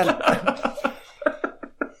för hjälp.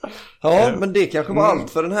 Ja, men det kanske var allt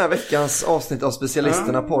för den här veckans avsnitt av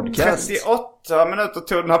Specialisterna podcast. 38 minuter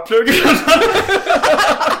tog den här pluggen.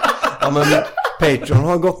 Ja, men Patreon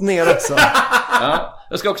har gått ner också. Ja,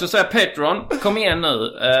 jag ska också säga Patreon, kom igen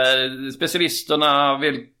nu. Specialisterna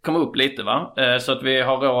vill komma upp lite, va? Så att vi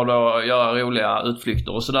har råd att göra roliga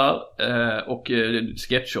utflykter och sådär. Och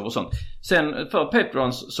sketcher och sånt. Sen för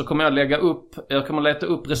Patrons så kommer jag kommer leta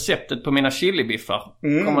upp receptet på mina chilibiffar.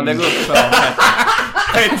 Kommer lägga upp för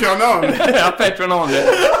Patreon on. Ja, Patreon on det.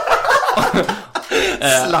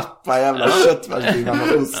 Slappa jävla köttfärsbiffar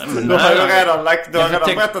med ost. Du har ju redan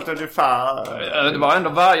berättat ungefär. Det var ändå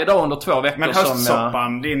varje dag under 2 veckor. Men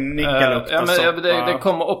höstsoppan, din nickelukt och soppa. Det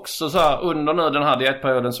kommer också så här under nu den här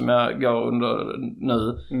dietperioden som jag går under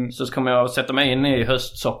nu. Så kommer jag sätta mig in i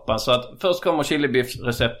höstsoppan. Så att först kommer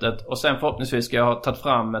chilibiff-receptet. Och sen förhoppningsvis ska jag ha tagit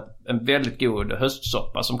fram en väldigt god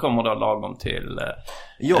höstsoppa som kommer då lagom till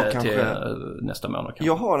nästa månad.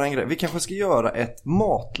 Jag har en grej. Vi kanske ska göra ett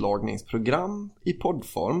matlagningsprogram i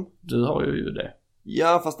poddform. Du har ju det.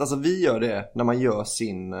 Ja, fast alltså vi gör det när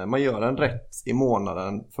man gör en rätt i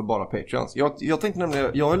månaden för bara Patreons. Jag tänkte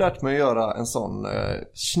nämligen, jag har lärt mig att göra en sån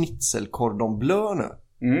schnitzel cordon bleu nu.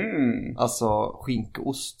 Alltså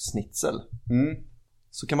skink-ost-schnitzel.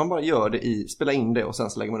 Så kan man bara göra det spela in det och sen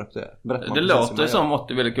så lägger man upp det. Det låter som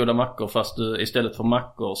 80 väldigt goda mackor, fast istället för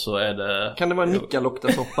mackor så är det... Kan det vara en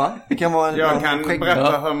nickalokta-soppa? Det kan vara jag kan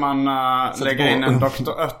berätta hur man lägger in en Dr.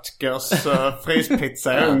 Oetkers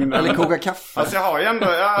fryspizza i ugnen. Eller koka kaffe. Alltså jag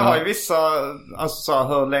har ju vissa, alltså så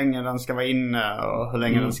hur länge den ska vara inne och hur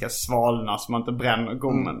länge den ska svalna så man inte bränner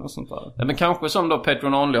gommen och sånt där. Ja, men kanske som då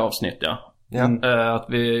Patreon Only avsnitt, ja. Att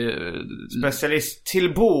vi... Specialist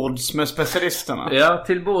till bords med specialisterna. Ja,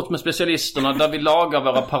 till bords med specialisterna där vi lagar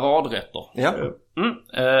våra paradrätter. Ja.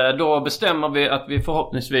 Då bestämmer vi att vi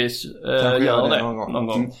förhoppningsvis gör det någon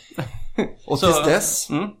gång. Och tills dess,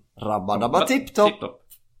 rabba tipptopp.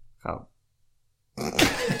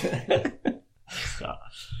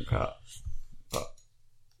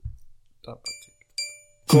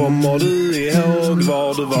 Kommer du ihåg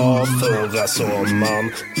var du var förra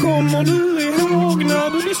sommaren? Kommer du ihåg när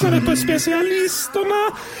du lyssnade på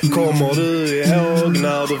specialisterna? Kommer du ihåg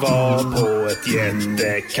när du var på ett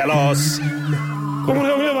jättekalas? Kommer du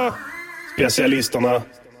ihåg det, va? Specialisterna,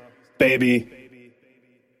 baby.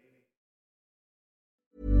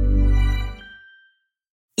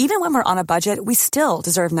 Even when we're on a budget, we still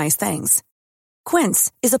deserve nice things.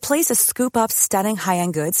 Quince is a place to scoop up stunning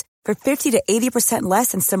high-end goods for 50 to 80%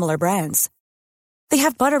 less than similar brands. They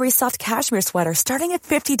have buttery soft cashmere sweaters starting at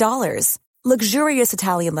 $50, luxurious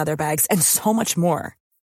Italian leather bags, and so much more.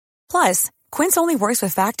 Plus, Quince only works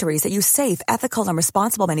with factories that use safe, ethical, and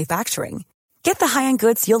responsible manufacturing. Get the high-end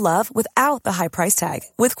goods you'll love without the high price tag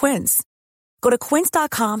with Quince. Go to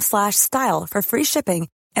quince.com/style for free shipping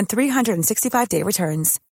and 365-day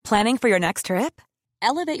returns. Planning for your next trip?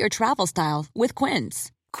 Elevate your travel style with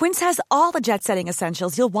Quince. Quince has all the jet-setting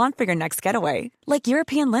essentials you'll want for your next getaway, like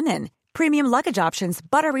European linen, premium luggage options,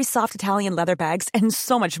 buttery soft Italian leather bags, and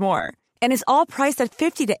so much more. And is all priced at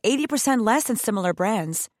 50 to 80% less than similar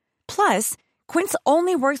brands. Plus, Quince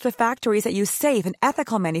only works with factories that use safe and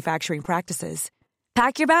ethical manufacturing practices.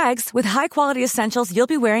 Pack your bags with high-quality essentials you'll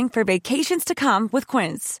be wearing for vacations to come with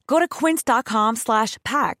Quince. Go to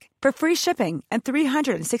quince.com/pack for free shipping and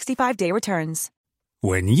 365-day returns.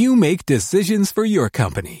 When you make decisions for your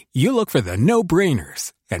company, you look for the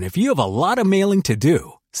no-brainers. And if you have a lot of mailing to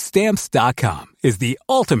do, Stamps.com is the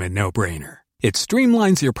ultimate no-brainer. It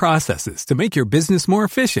streamlines your processes to make your business more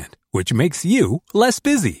efficient, which makes you less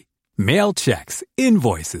busy. Mail checks,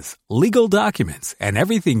 invoices, legal documents, and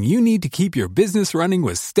everything you need to keep your business running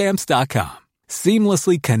with Stamps.com.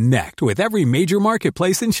 Seamlessly connect with every major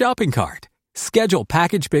marketplace and shopping cart. Schedule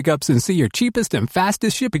package pickups and see your cheapest and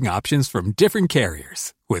fastest shipping options from different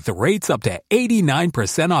carriers. With rates up to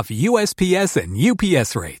 89% off USPS and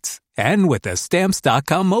UPS rates. And with the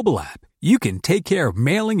Stamps.com mobile app, you can take care of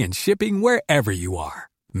mailing and shipping wherever you are.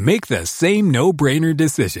 Make the same no-brainer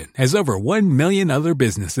decision as over 1 million other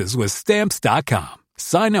businesses with Stamps.com.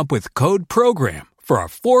 Sign up with code PROGRAM for a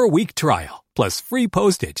 4-week trial, plus free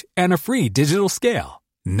postage and a free digital scale.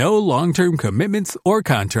 No long-term commitments or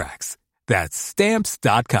contracts. That's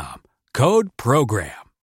Stamps.com. Code PROGRAM.